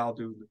player, I'll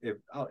do if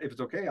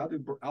it's okay. I'll do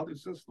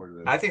Sisler.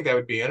 Then. I think that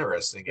would be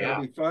interesting. That'd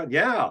Yeah, be fun.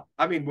 Yeah,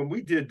 I mean, when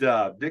we did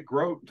Dick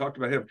Grote talked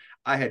about him,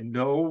 I had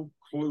no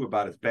clue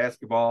about his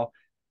basketball,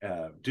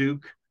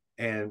 Duke,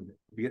 and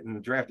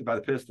getting drafted by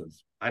the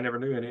Pistons. I never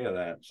knew any of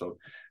that, so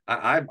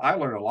I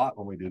learned a lot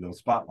when we do those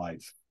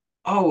spotlights.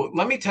 Oh,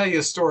 let me tell you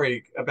a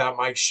story about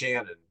Mike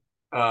Shannon.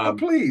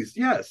 Please,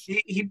 yes.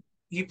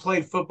 He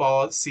played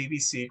football at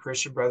CBC,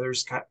 Christian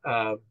Brothers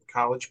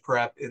College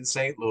Prep in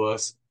St.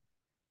 Louis.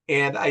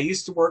 And I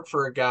used to work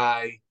for a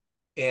guy,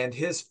 and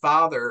his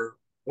father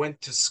went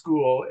to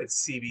school at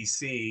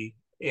CBC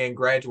and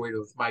graduated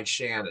with Mike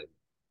Shannon.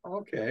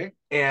 Okay.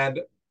 And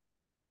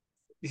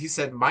he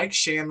said Mike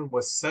Shannon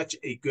was such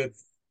a good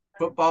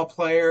football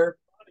player.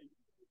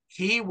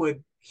 He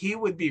would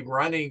be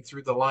running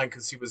through the line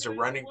because he was a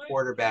running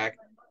quarterback.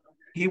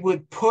 He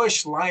would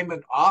push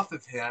linemen off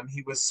of him.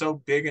 He was so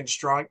big and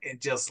strong, and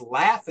just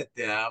laugh at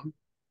them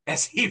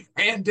as he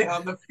ran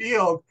down the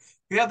field.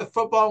 He had the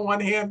football in one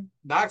hand,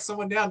 knock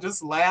someone down,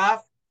 just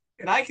laugh.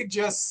 And I could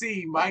just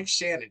see Mike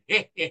Shannon.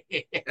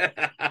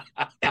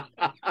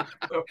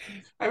 So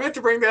I meant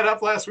to bring that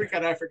up last week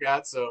and I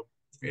forgot. So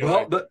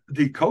well,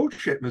 the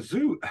coach at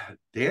Mizzou,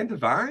 Dan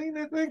Devine,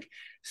 I think,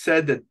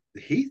 said that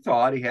he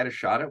thought he had a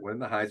shot at winning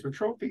the Heisman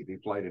Trophy if he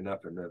played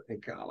enough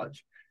in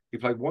college. He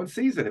played one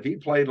season. If he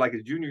played like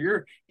his junior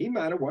year, he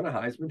might have won a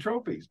Heisman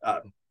Trophy.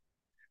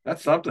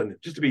 That's something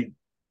just to be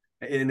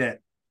in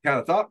that kind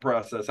of thought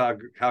process,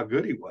 how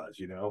good he was,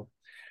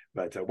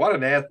 But what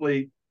an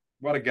athlete.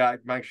 What a guy,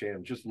 Mike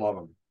Shannon. Just love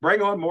him.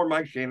 Bring on more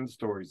Mike Shannon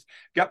stories.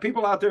 Got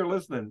people out there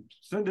listening.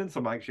 Send in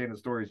some Mike Shannon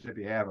stories if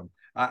you have them.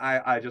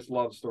 I just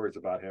love stories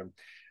about him.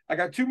 I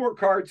got two more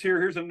cards here.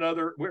 Here's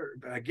another.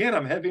 Again,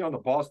 I'm heavy on the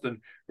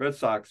Boston Red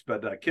Sox,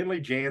 but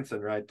Kenley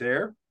Jansen right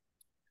there.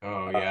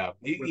 Oh, yeah.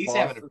 He's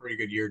having a pretty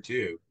good year,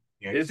 too.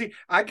 Yeah. Is he?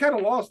 I kind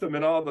of lost him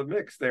in all the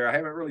mix there. I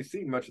haven't really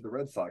seen much of the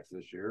Red Sox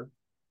this year.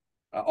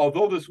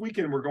 Although this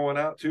weekend we're going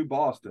out to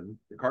Boston.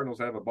 The Cardinals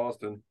have a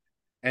Boston,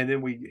 and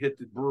then we hit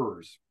the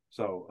Brewers.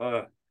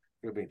 So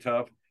it'll be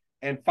tough.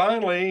 And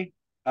finally,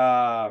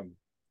 a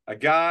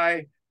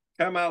guy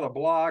come out of the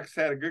blocks,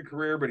 had a good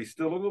career, but he's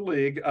still in the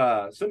league.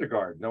 Noah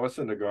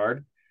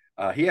Syndergaard.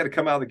 He had to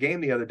come out of the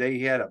game the other day.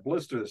 He had a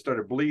blister that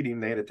started bleeding.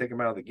 They had to take him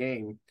out of the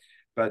game.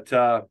 But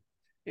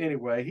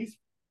anyway,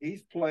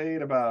 he's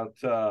played about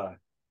 7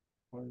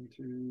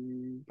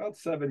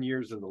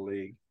 years in the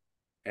league.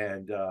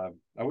 And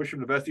I wish him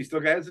the best. He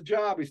still has a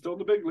job. He's still in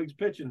the big leagues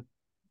pitching.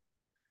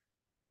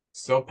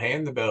 Still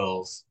paying the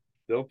bills.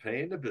 Still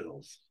paying the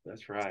bills.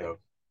 That's right. So,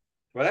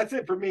 well, that's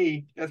it for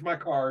me. That's my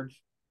cards.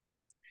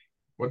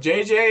 Well,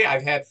 JJ,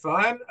 I've had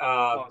fun.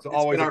 It's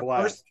always a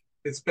blast.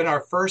 It's been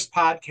our first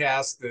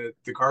podcast.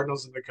 The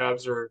Cardinals and the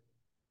Cubs are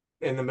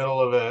in the middle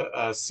of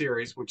a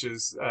series, which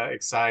is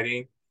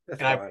exciting.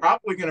 That's and fine. I'm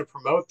probably going to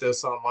promote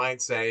this online,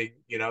 saying,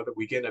 that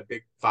we get in a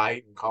big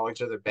fight and call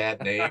each other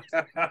bad names.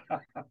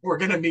 We're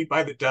going to meet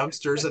by the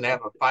dumpsters and have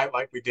a fight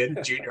like we did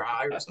in junior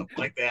high or something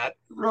like that.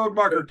 Road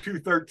marker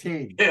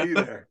 213. Yeah. Be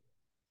there.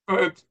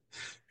 But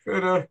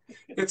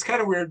it's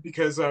kind of weird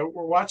because we're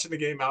watching the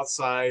game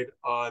outside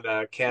on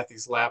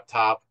Kathy's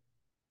laptop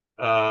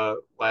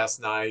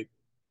last night.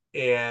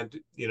 And,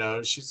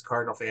 she's a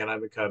Cardinal fan.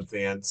 I'm a Cub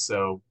fan.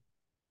 So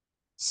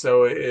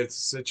it's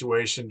a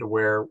situation to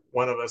where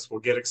one of us will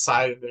get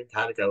excited and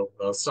kind of go,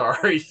 "Oh,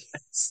 sorry."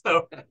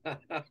 So,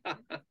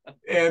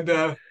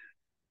 and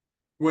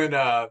when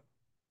gosh,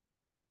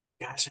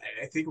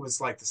 I think it was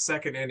like the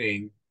second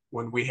inning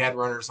when we had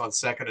runners on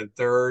second and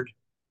third,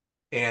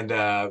 and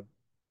yeah,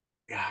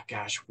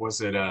 gosh,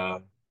 was it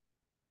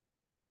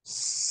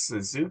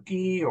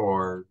Suzuki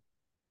or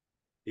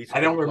He's a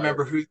I don't good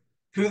remember player.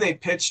 who they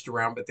pitched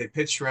around, but they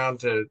pitched around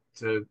to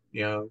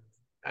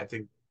I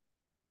think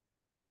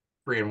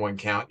 3-1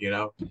 count,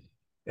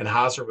 and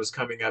Hosmer was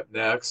coming up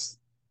next.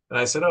 And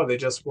I said, oh, they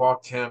just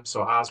walked him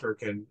so Hosmer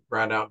can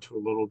round out to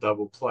a little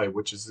double play,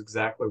 which is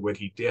exactly what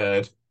he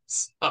did.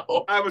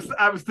 So I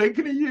was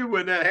thinking of you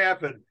when that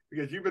happened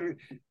because you've been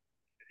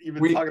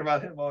we talking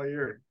about him all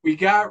year. we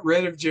got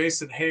rid of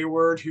Jason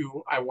Hayward,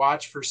 who I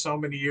watched for so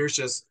many years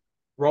just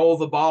roll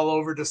the ball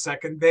over to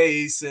second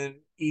base and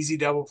easy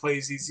double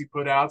plays, easy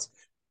putouts.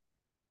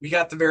 We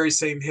got the very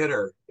same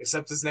hitter,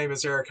 except his name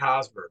is Eric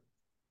Hosmer.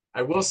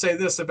 I will say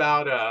this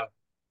about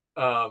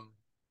um,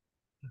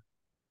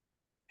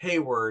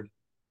 Hayward.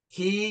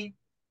 He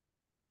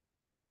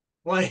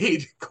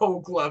played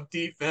gold glove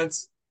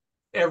defense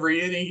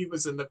every inning he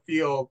was in the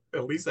field.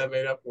 At least I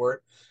made up for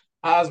it.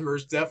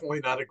 Hosmer's definitely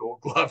not a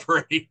gold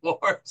glover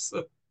anymore.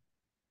 So,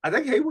 I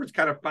think Hayward's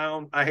kind of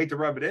found. I hate to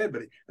rub it in,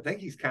 but I think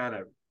he's kind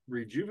of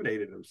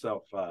rejuvenated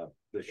himself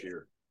this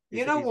year.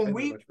 He's when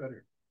hitting much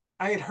better.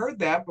 I had heard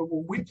that, but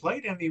when we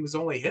played him, he was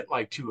only hit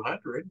like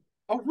 200.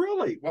 Oh,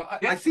 really? Well, I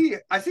Yeah.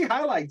 see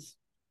highlights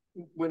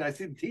when I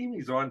see the team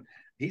he's on.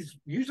 He's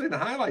usually in the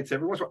highlights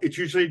every once in a while. It's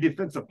usually a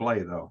defensive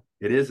play, though.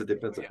 It is a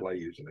defensive play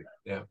usually.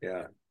 Yeah.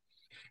 Yeah.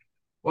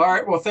 Well, all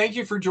right. Well, thank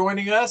you for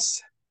joining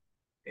us.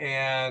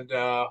 And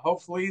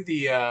hopefully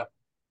the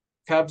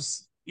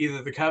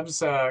either the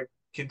Cubs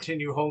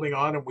continue holding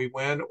on and we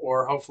win,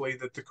 or hopefully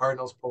that the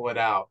Cardinals pull it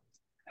out.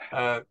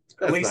 At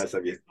That's least nice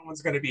of you.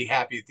 someone's going to be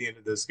happy at the end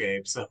of this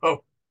game. So,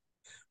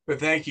 but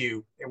thank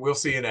you, and we'll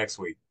see you next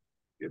week.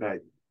 Good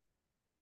night.